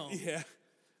 damn. Yeah.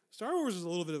 Star Wars was a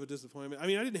little bit of a disappointment. I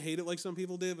mean, I didn't hate it like some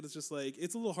people did, but it's just like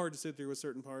it's a little hard to sit through with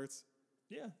certain parts.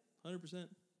 Yeah, 100%.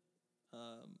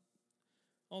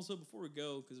 Also, before we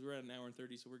go, because we're at an hour and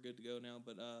 30, so we're good to go now.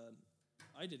 But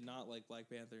I did not like Black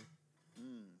Panther.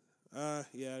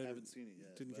 Yeah, I haven't seen it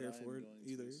yet. didn't but care I'm for it going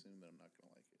either. To assume that I'm not going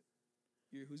to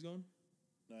like it. Who's going?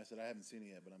 No, I said I haven't seen it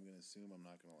yet, but I'm going to assume I'm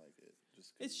not going to like it.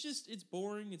 It's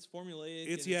boring. It's formulaic.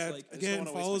 It's and yeah. It's like, I just Again, don't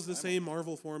wanna waste follows my the time same on it.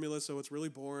 Marvel formula, so it's really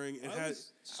boring. It I has.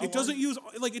 was so It doesn't on- use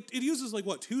like it uses like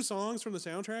what 2 songs from the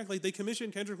soundtrack. Like they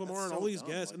commission Kendrick Lamar and so all these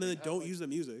dumb. guests, Like, and then they they have, don't like, use the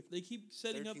music. They keep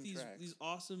setting up 13 tracks. these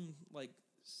awesome like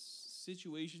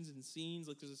situations and scenes.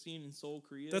 Like there's a scene in Seoul,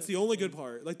 Korea. That's the only good and-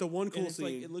 part. Like the one and cool it's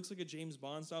like scene. it looks like a James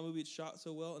Bond style movie. It's shot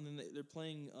so well, and then they're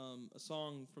playing a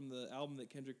song from the album that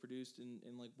Kendrick produced and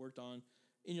like worked on,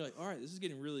 and you're like, all right, this is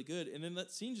getting really good. And then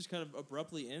that scene just kind of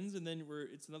abruptly ends, and then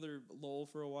it's another lull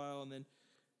for a while, and then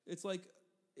it's like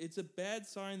it's a bad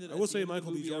sign that I at will the say end of the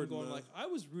Michael B. movie, Jordan, I'm going though. like I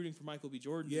was rooting for Michael B.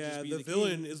 Jordan. to Yeah, just be the the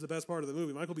villain king, is the best part of the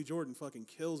movie. Michael B. Jordan fucking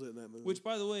kills it in that movie. which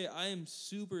by the way, I am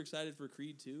super excited for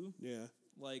Creed 2. yeah.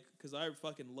 Like, because I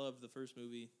fucking loved the first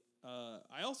movie.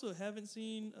 I also haven't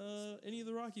seen any of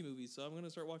the Rocky movies, so I'm going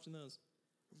to start watching those.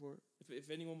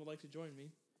 If anyone would like to join me.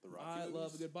 The Rocky I love a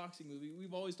movies? good boxing movie.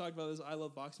 We've always talked about this. I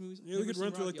love boxing movies. Yeah, we Never could seen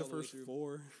run through like Rocky the all way first through.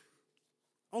 4.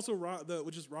 Also,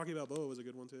 which is Rocky Balboa was a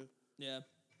good one too. Yeah.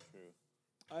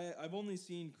 True. I've only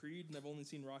seen Creed and I've only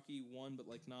seen Rocky 1, but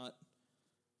like not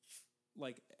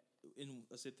like in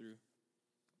a sit through.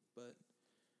 But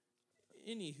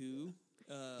anywho,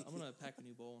 I'm gonna pack a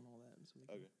new bowl and all that, so we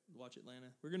can watch Atlanta.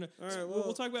 We're gonna All right, we'll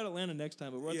well- talk about Atlanta next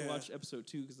time, but we're going Yeah. to watch episode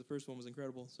 2 because the first one was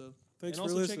incredible. So Thanks and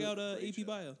for also check listening. out Great AP show.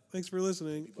 Bio. Thanks for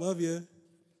listening. Love you.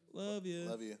 Love you.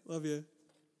 Love you. Love you.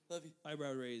 Love you.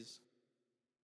 Eyebrow raise.